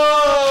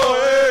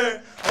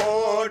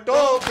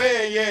ہونٹوں پہ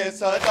یہ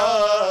صدا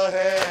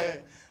ہے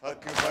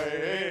اکبر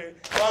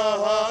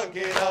کہاں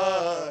گرا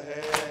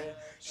ہے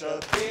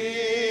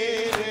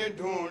شبیر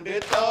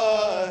ڈھونڈتا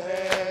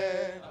ہے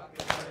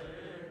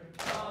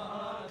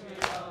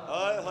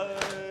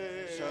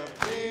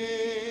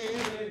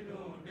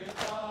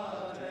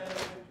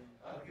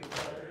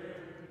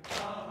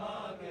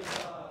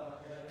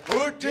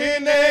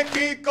اٹھنے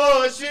کی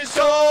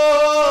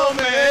کوششوں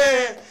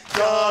میں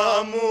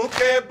جاموں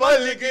کے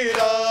بل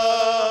گرا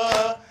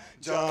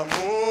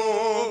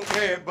جاموں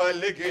کے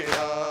بل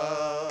گرا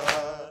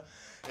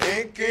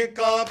ایک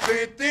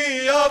کانپتی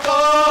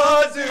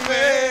آواز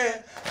میں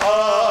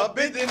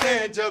عابد نے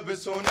جب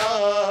سنا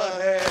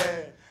ہے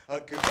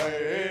اکبر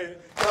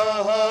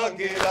کہاں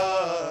گرا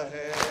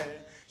ہے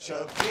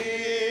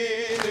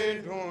شبیر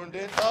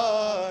ڈھونڈتا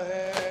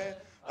ہے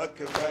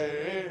اکبر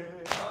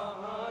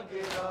کہاں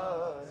گرا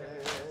ہے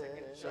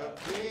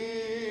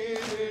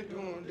شبیر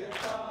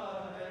ڈھونڈتا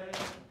ہے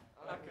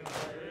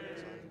اکبر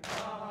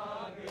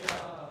کہاں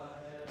گرا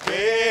ہے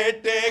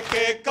بیٹے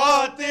کے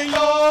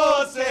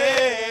قاتلوں سے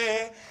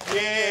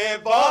یہ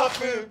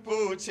باپ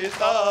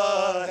پوچھتا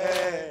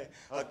ہے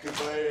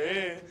اکبر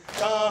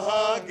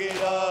کہاں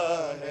گرا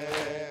ہے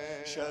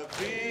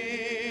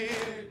شبیر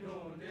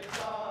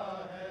ڈھونڈتا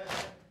ہے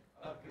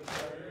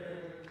اکبر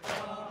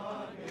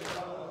کہاں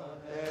گرا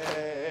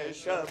ہے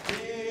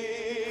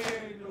شبیر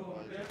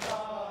ڈھونڈتا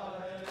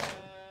ہے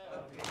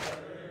اکبر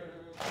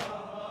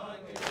کہاں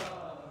گرا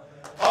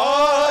ہے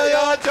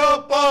آیا جو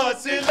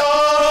پاس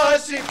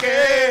لاش کے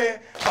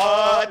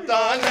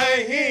آتا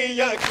نہیں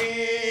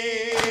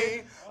یقین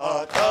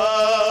آتا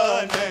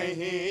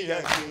نہیں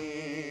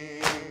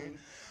یقین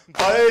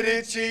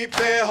برچی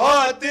پہ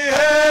ہاتھ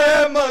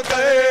ہے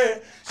مگر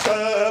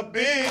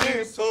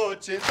شبیر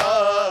سوچتا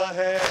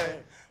ہے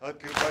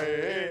اکبر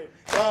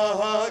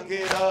کہاں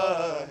گرا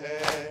ہے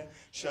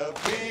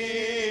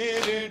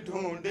شبیر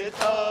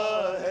ڈھونڈتا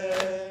ہے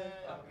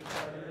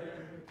اکبر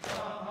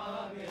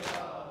کہاں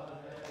گرا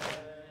ہے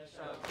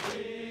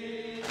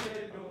شبیر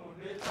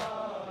ڈھونڈتا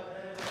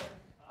ہے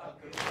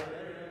اکبر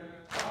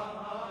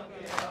کہاں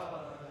گرا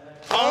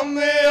ہے ہم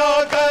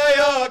آ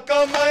گیا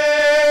کمر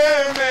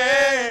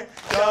میں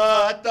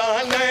جاتا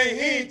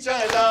نہیں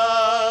چلا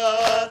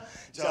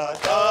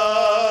جاتا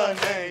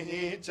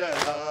نہیں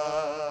چلا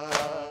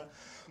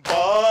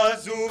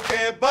بازو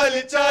کے بل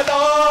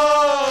چلا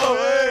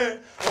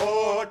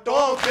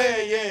ہونٹوں پہ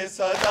یہ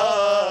صدا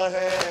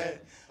ہے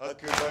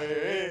اکبر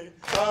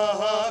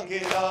کہاں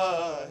گرا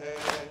ہے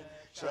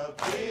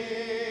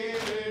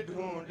شبیر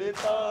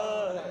ڈھونڈتا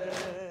ہے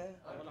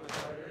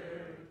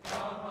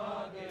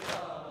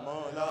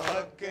مولا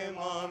حق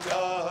امام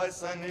یا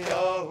حسن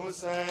یا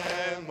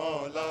حسین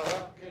مولا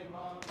حق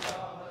امام یا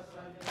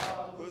حسن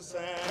یا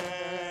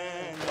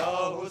حسین یا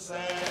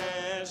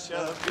حسین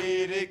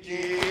شبیر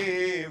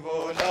کی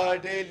وہ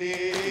لاڈلی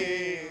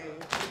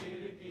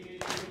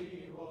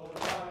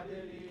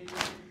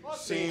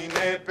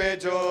سینے پہ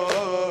جو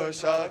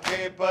شاخ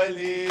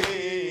پلی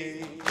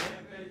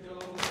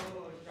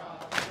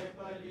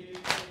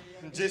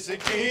جس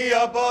کی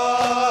ابا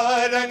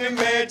رن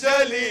میں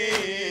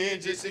جلی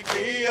جس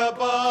کی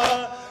ابا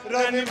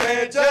رن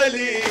میں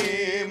جلی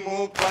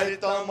منہ پر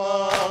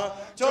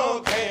تماچوں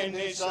کے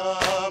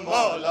نشان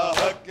مولا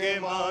حق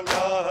امام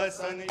یا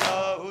حسن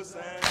یا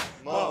حسین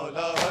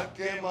مولا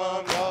حق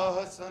امام یا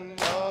حسن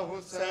یا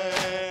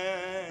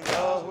حسین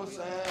یا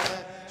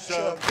حسین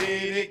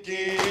شبیر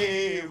کی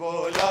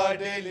وہ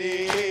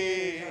لاڈلی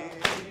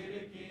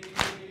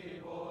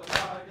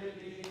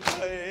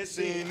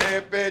سینے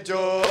پہ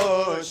جو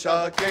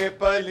شاخ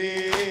پلی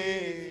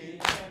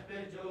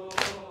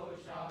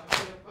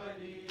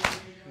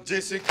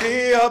جس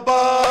کی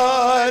ابا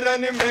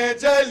رن میں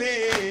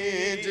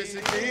جلی جس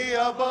کی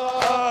ابا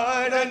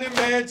رن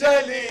میں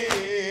جلی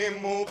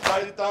منہ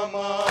پر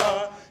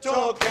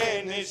تماچوں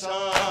کے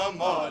نشان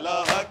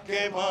مولا حق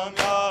امام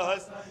یا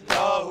حسن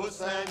یا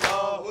حسین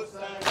یا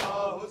حسین یا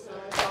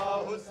حسین یا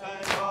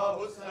حسین یا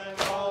حسین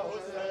یا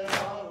حسین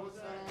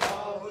یا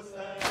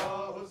حسین یا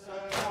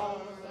حسین یا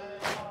حسین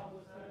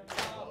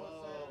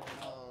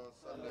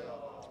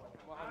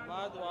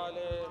محمد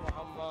والے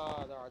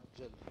محمد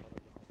عجل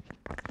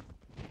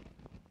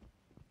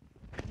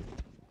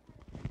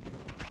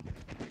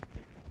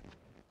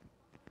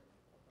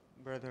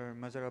Brother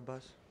Mazhar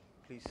Abbas,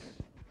 please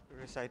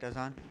recite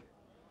Azan.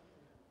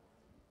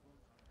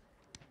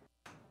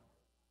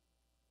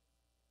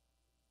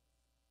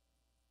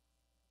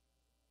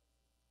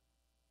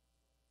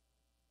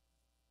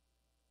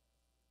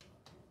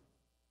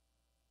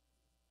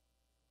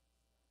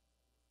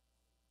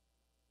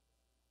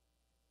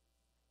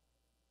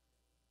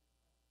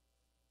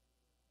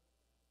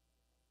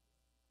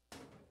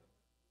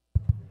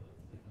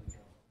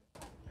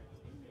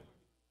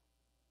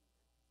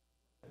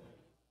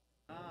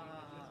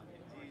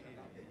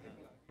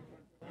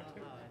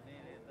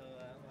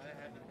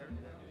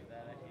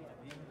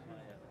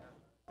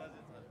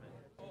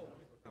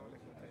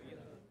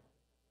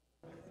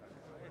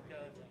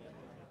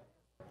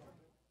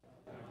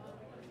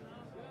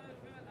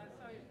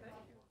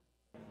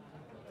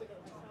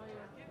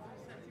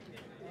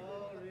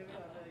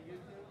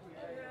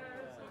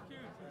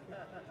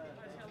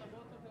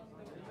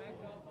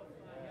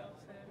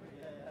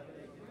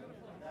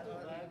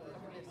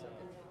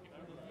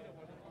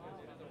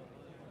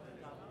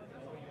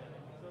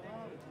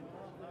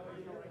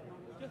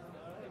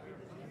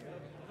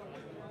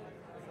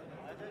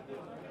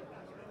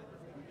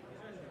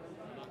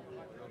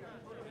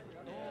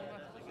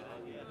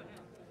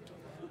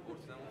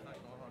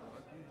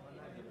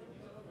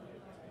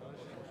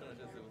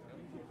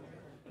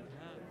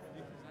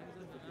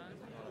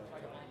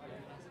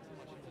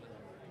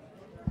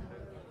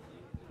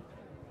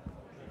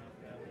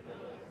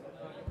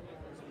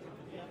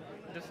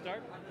 to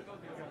start?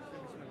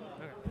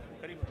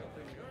 Okay.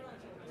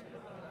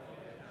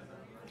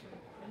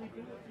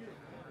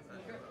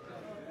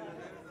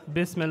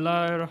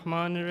 Bismillahir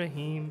Rahmanir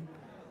Rahim.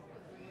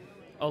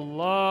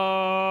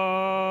 Allahu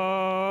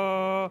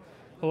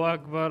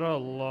Akbar,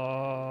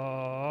 Allahu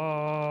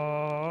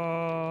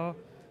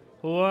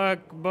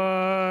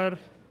Akbar.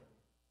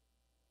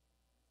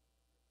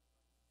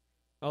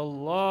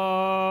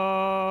 Allahu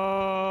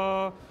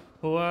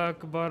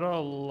Akbar,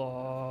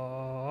 Allahu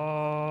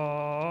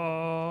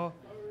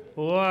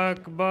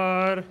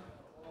Akbar.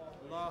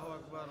 Allahu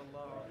Akbar,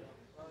 Allahu Akbar.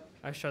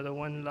 Ashhadu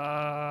an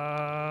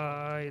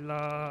la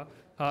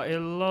ilaha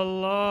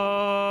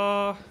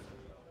illallah.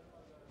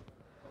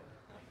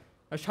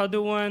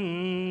 Ashhadu an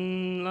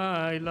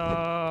la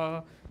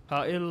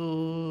ilaha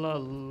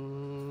illallah.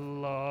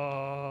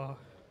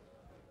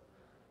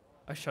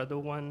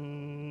 Ashhadu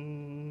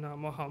anna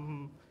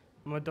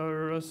Muhammadar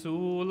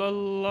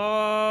Rasulullah.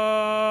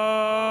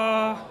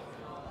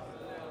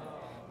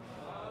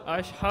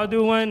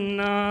 Ashhadu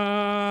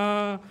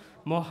anna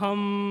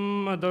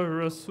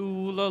Muhammadar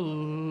Rasulullah.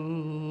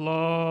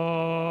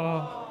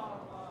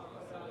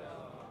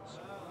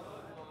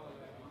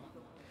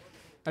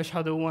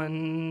 Ashhadu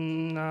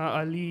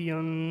anna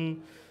Aliyan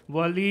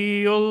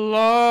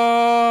Waliyullah.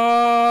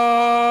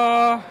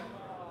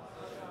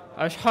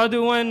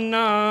 Ashhadu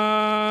anna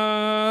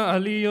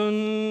Aliyan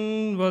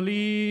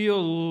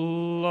Waliyullah.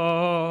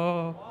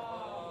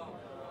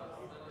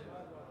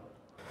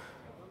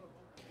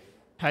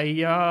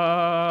 Hayya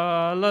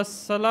ala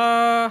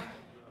salah.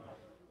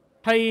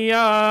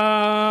 Hayya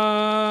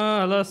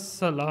ala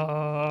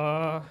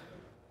salah.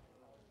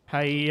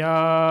 Hayya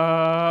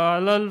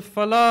ala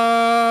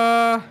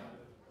al-falah.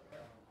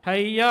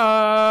 Hayya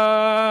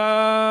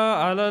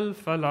ala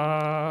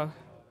al-falah.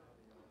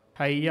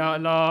 Hayya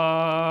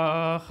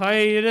ala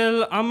khair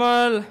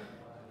al-amal.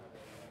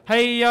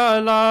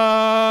 Hayya ala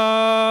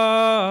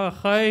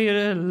khair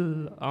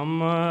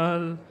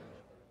al-amal.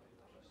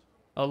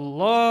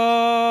 Allahu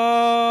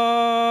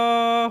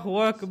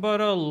Akbar,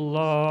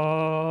 Allahu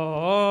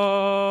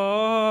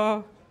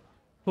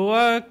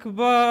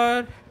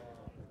Akbar.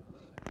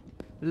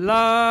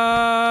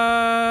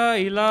 La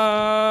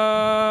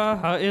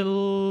ilaha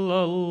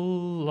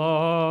illallah.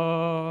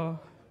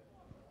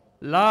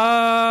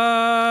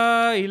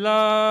 La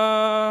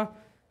ilaha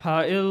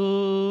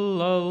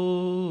illallah.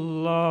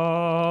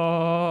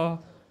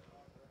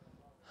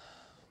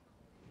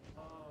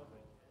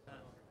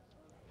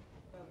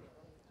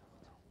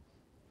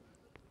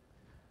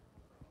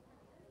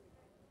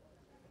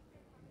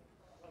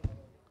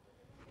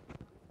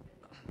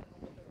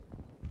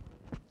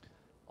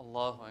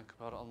 الله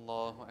أكبر،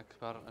 الله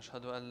أكبر.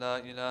 أشهد أن لا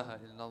إله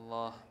إلا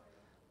الله.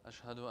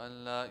 أشهد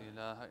أن لا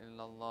إله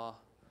إلا الله.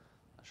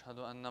 أشهد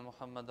أن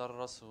محمد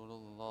رسول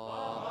الله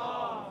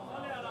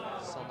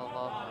صلى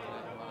الله عليه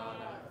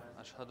وآله.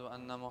 أشهد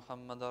أن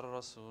محمد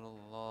رسول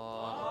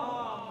الله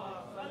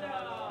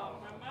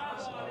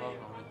صلى الله عليه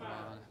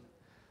وآله.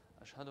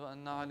 أشهد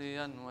أن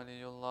عليا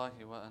ولي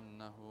الله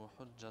وأنه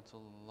حجة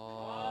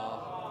الله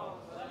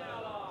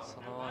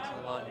صلوات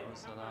الله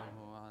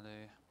وسلامه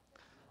عليه.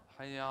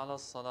 حي على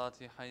الصلاة،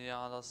 حي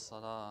على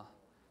الصلاة،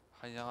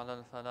 حي على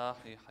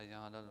الفلاح، حي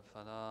على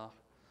الفلاح،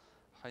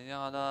 حي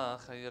على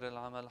خير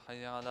العمل،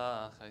 حي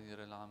على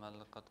خير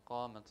العمل. قد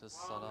قامت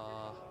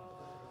الصلاة،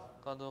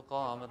 قد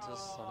قامت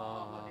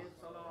الصلاة.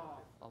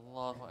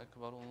 الله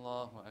أكبر،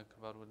 الله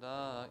أكبر.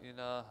 لا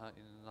إله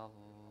إلا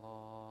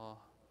الله.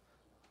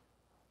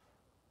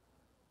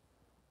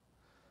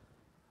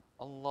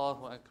 الله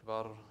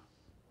أكبر.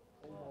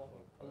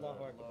 الله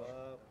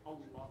أكبر.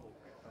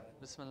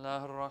 بسم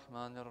الله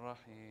الرحمن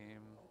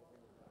الرحيم.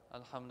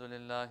 الحمد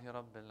لله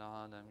رب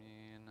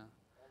العالمين،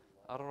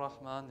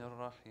 الرحمن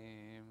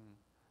الرحيم،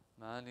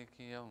 مالك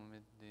يوم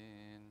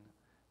الدين.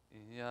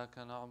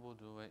 إياك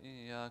نعبد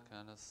وإياك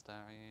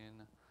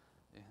نستعين.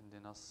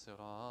 اهدنا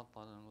الصراط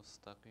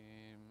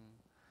المستقيم،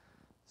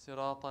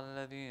 صراط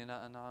الذين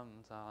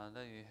أنعمت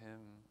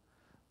عليهم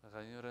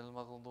غير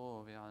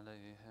المغضوب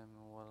عليهم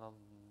ولا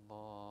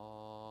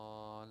الضالين.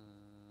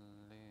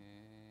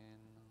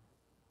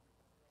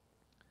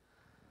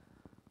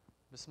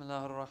 بسم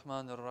الله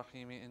الرحمن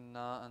الرحيم.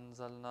 إنا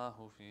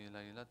أنزلناه في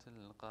ليلة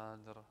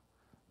القدر،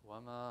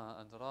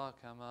 وما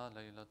أدراك ما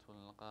ليلة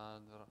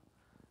القدر.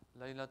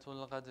 ليلة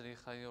القدر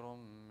خير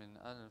من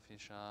 1000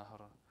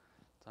 شهر.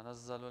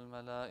 تنزل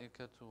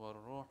الملائكة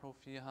والروح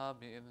فيها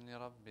بإذن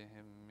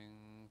ربهم من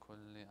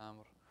كل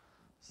أمر.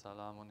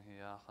 سلام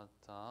هي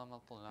حتى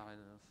مطلع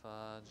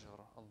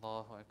الفجر.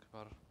 الله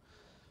أكبر.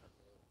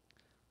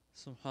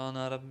 سبحان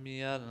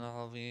ربي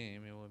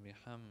العظيم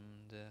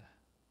وبحمده.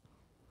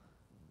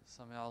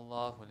 سمع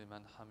الله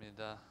لمن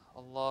حمده.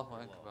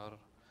 الله أكبر.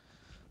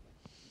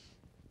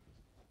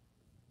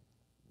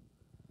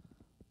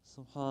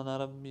 سبحان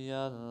ربي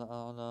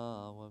الأعلى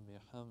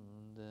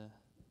وبحمده.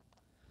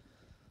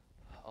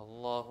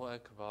 الله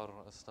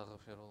أكبر.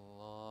 أستغفر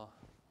الله.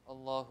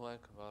 الله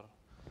أكبر.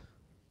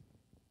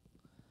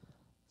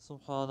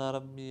 سبحان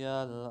ربي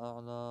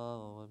الأعلى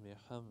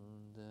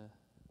وبحمده.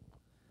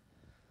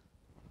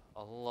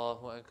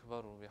 الله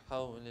أكبر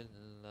بحول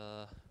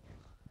الله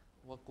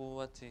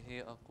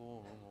وقوته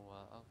أقوم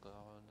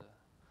وأقعد.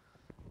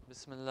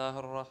 بسم الله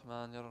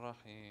الرحمن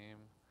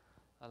الرحيم.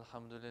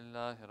 الحمد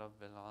لله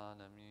رب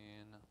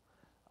العالمين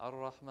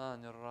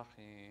الرحمن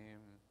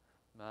الرحيم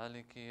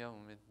مالك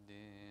يوم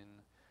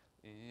الدين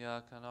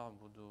إياك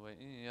نعبد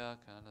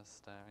وإياك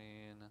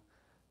نستعين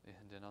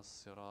اهدنا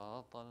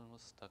الصراط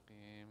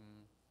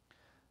المستقيم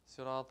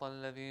صراط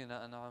الذين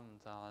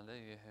أنعمت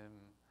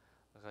عليهم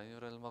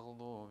غير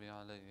المغضوب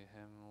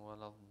عليهم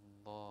ولا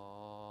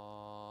الضالين.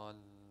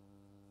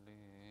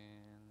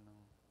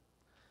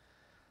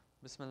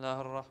 بسم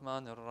الله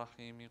الرحمن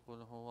الرحيم.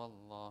 قل هو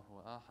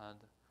الله أحد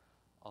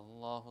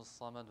الله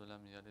الصمد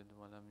لم يلد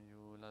ولم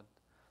يولد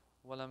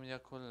ولم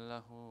يكن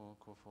له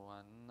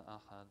كفوا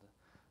أحد.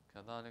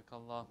 كذلك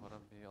الله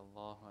ربي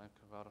الله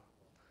أكبر.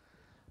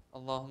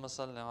 اللهم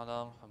صل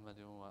على محمد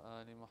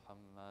وآل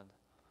محمد.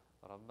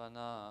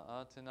 ربنا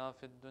آتنا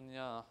في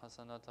الدنيا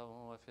حسنة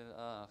وفي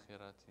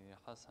الآخرة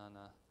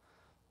حسنة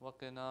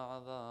وقنا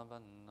عذاب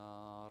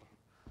النار.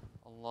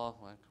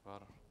 الله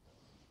أكبر.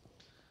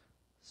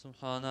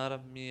 سبحان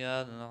ربي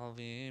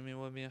العظيم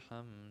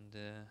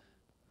وبحمده.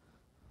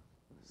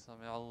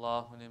 سمع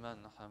الله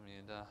لمن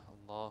حمده.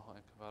 الله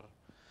أكبر.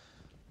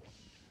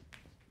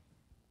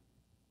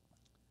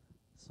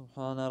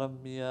 سبحان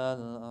ربي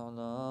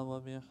الأعلى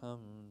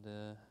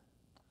وبحمده.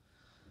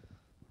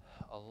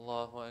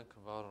 الله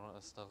أكبر.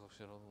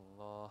 أستغفر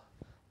الله.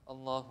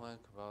 الله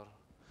أكبر.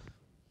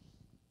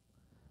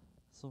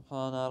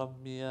 سبحان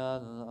ربي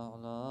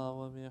الأعلى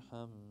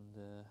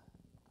وبحمده.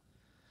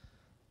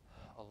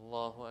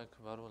 الله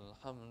أكبر.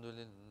 الحمد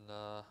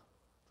لله.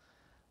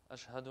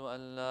 أشهد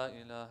أن لا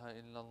إله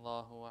إلا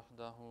الله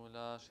وحده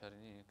لا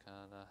شريك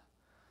له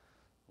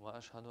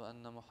وأشهد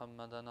أن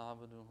محمدا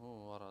عبده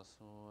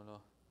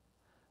ورسوله.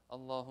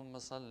 اللهم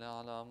صل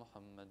على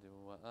محمد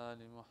وآل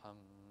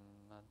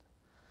محمد.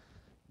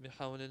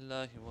 بحول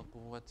الله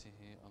وقوته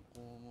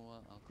أقوم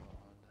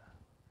وأقعد.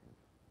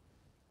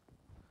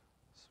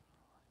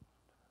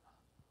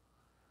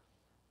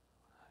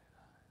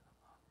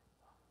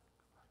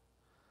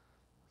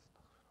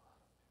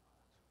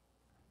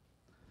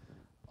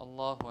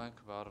 الله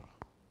أكبر.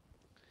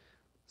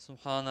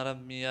 سبحان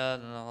ربي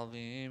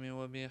العظيم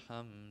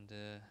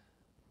وبحمده.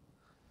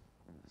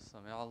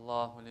 سمع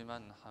الله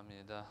لمن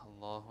حمده.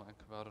 الله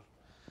أكبر.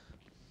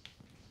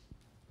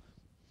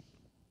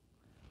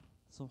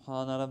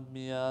 سبحان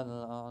ربي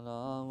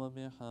الأعلى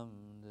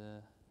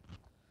وبحمده.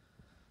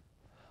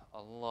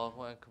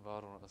 الله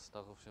أكبر.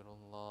 أستغفر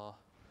الله.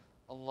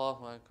 الله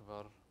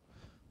أكبر.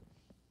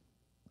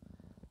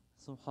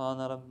 سبحان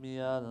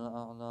ربي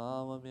الأعلى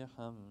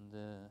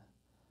وبحمده.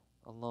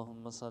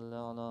 اللهم صل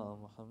على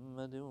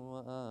محمد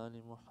وآل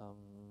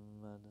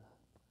محمد.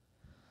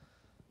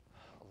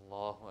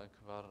 الله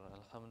أكبر.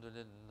 الحمد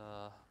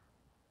لله.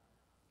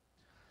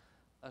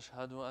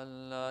 أشهد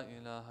أن لا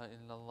إله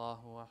إلا الله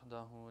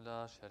وحده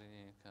لا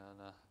شريك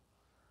له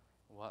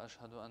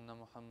وأشهد أن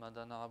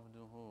محمدا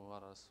عبده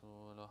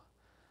ورسوله.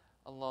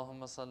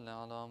 اللهم صل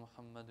على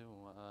محمد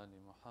وآل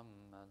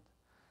محمد.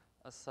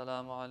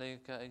 السلام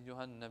عليك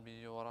أيها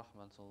النبي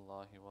ورحمة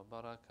الله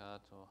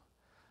وبركاته.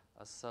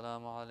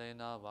 السلام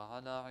علينا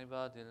وعلى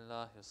عباد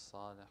الله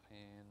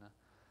الصالحين.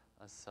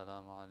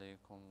 السلام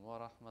عليكم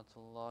ورحمة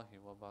الله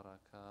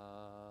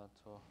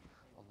وبركاته.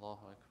 الله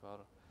أكبر.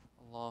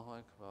 الله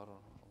أكبر.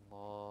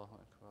 الله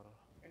أكبر.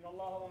 إن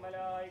الله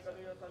وملائكته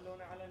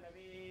يصلون على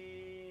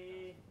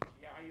النبي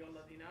يا أيها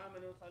الذين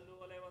آمنوا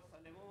صلوا عليه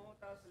وسلموا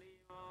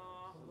تسليما.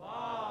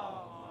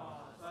 اللهم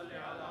صل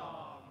على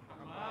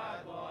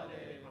محمد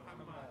وآل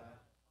محمد.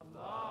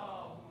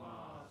 اللهم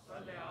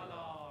صل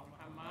على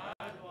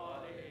محمد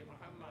وآل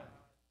محمد.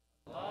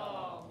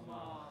 اللهم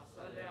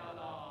صل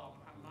على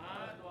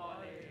محمد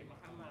وآل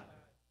محمد.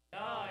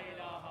 لا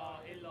إله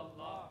إلا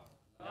الله.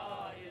 لا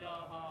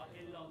إله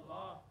إلا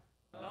الله.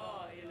 لا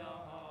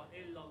إله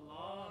إلا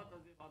الله.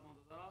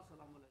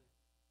 السلام عليكم.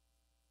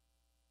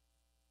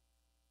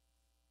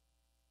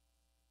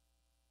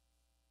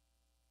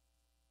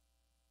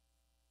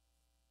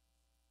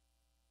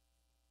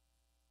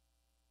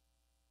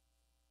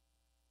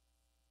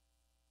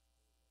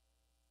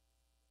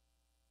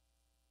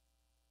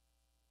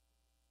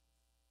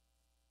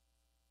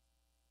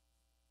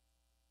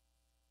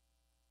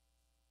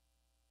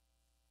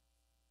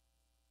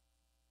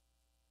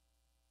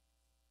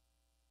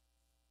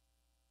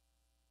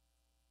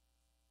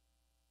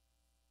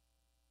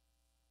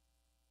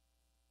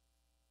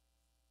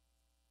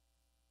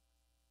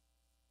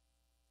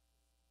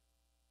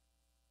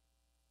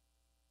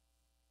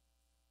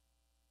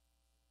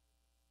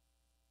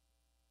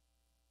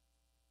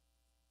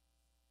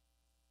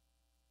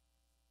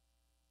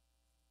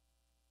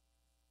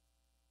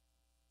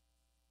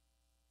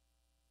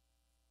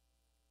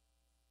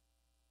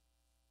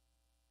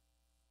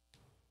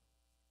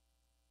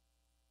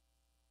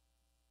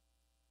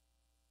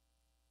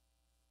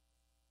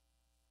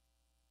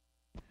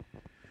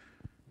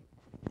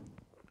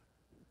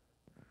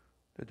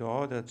 The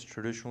dua that's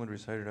traditionally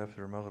recited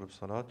after Maghrib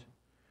Salat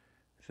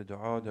It's a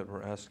dua that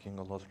we're asking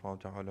Allah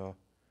subhanahu wa ta'ala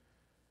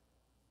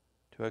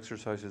to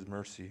exercise His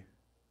mercy,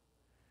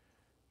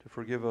 to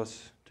forgive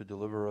us, to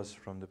deliver us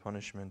from the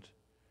punishment,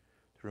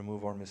 to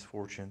remove our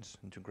misfortunes,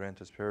 and to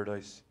grant us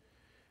paradise.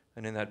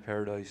 And in that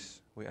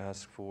paradise, we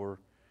ask for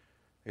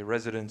a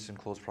residence in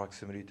close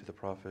proximity to the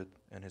Prophet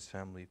and his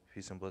family.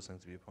 Peace and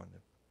blessings be upon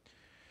them.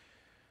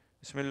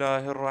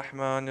 Bismillahir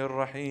Rahmanir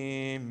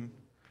Rahim.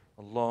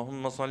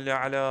 اللهم صل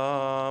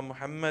على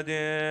محمد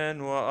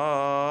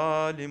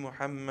وآل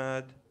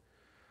محمد.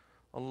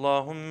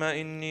 اللهم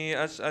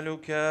إني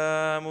أسألك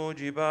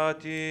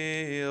موجبات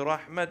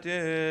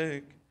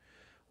رحمتك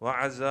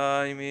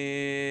وعزائم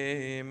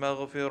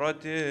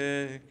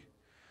مغفرتك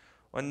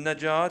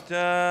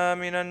والنجاة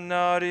من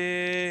النار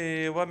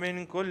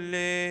ومن كل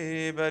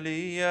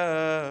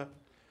بلية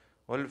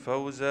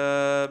والفوز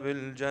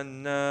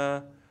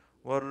بالجنة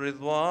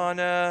والرضوان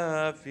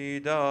في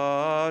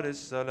دار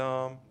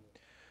السلام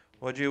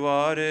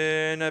وجوار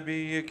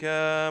نبيك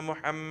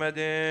محمد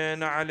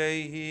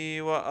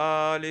عليه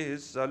وآله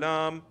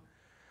السلام.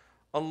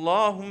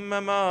 اللهم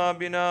ما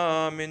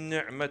بنا من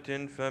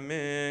نعمة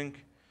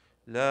فمنك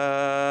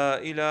لا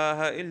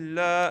إله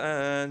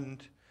إلا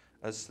أنت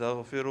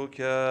أستغفرك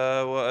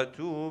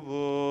وأتوب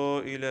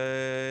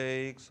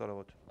إليك.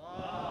 صلوات.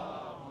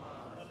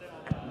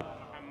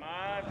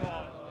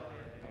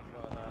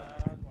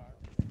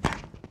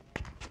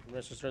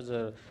 Sisters,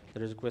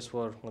 there is a request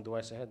for dua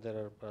ahead.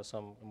 There are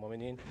some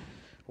mu'mineen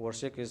who are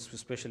sick,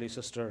 especially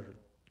Sister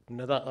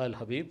Nada Al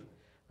Habib,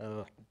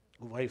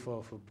 wife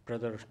of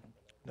Brother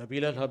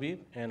Nabil Al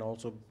Habib, and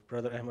also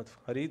Brother Ahmed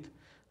Farid.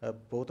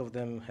 Both of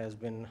them has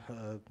been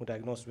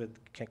diagnosed with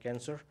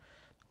cancer.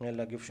 May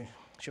Allah give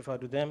shifa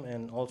to them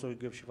and also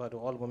give shifa to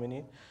all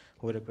mu'mineen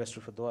who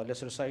requested for dua.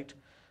 Let's recite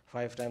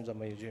 5 times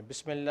Amma Yujib.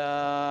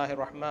 Bismillahir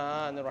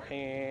Rahmanir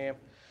Rahim.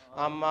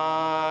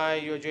 أما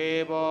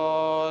يجيب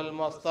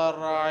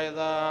المضطر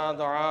إذا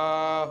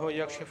دعاه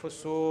يكشف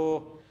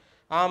السوء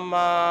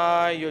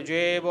أما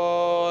يجيب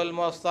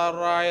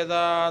المضطر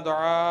إذا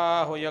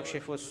دعاه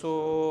يكشف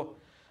السوء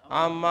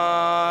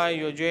أما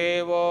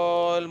يجيب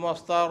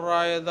المضطر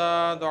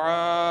إذا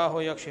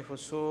دعاه يكشف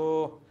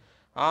السوء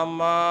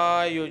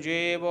أما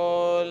يجيب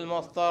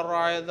المضطر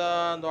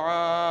إذا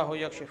دعاه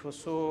يكشف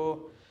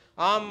السوء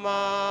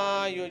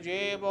أما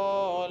يجيب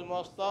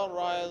المضطر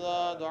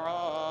إذا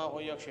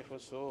دعاه يكشف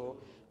السوء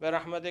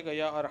برحمتك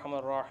يا أرحم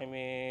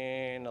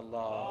الراحمين.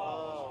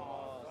 الله.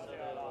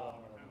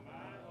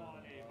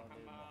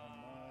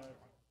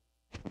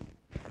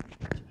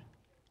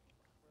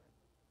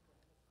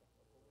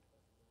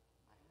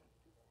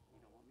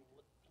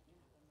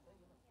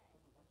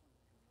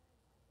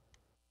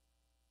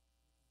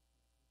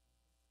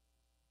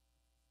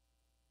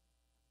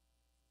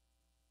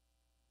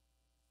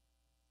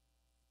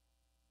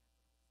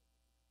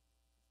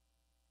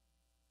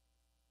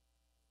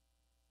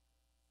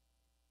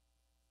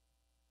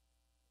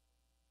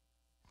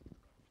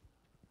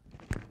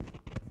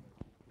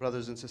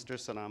 Brothers and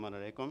sisters, Assalamu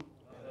alaikum.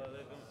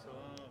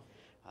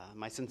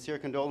 My sincere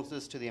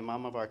condolences to the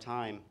Imam of our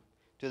time,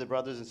 to the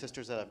brothers and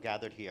sisters that have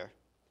gathered here.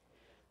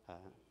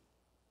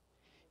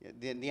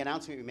 The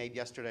announcement we made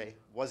yesterday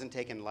wasn't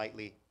taken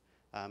lightly.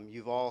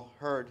 You've all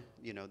heard,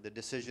 the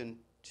decision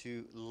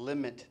to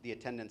limit the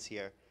attendance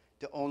here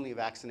to only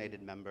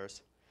vaccinated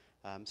members.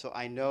 So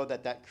I know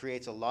that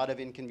creates a lot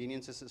of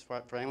inconveniences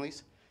for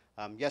families.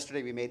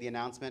 Yesterday we made the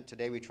announcement.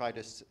 Today we tried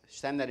to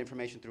send that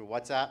information through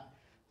WhatsApp.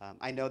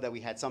 I know that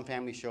we had some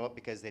families show up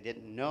because they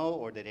didn't know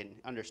or they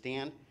didn't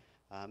understand.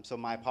 So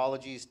my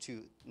apologies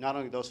to not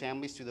only those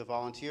families, to the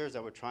volunteers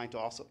that were trying to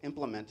also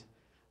implement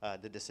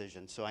the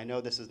decision. So I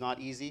know this is not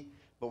easy,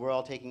 but we're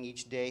all taking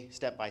each day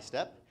step by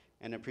step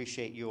and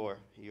appreciate your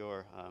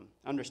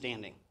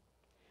understanding.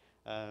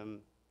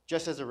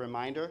 Just as a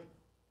reminder,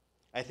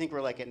 I think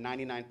we're like at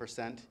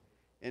 99%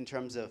 in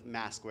terms of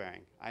mask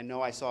wearing. I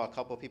know I saw a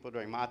couple of people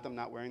during Matam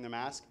not wearing their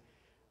mask.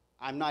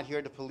 I'm not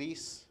here to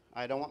police.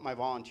 I don't want my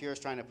volunteers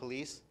trying to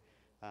police.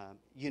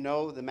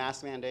 The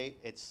mask mandate,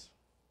 it's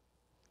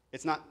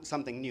not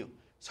something new.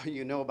 So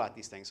you know about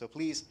these things. So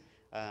please,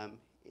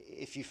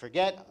 if you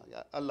forget,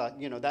 Allah,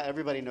 that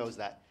everybody knows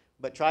that.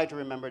 But try to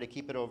remember to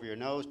keep it over your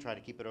nose, try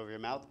to keep it over your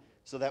mouth,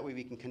 so that way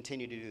we can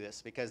continue to do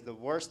this. Because the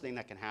worst thing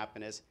that can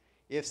happen is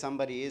if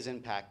somebody is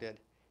impacted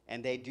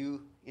and they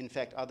do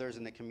infect others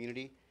in the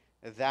community,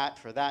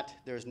 for that,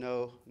 there's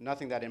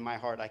nothing that in my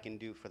heart I can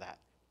do for that.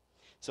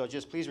 So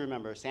just please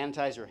remember,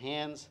 sanitize your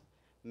hands.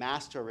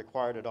 Masks are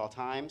required at all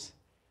times.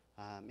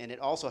 And it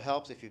also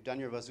helps if you've done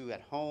your wuzu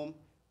at home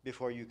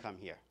before you come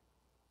here.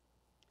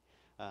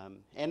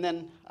 And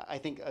then I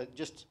think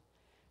just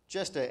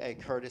a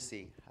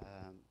courtesy.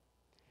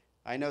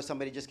 I know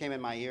somebody just came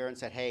in my ear and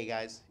said, hey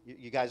guys,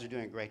 you guys are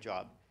doing a great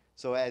job.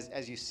 So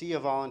as you see a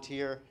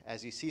volunteer,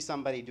 as you see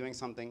somebody doing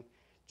something,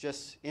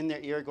 just in their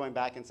ear going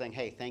back and saying,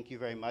 hey, thank you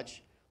very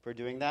much for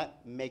doing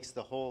that, makes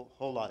the whole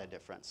lot of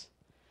difference.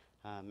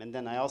 And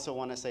then I also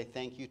want to say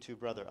thank you to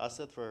Brother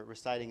Asad for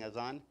reciting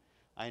Azan.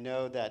 I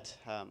know that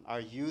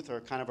our youth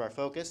are kind of our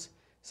focus,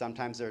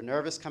 Sometimes they're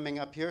nervous coming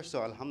up here,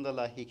 so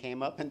alhamdulillah, he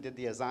came up and did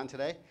the azan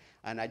today.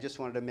 And I just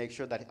wanted to make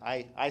sure that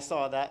I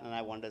saw that, and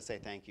I wanted to say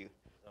thank you.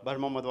 Bar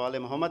Muhammad wa ali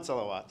Muhammad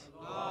salawat.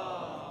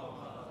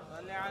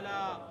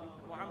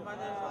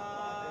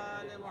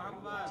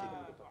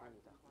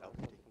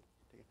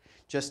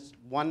 Just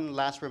one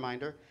last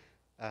reminder.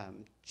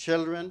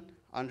 Children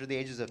under the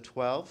ages of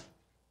 12,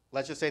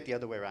 let's just say it the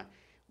other way around.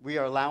 We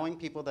are allowing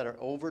people that are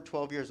over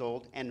 12 years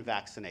old and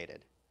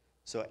vaccinated.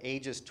 So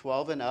ages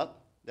 12 and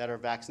up that are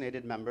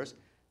vaccinated members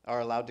are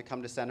allowed to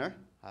come to center,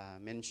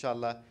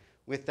 inshallah.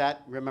 With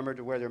that, remember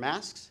to wear their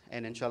masks,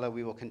 and inshallah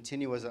we will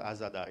continue as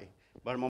Azadari.